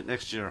intermediate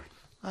next year.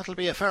 That'll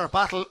be a fair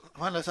battle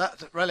when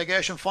that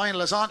relegation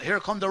final is on. Here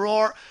come the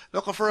Roar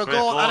looking for a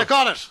goal, and they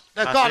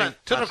Pat got Ling, it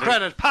to their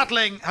credit. Pat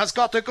Ling has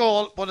got the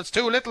goal, but it's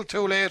too little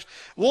too late.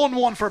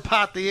 1-1 for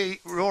Pat, the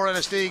Rower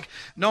Inistioge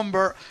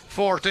number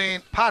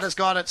 14. Pat has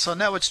got it, so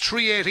now it's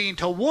 3-18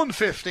 to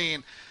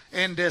 1-15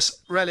 in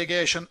this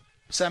relegation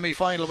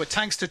semi-final, with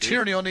thanks to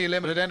Tierney O'Neill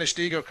Limited,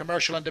 Inistioge,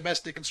 commercial and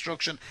domestic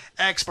construction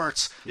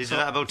experts. Needed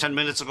that about 10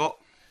 minutes ago.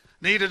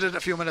 Needed it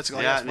a few minutes ago.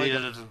 Yeah, yes,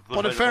 needed it.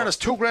 But in fairness,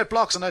 2 great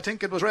blocks, and I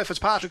think it was Ray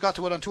Fitzpatrick got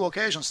to it on 2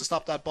 occasions to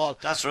stop that ball.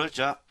 That's right,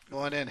 yeah.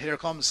 Going in, here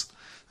comes,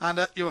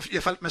 and you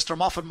felt Mr.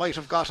 Moffat might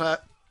have got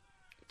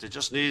they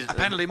just need a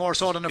penalty more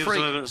so than a free.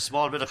 Them a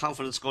small bit of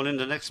confidence going in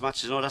the next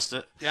match. That's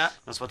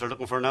what they're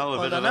looking for now.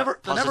 A bit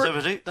of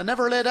positivity. They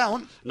never lay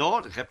down. No,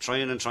 they kept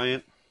trying and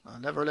trying. They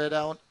never lay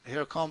down.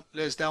 Here come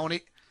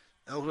Lisdowney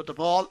out with the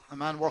ball. A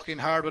man working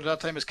hard with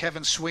that time is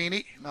Kevin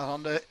Sweeney. Not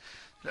on the.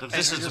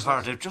 This is the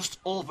part. They've just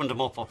opened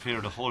them up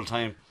here the whole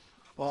time.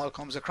 Ball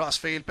comes across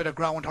field, bit of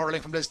ground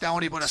hurling from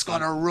Lisdowney, but it's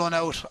going to run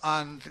out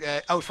and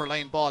out for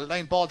line ball.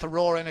 Line ball to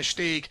Rower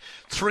Inistioge,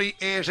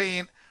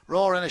 3-18.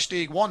 Rower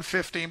Inistioge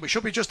 1-15. We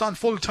should be just on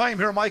full time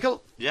here,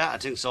 Michael. Yeah, I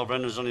think so.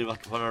 Brendan's only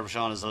whatever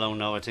Sean is alone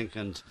now, I think,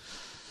 and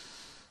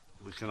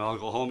we can all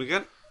go home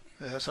again.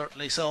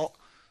 Certainly so.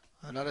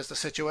 And that is the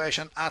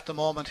situation at the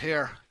moment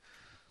here.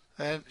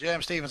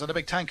 James Stephens, and a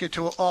big thank you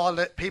to all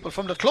the people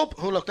from the club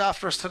who looked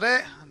after us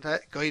today and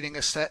guiding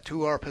us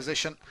to our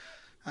position,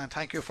 and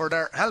thank you for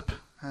their help,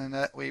 and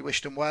we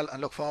wish them well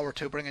and look forward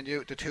to bringing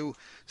you the 2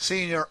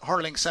 senior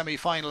hurling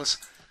semi-finals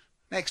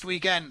next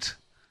weekend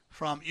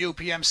from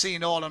UPMC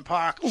Nolan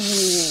Park. Ooh,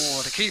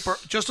 the keeper,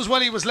 just as well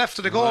he was left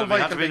to the goal,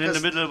 Michael, because in the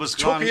middle, it was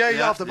took the eye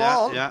off the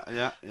ball.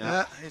 Yeah.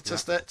 It's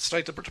just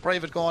straight to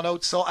private going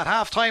out. So at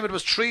half time it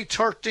was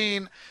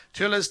 3-13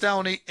 to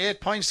Lisdowney,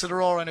 8 points to the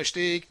Rower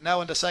Inistioge. Now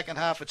in the second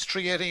half it's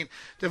 3-18.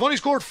 They've only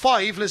scored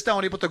 5,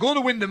 Lisdowney, but they're going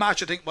to win the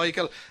match, I think,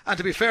 Michael. And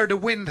to be fair, the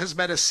wind has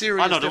made a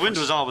serious difference. The wind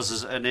was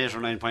always an 8 or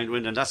 9 point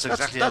wind, and that's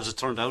exactly how it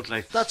turned out.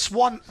 Like that's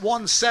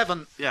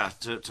 1-7. Yeah,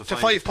 to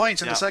 5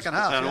 points in the second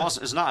half.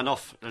 It's not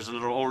enough. There's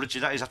another Richie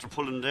Daddy's after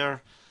pulling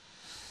there.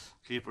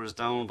 Keeper is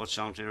down, but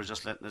Sean Clare is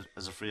just letting it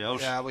as a free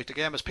out. Yeah, the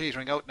game is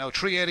petering out now.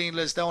 3-18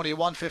 Lisdowney,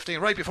 1-15.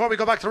 Right, before we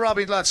go back to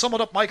Robbie, lads, sum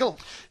it up, Michael.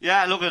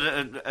 Yeah, look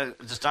at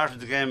the start of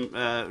the game.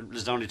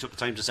 Lisdowney took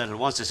time to settle.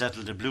 Once they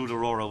settled, they blew the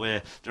Roar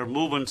away. Their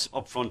movement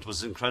up front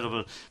was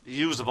incredible. They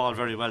used the ball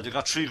very well. They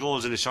got 3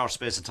 goals in a short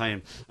space of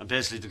time, and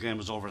basically the game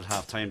was over at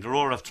half time. The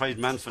Roar have tried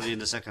manfully in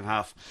the second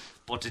half,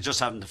 but they just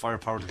haven't the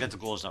firepower to get the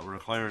goals that were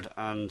required,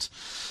 and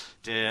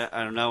they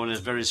are now in a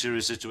very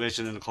serious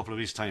situation in a couple of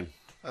weeks' time.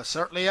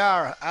 Certainly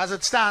are. As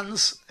it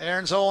stands,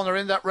 Aaron's Own are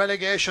in that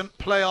relegation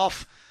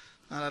playoff,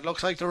 And it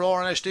looks like the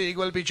Rower Inistioge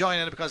will be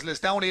joining it, because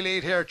Lisdowney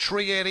lead here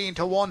 3-18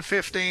 to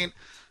 1-15.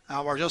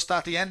 And we're just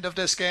at the end of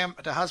this game.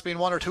 There has been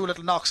one or two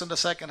little knocks in the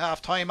second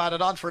half. Time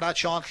added on for that.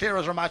 Sean Clear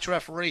is our match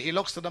referee. He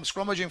looks to them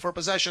scrummaging for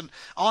possession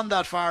on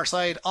that far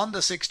side on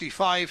the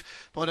 65.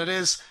 But it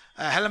is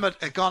a helmet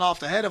gone off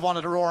the head of one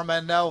of the Rower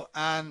men now.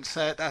 And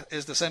that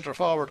is the centre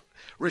forward,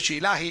 Richie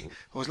Lahey,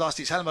 who has lost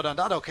his helmet on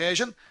that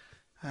occasion.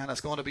 And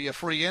it's going to be a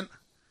free in.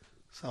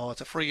 So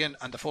it's a free in,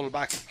 and the full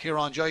back,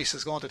 Kieran Joyce,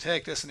 is going to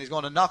take this, and he's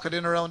going to knock it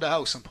in around the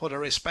house and put a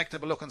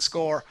respectable looking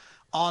score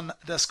on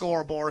the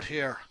scoreboard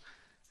here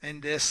in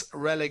this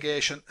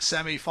relegation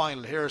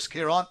semi-final. Here's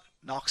Kieran,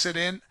 knocks it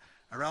in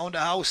around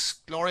the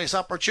house. Glorious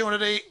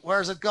opportunity.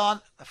 Where's it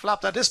gone? The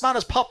flap that this man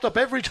has popped up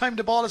every time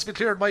the ball has been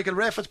cleared. Michael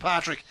Ray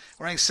Fitzpatrick,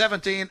 wearing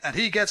 17, and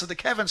he gets it to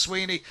Kevin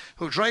Sweeney,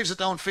 who drives it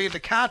downfield. There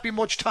can't be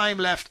much time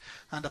left,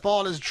 and the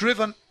ball is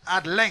driven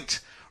at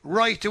length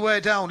right the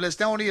way down.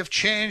 Lisdowney have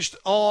changed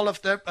all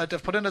of their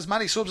they've put in as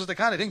many subs as they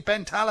can. I think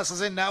Ben Tallis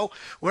is in now,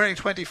 wearing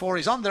 24.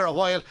 He's on there a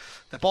while.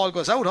 The ball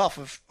goes out off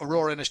of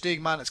Aurora Inistioge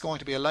man. It's going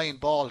to be a line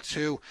ball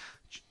to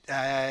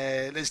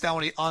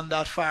Lisdowney on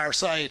that far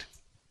side.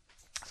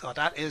 So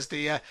that is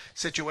the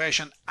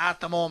situation at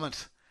the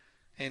moment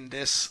in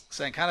this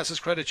St. Canice's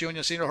Credit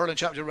Union Senior Hurling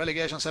Championship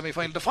relegation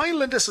semi-final. The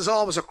final in this is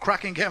always a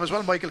cracking game as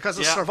well, Michael, because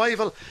it's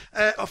survival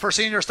for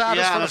senior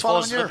status for the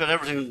following year. Look at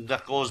everything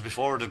that goes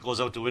before that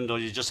goes out the window.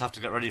 You just have to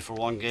get ready for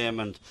one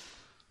game, and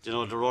the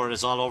Roar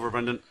is all over,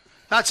 Brendan.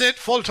 That's it.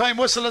 Full-time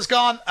whistle is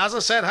gone. As I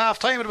said,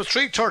 half-time it was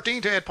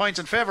 3-13 to 8 points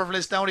in favour of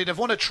Lisdowney. They've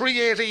won it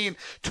 3-18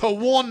 to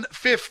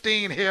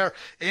 1-15 here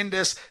in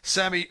this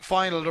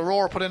semi-final. The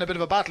Roar put in a bit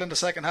of a battle in the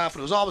second half.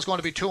 It was always going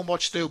to be too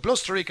much to do.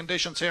 +3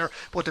 conditions here.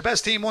 But the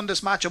best team won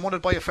this match and won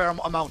it by a fair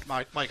amount,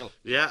 Michael.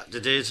 Yeah, they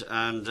did.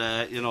 And,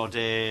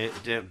 they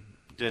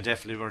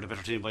definitely were the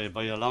better team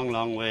by a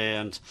long way,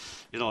 and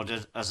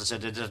as I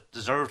said, they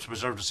deserve to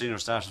preserve the senior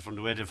status from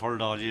the way they've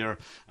hurled all year,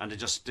 and they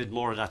just did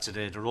more of that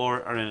today. The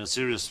Roar are in a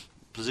serious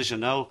position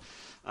now,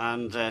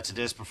 and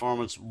today's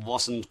performance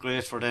wasn't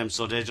great for them,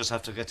 so they just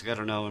have to get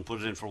together now and put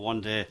it in for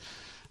one day.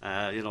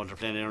 They're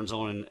playing Erin's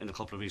Own in a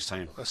couple of weeks'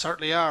 time. They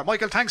certainly are.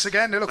 Michael, thanks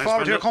again. They look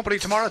forward to your company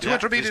tomorrow. Two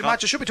intermediate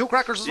matches. Should be two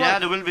crackers as well. Yeah,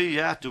 there will be.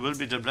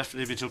 There'll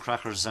definitely be two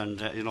crackers,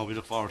 and we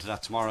look forward to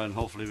that tomorrow, and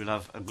hopefully we'll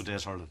have a good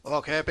day's hurling.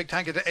 Okay, big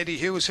thank you to Eddie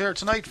Hughes here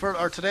today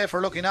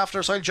for looking after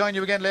us. I'll join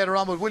you again later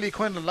on with Willie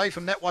Quinlan live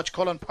from Netwatch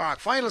Cullen Park.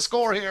 Final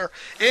score here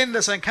in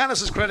the St.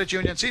 Canice's Credit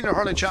Union Senior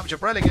Hurling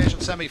Championship relegation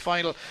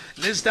semi-final.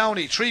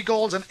 Lisdowney 3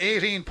 goals and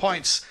 18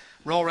 points.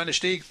 Rower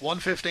Inistioge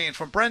 1-15.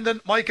 From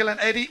Brendan, Michael and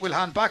Eddie, we'll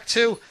hand back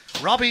to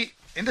Robbie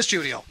in the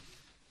studio.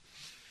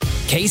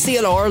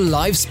 KCLR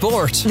Live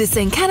Sport. The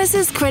St.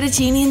 Canice's Credit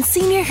Union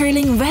Senior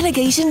Hurling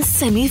Relegation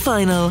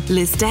Semi-Final.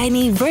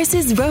 Lisdowney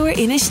versus Rower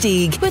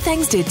Inistioge. With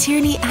thanks to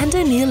Tierney and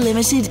O'Neill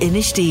Limited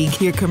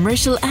Inistioge, your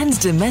commercial and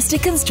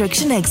domestic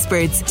construction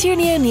experts.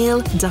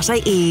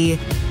 TierneyO'Neill.ie